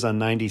Creed is on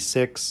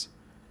 96.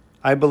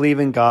 I believe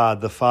in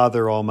God, the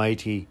Father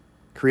Almighty,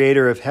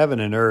 creator of heaven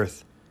and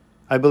earth.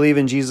 I believe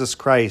in Jesus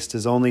Christ,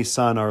 his only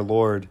Son, our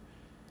Lord.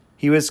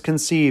 He was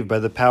conceived by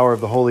the power of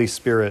the Holy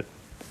Spirit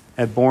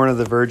and born of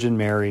the Virgin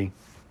Mary.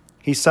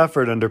 He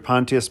suffered under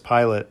Pontius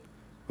Pilate,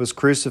 was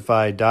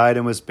crucified, died,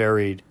 and was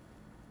buried.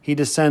 He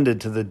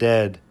descended to the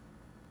dead.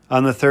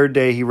 On the third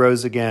day he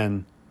rose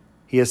again.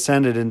 He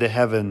ascended into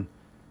heaven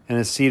and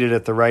is seated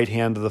at the right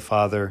hand of the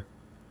Father.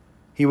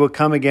 He will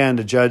come again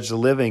to judge the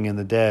living and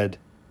the dead.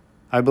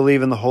 I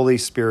believe in the Holy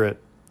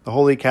Spirit, the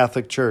Holy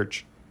Catholic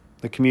Church,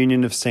 the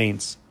communion of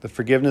saints, the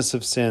forgiveness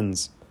of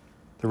sins,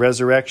 the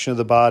resurrection of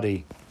the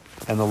body,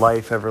 and the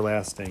life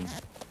everlasting.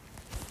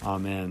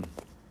 Amen.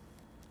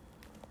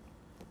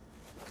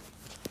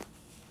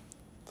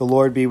 The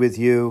Lord be with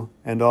you,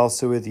 and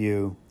also with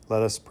you.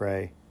 Let us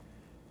pray.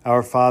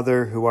 Our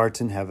Father, who art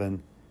in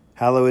heaven,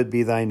 hallowed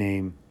be thy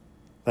name.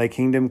 Thy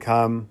kingdom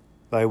come,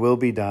 thy will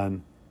be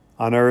done,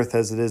 on earth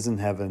as it is in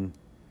heaven.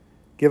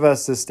 Give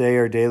us this day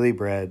our daily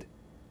bread,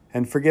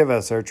 and forgive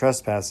us our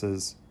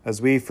trespasses,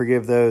 as we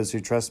forgive those who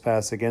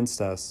trespass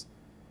against us.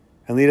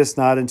 And lead us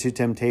not into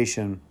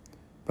temptation,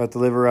 but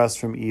deliver us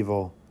from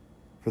evil.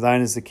 For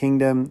thine is the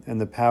kingdom, and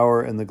the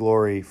power, and the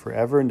glory,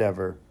 forever and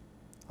ever.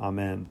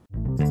 Amen.